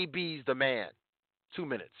 JB's the man. 2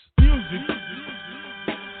 minutes. Music.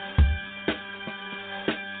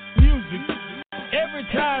 Every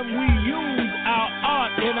time we use our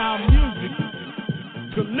art and our music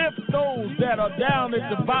to lift those that are down at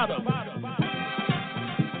the bottom,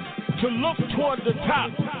 to look toward the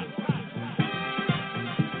top,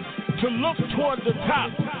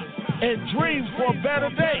 and dream for a better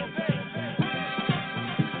day.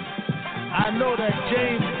 I know that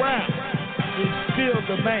James Brown is still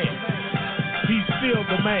the man. He's still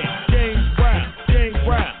the man. James Brown.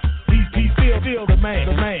 He's still the man.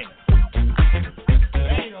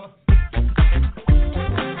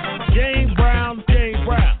 James Brown.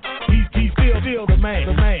 He's still the man.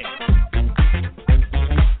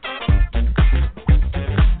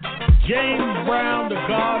 James Brown, the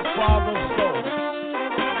Godfather of soul.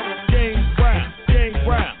 James Brown.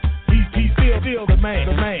 He's still the man.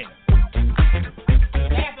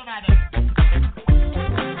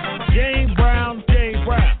 James Brown,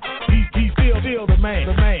 he's still the man.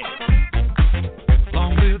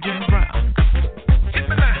 Long live James Brown. Hit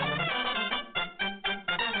me now.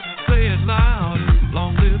 Say it loud.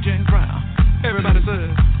 Long live James Brown. Everybody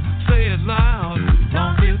say it loud.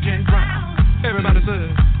 Long live James Brown. Everybody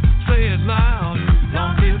say it loud.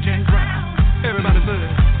 Long live James Brown. Everybody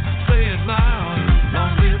say it loud.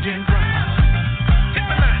 Long live James Brown. Hit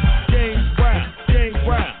me now. James Brown.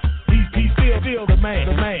 He's still the man.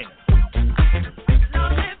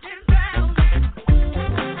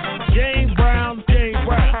 James Brown,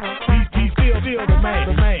 he's still the man. Hit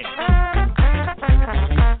me now.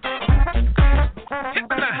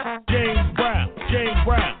 James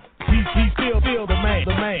Brown, he's still the man.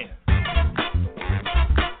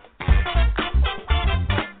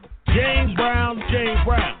 James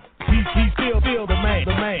Brown, he's still the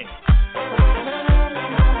man.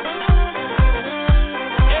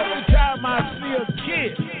 Every time I see a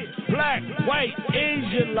kid, black, white,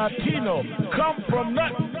 Asian, Latino, come from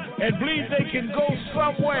nothing and believe they can go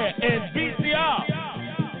somewhere and beat the odds,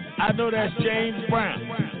 I know that's James Brown.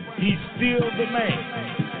 He's still the man.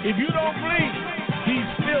 If you don't believe, he's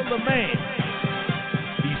still the man.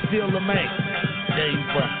 He's still the man. James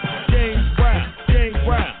Brown.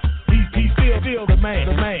 He's still the man.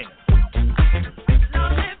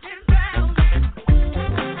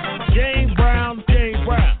 James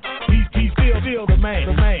Brown. He's still the man.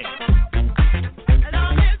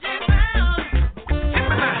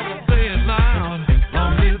 Say it loud,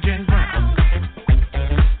 long live James Brown.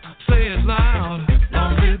 Say it loud,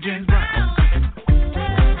 long live James Brown.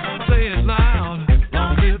 Say it loud,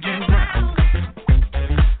 long live James Brown.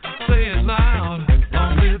 Say it loud,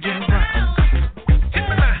 long live James Brown.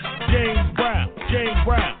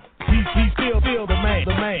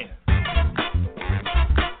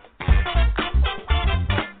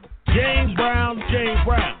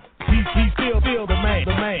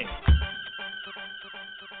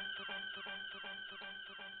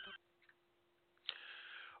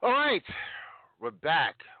 All right, we're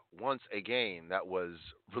back once again. That was,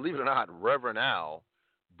 believe it or not, Reverend Al,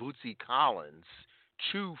 Bootsy Collins,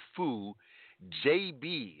 Chu Fu,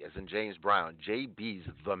 JB, as in James Brown. JB's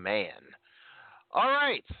the man. All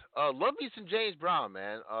right, love me some James Brown,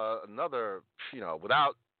 man. Another,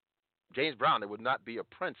 without James Brown, there would not be a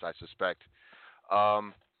Prince, I suspect.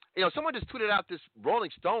 Someone just tweeted out this Rolling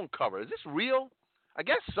Stone cover. Is this real? I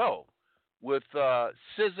guess so. With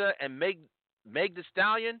SZA and Meg Thee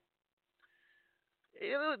Stallion.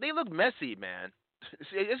 They look messy, man.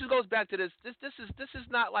 This goes back to this. This is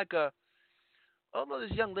not like a. Oh no,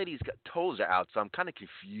 this young lady's toes are out, so I'm kind of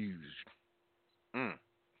confused.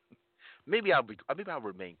 Maybe I'll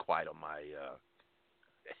remain quiet on my.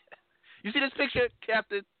 You see this picture,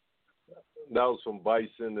 Captain? That was from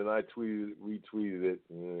Bison, and I retweeted it,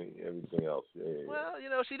 and everything else. Yeah. Well,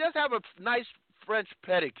 she does have a nice French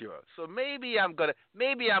pedicure, so maybe I'm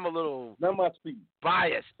a little. Not my speed.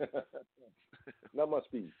 Biased. Not my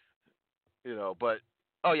speed. But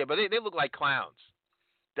they look like clowns.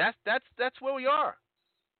 That's where we are.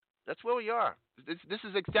 That's where we are. This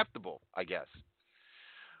is acceptable, I guess.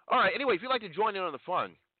 All right. Anyway, if you'd like to join in on the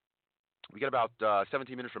fun, we got about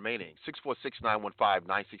 17 minutes remaining.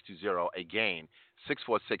 646-915-9620. Again,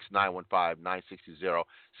 646-915-9620.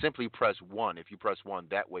 Simply press 1. If you press 1,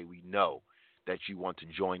 that way we know that you want to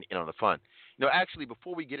join in on the fun. Actually,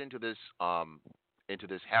 before we get into this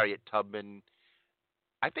Harriet Tubman,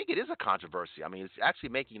 I think it is a controversy. I mean, it's actually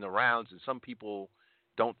making the rounds, and some people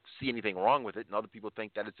don't see anything wrong with it, and other people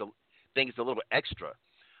think that it's a little extra.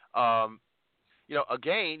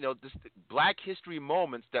 This Black history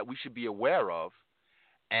moments that we should be aware of,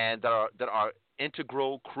 and that are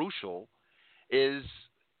integral, crucial, is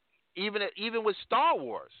even with Star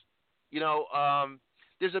Wars.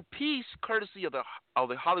 There's a piece courtesy of the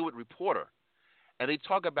Hollywood Reporter, and they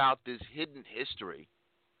talk about this hidden history.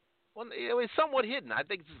 Well, it's somewhat hidden. I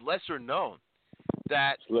think it's lesser known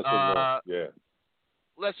that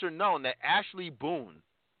lesser known that Ashley Boone,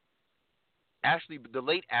 the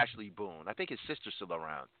late Ashley Boone, I think his sister's still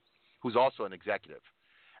around, who's also an executive.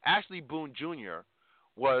 Ashley Boone Jr.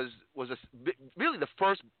 was really the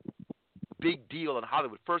first big deal in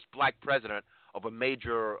Hollywood, first black president of a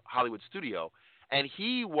major Hollywood studio, and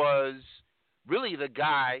he was really the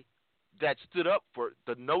guy that stood up for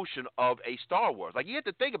the notion of a Star Wars. Like, you have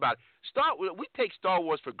to think about it. We take Star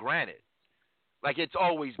Wars for granted, like it's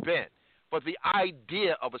always been. But the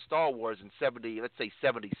idea of a Star Wars in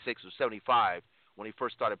 76 or 75, when he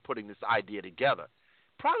first started putting this idea together,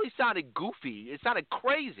 probably sounded goofy. It sounded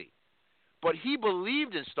crazy. But he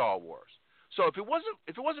believed in Star Wars. So if it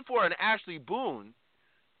wasn't for an Ashley Boone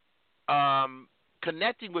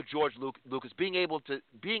connecting with George Lucas, being able to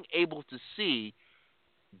see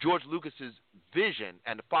George Lucas's vision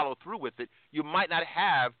and to follow through with it, you might not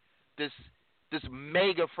have this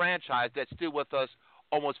mega franchise that's still with us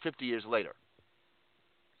almost 50 years later.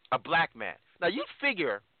 A black man. Now you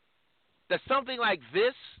figure that something like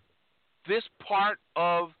this part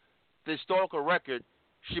of the historical record,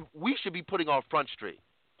 we should be putting on Front Street.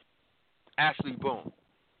 Ashley Boone.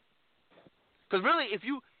 Because really,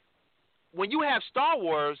 when you have Star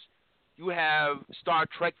Wars, you have Star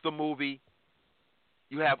Trek the movie.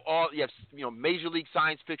 You have Major League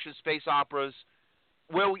Science Fiction, space operas,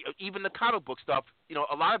 even the comic book stuff.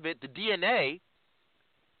 A lot of it, the DNA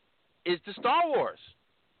is the Star Wars.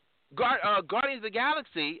 Guardians of the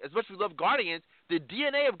Galaxy, as much as we love Guardians, the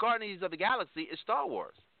DNA of Guardians of the Galaxy is Star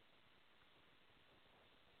Wars.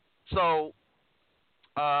 So,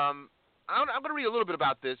 I'm going to read a little bit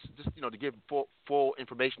about this, just to give full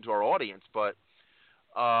information to our audience. But,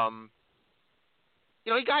 the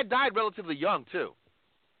guy died relatively young too.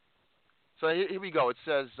 So here we go. It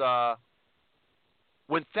says,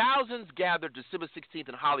 when thousands gathered December 16th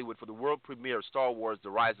in Hollywood for the world premiere of Star Wars: The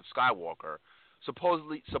Rise of Skywalker,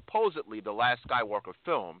 supposedly the last Skywalker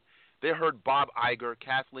film, they heard Bob Iger,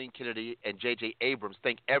 Kathleen Kennedy, and J.J. Abrams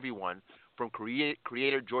thank everyone from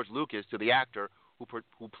creator George Lucas to the actor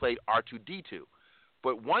who played R2-D2.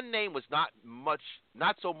 But one name was not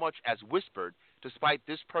so much as whispered, despite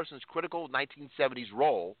this person's critical 1970s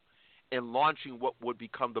role in launching what would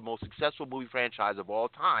become the most successful movie franchise of all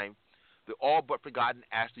time, the all but forgotten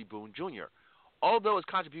Ashley Boone Jr. Although his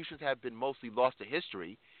contributions have been mostly lost to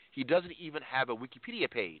history, he doesn't even have a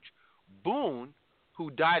Wikipedia page. Boone,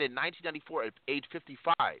 who died in 1994 at age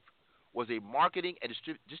 55, was a marketing and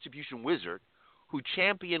distribution wizard who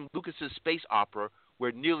championed Lucas's space opera,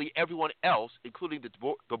 where nearly everyone else, including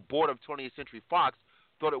the board of 20th Century Fox,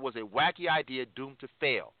 thought it was a wacky idea doomed to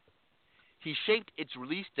fail. He shaped its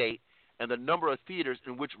release date and the number of theaters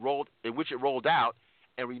in which it rolled out,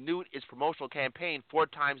 and renewed its promotional campaign 4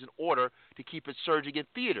 times in order to keep it surging in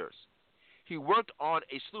theaters. He worked on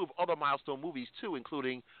a slew of other milestone movies, too,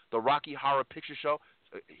 including the Rocky Horror Picture Show.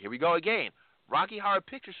 Here we go again. Rocky Horror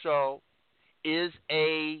Picture Show is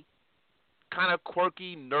a kind of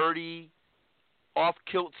quirky, nerdy,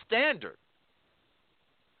 off-kilt standard.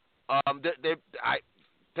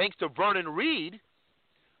 Thanks to Vernon Reed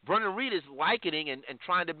is likening and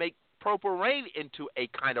trying to make Purple Rain into a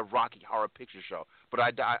kind of Rocky Horror Picture Show. But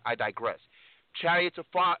I digress. Chariots of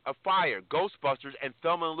Fire, Ghostbusters, and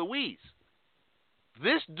Thelma and Louise.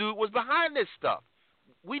 This dude was behind this stuff.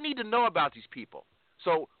 We need to know about these people.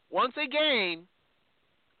 So once again,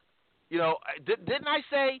 didn't I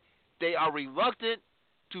say they are reluctant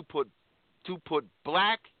to put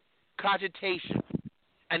black cogitation,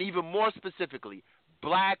 and even more specifically,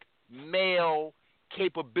 black male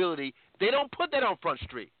capability? They don't put that on Front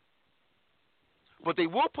Street. But they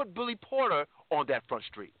will put Billy Porter on that Front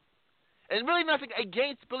Street. And really nothing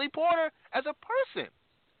against Billy Porter as a person.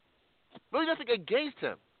 Really nothing against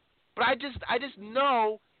him. But I just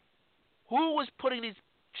know who was putting these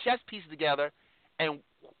chess pieces together and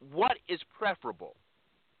what is preferable.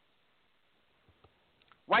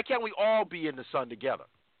 Why can't we all be in the sun together?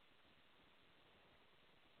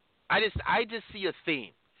 I just see a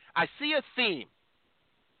theme. I see a theme,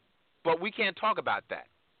 but we can't talk about that.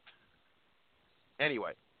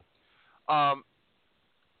 Anyway,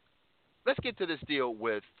 let's get to this deal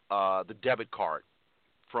with the debit card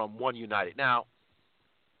from OneUnited. Now,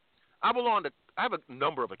 I have a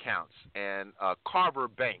number of accounts, and Carver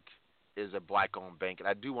Bank is a black-owned bank, and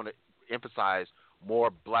I do want to emphasize more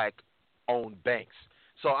black-owned banks.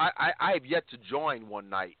 So I have yet to join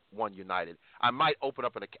OneUnited. I might open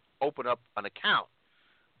up an account,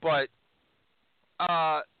 but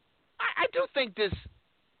I do think there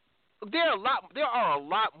are a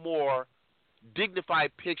lot more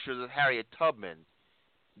dignified pictures of Harriet Tubman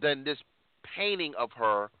than this painting of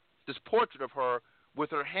her, this portrait of her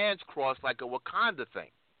with her hands crossed like a Wakanda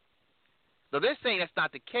thing. Now they're saying that's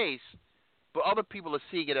not the case, but other people are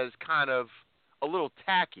seeing it as kind of a little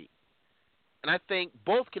tacky. And I think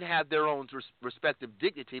both can have their own respective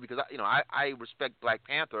dignity because, I respect Black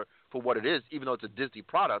Panther for what it is, even though it's a Disney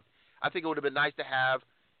product. I think it would have been nice to have,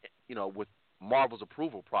 with Marvel's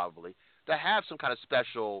approval probably, to have some kind of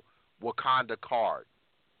special Wakanda card.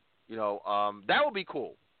 That would be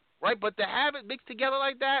cool, right? But to have it mixed together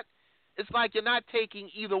like that, it's like you're not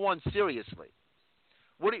taking either one seriously.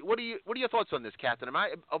 What are your thoughts on this, Captain? Am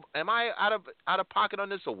I out of pocket on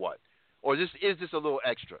this or what? Or is this a little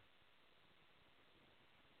extra?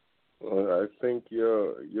 Well, I think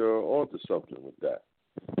you're onto something with that.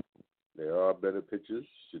 There are better pictures.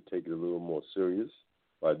 Should take it a little more serious.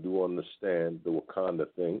 I do understand the Wakanda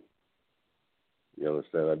thing. You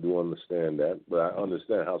understand? I do understand that. But I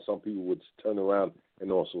understand how some people would turn around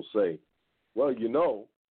and also say, well,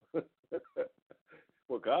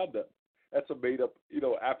 Wakanda, that's a made-up,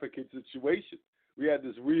 African situation. We had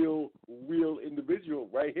this real individual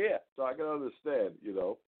right here. So I can understand,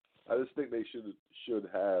 I just think they should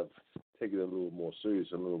have taken it a little more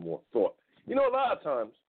serious, a little more thought. A lot of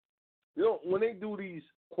times, when they do these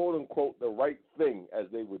quote-unquote the right thing, as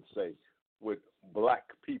they would say, with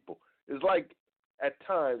black people, it's like at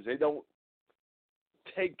times they don't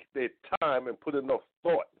take their time and put enough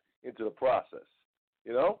thought into the process.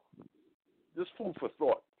 Just food for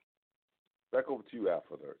thought. Back over to you,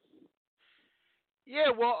 Afronerd.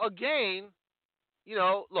 Yeah, well, again,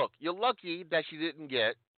 look, you're lucky that she didn't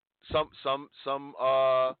get some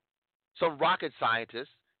rocket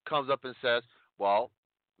scientist comes up and says, well,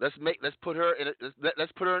 let's put her in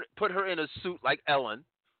a suit like Ellen.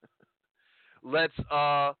 Let's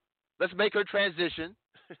make her transition.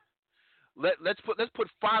 Let's put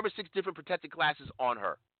 5 or 6 different protected classes on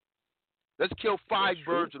her. Let's kill 5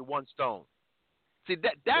 birds with one stone. See,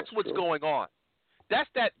 that's what's going on. That's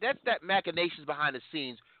that machinations behind the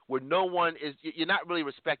scenes where no one is. You're not really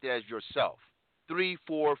respected as yourself. 3,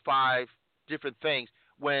 4, 5 different things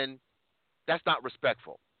when that's not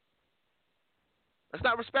respectful. That's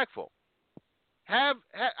not respectful. I've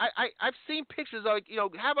seen pictures of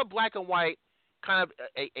have a black and white kind of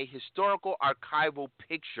a historical archival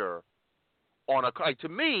picture on a. To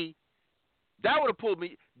me, that would have pulled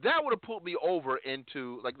me over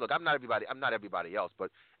into look, I'm not everybody else, but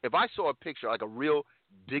if I saw a picture, like a real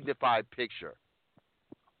dignified picture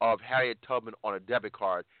of Harriet Tubman on a debit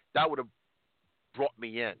card, that would have brought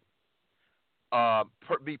me in.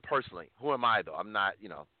 Me personally, who am I though? I'm not,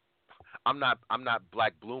 I'm not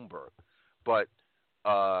Black Bloomberg, but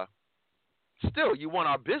still, you want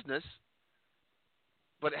our business.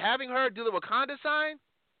 But having her do the Wakanda sign,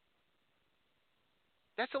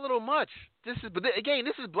 That's a little much. But again,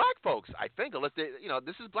 this is black folks, I think, unless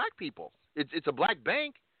this is black people. It's a black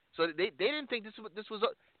bank, so they didn't think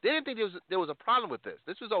they didn't think there was a problem with this.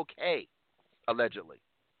 This was okay, allegedly.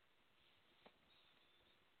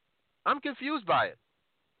 I'm confused by it.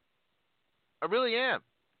 I really am.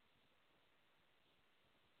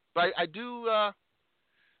 But I do. I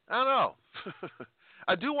don't know.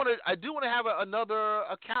 I do want to have another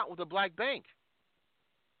account with a black bank.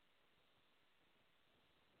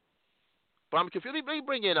 But I'm confused. Let me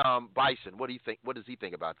bring in Bison. What do you think? What does he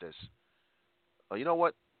think about this? Oh, you know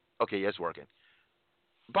what? Okay, yeah, it's working.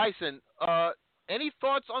 Bison, any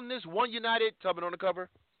thoughts on this OneUnited Tubman on the cover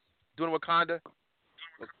doing Wakanda?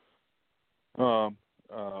 I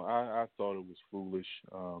thought it was foolish.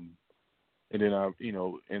 And then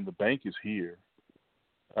and the bank is here.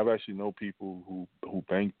 I've actually know people who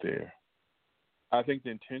bank there. I think the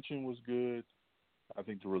intention was good. I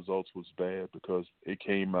think the results was bad because it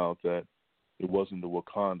came out that it wasn't the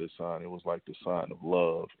Wakanda sign. It was like the sign of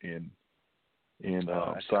love in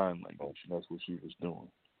sign language. And that's what she was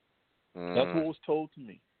doing. That's what was told to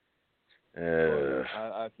me.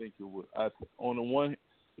 I think it was. On the one,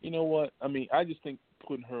 you know what? I mean, I just think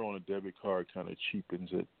putting her on a debit card kind of cheapens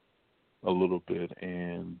it a little bit,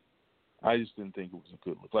 and I just didn't think it was a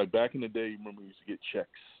good look. Like back in the day, remember we used to get checks.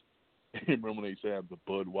 Remember when they used to have the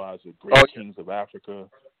Budweiser Great Kings of Africa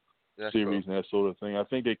series and that sort of thing? I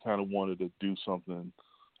think they kind of wanted to do something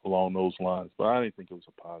along those lines, but I didn't think it was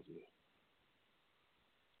a positive.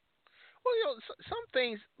 Well, some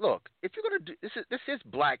things. Look, if you're going to do this is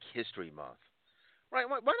Black History Month, right?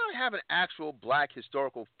 Why not have an actual black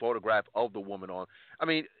historical photograph of the woman on? I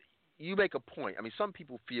mean, you make a point. I mean, some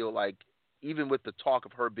people feel like even with the talk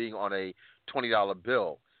of her being on a $20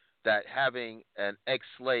 bill, that having an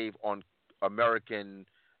ex-slave on American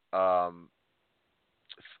fiat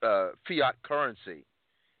currency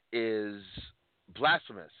is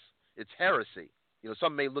blasphemous. It's heresy.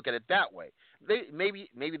 Some may look at it that way. Maybe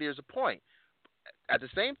there's a point. At the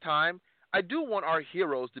same time, I do want our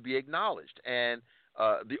heroes to be acknowledged, and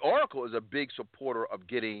the Oracle is a big supporter of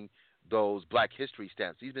getting those Black History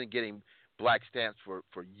stamps. He's been getting black stamps for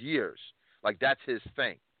years. Like, that's his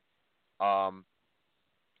thing. I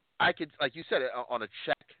could, like you said, on a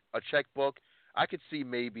checkbook, I could see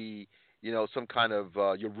maybe some kind of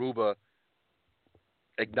Yoruba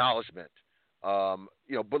acknowledgement.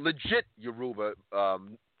 But legit Yoruba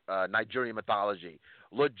Nigerian mythology,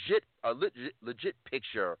 legit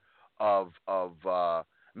picture of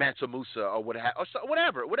Mansa Musa or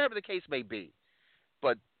whatever the case may be.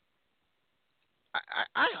 But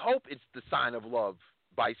I hope it's the sign of love,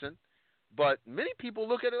 Bison. But many people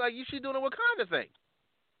look at it like you should do a Wakanda thing.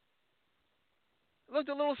 It looked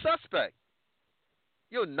a little suspect.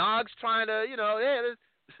 Nog's trying to,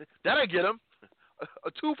 that'll get him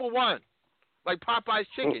a 2-for-1. Like Popeye's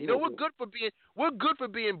chicken. We're good for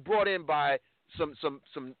being brought in by some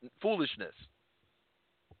foolishness.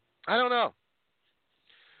 I don't know.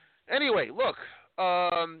 Anyway, look,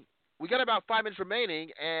 we got about 5 minutes remaining,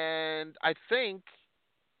 and I think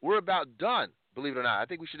we're about done, believe it or not. I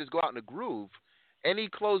think we should just go out in a groove. Any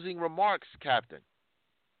closing remarks, Captain?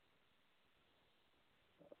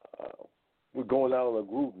 We're going out on a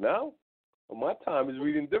groove now? Well, my time is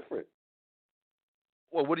reading different.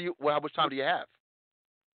 Well, how much time do you have?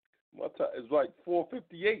 My time is like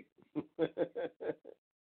 4:58.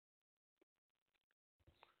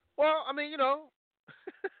 Well, I mean,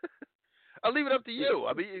 I'll leave it up to you.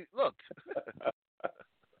 I mean, look.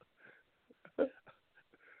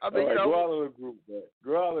 I mean, right, go out on a group, man.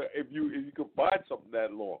 Go out if you can find something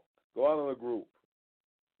that long. Go out on a group.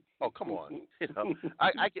 Oh, come on.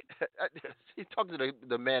 I he's talking to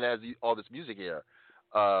the man that has all this music here.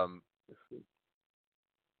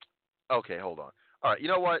 Okay, hold on. All right, you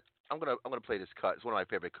know what? I'm gonna play this cut. It's one of my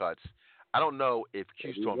favorite cuts. I don't know if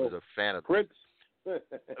Q Storm is a fan of Prince.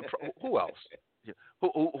 Who else?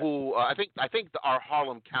 Who I think our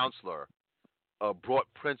Harlem counselor brought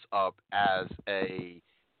Prince up as a.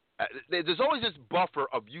 There's always this buffer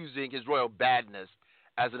of using his royal badness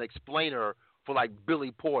as an explainer for like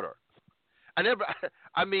Billy Porter.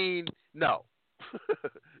 I mean, no,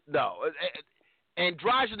 no.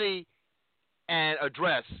 Androgyny and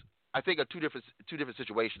address, I think, are two different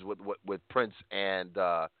situations with Prince and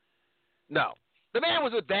no. The man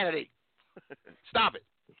was with vanity. Stop it.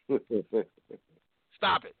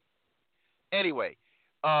 Stop it. Anyway,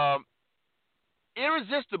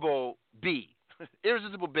 Irresistible B.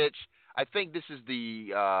 Irresistible Bitch. I think this is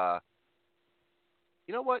the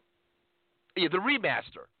you know what? Yeah, the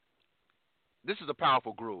remaster. This is a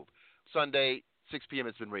powerful groove. Sunday, 6 p.m.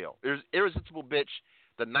 It's been real. Irresistible Bitch.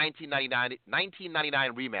 the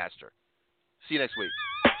 1999 remaster. See you next week.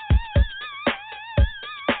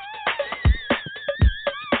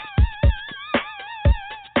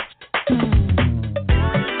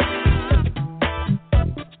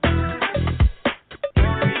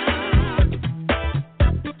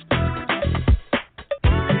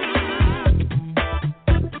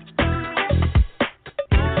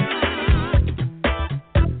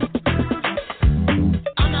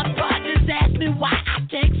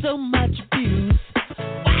 So much abuse.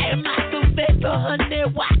 Why am I so faithful, honey?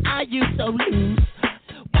 Why are you so loose?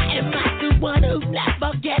 Why am I the one who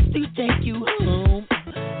never gets to take you home?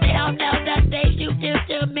 They don't know the things you do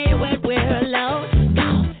to me when we're alone.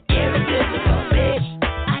 Oh, irresistible bitch,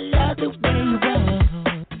 I love the way you walk.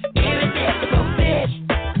 Irresistible bitch,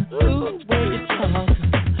 ooh, way you talk.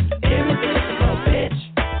 Irresistible bitch,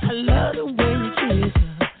 I love the way you kiss.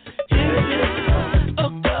 Irresistible, oh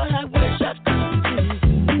girl, I wish I could.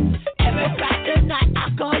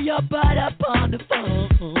 Call your butt up on the phone.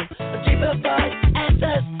 A deeper voice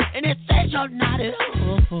answers, and it says you're not at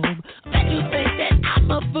home. I bet you think that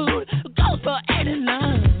I'm a fool who goes for any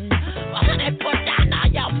line. Well, honey, put down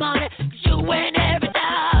all your money, 'cause you win every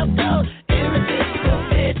time. So, irresistible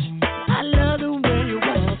bitch, I love the way you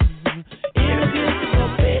walk. Irresistible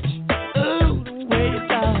bitch, ooh, the way you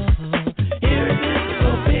talk.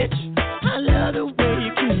 Irresistible bitch, I love the way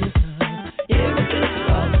you kiss.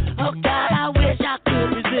 Irresistible, oh God, I wish I could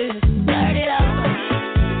resist. Turn it up.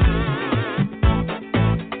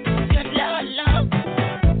 Good Lord, love.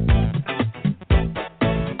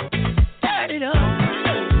 Turn it up.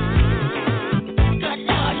 Good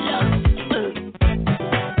Lord, love.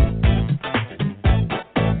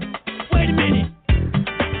 Wait a minute.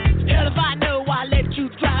 Hell, if I know I let you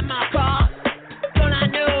drive my car, don't I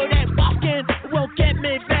know that walking won't get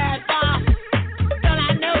me very far? Don't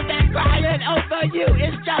I know that crying over you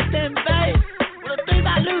is just in vain? Well, the things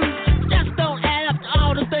I lose just don't add up to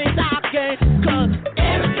all the things I gain. 'Cause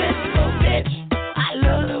irresistible bitch, I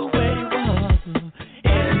love the way you walk.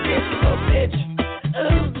 Irresistible bitch,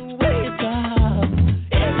 ooh, the way you talk.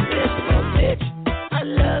 Irresistible bitch, I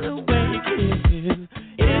love the way you kiss.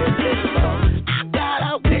 Irresistible, God, I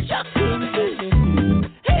wish I could resist.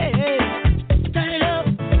 Hey, hey, turn it up.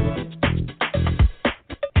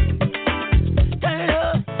 Turn it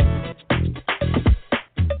up.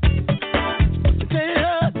 Turn it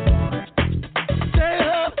up. Turn it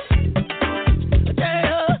up. Turn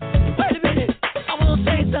it up. Wait a minute. I want to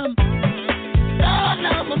say something. Lord,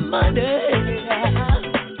 love my money.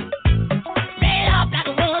 Say it off like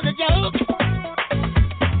it was a joke.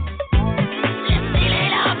 Just steal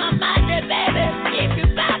it off my money, baby. If you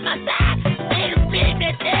by my side, it'll be me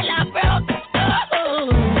till I broke. Oh.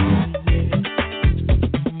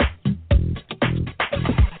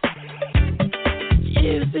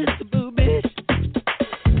 Irresistible bitch.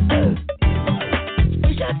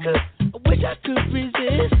 Wish I could resist.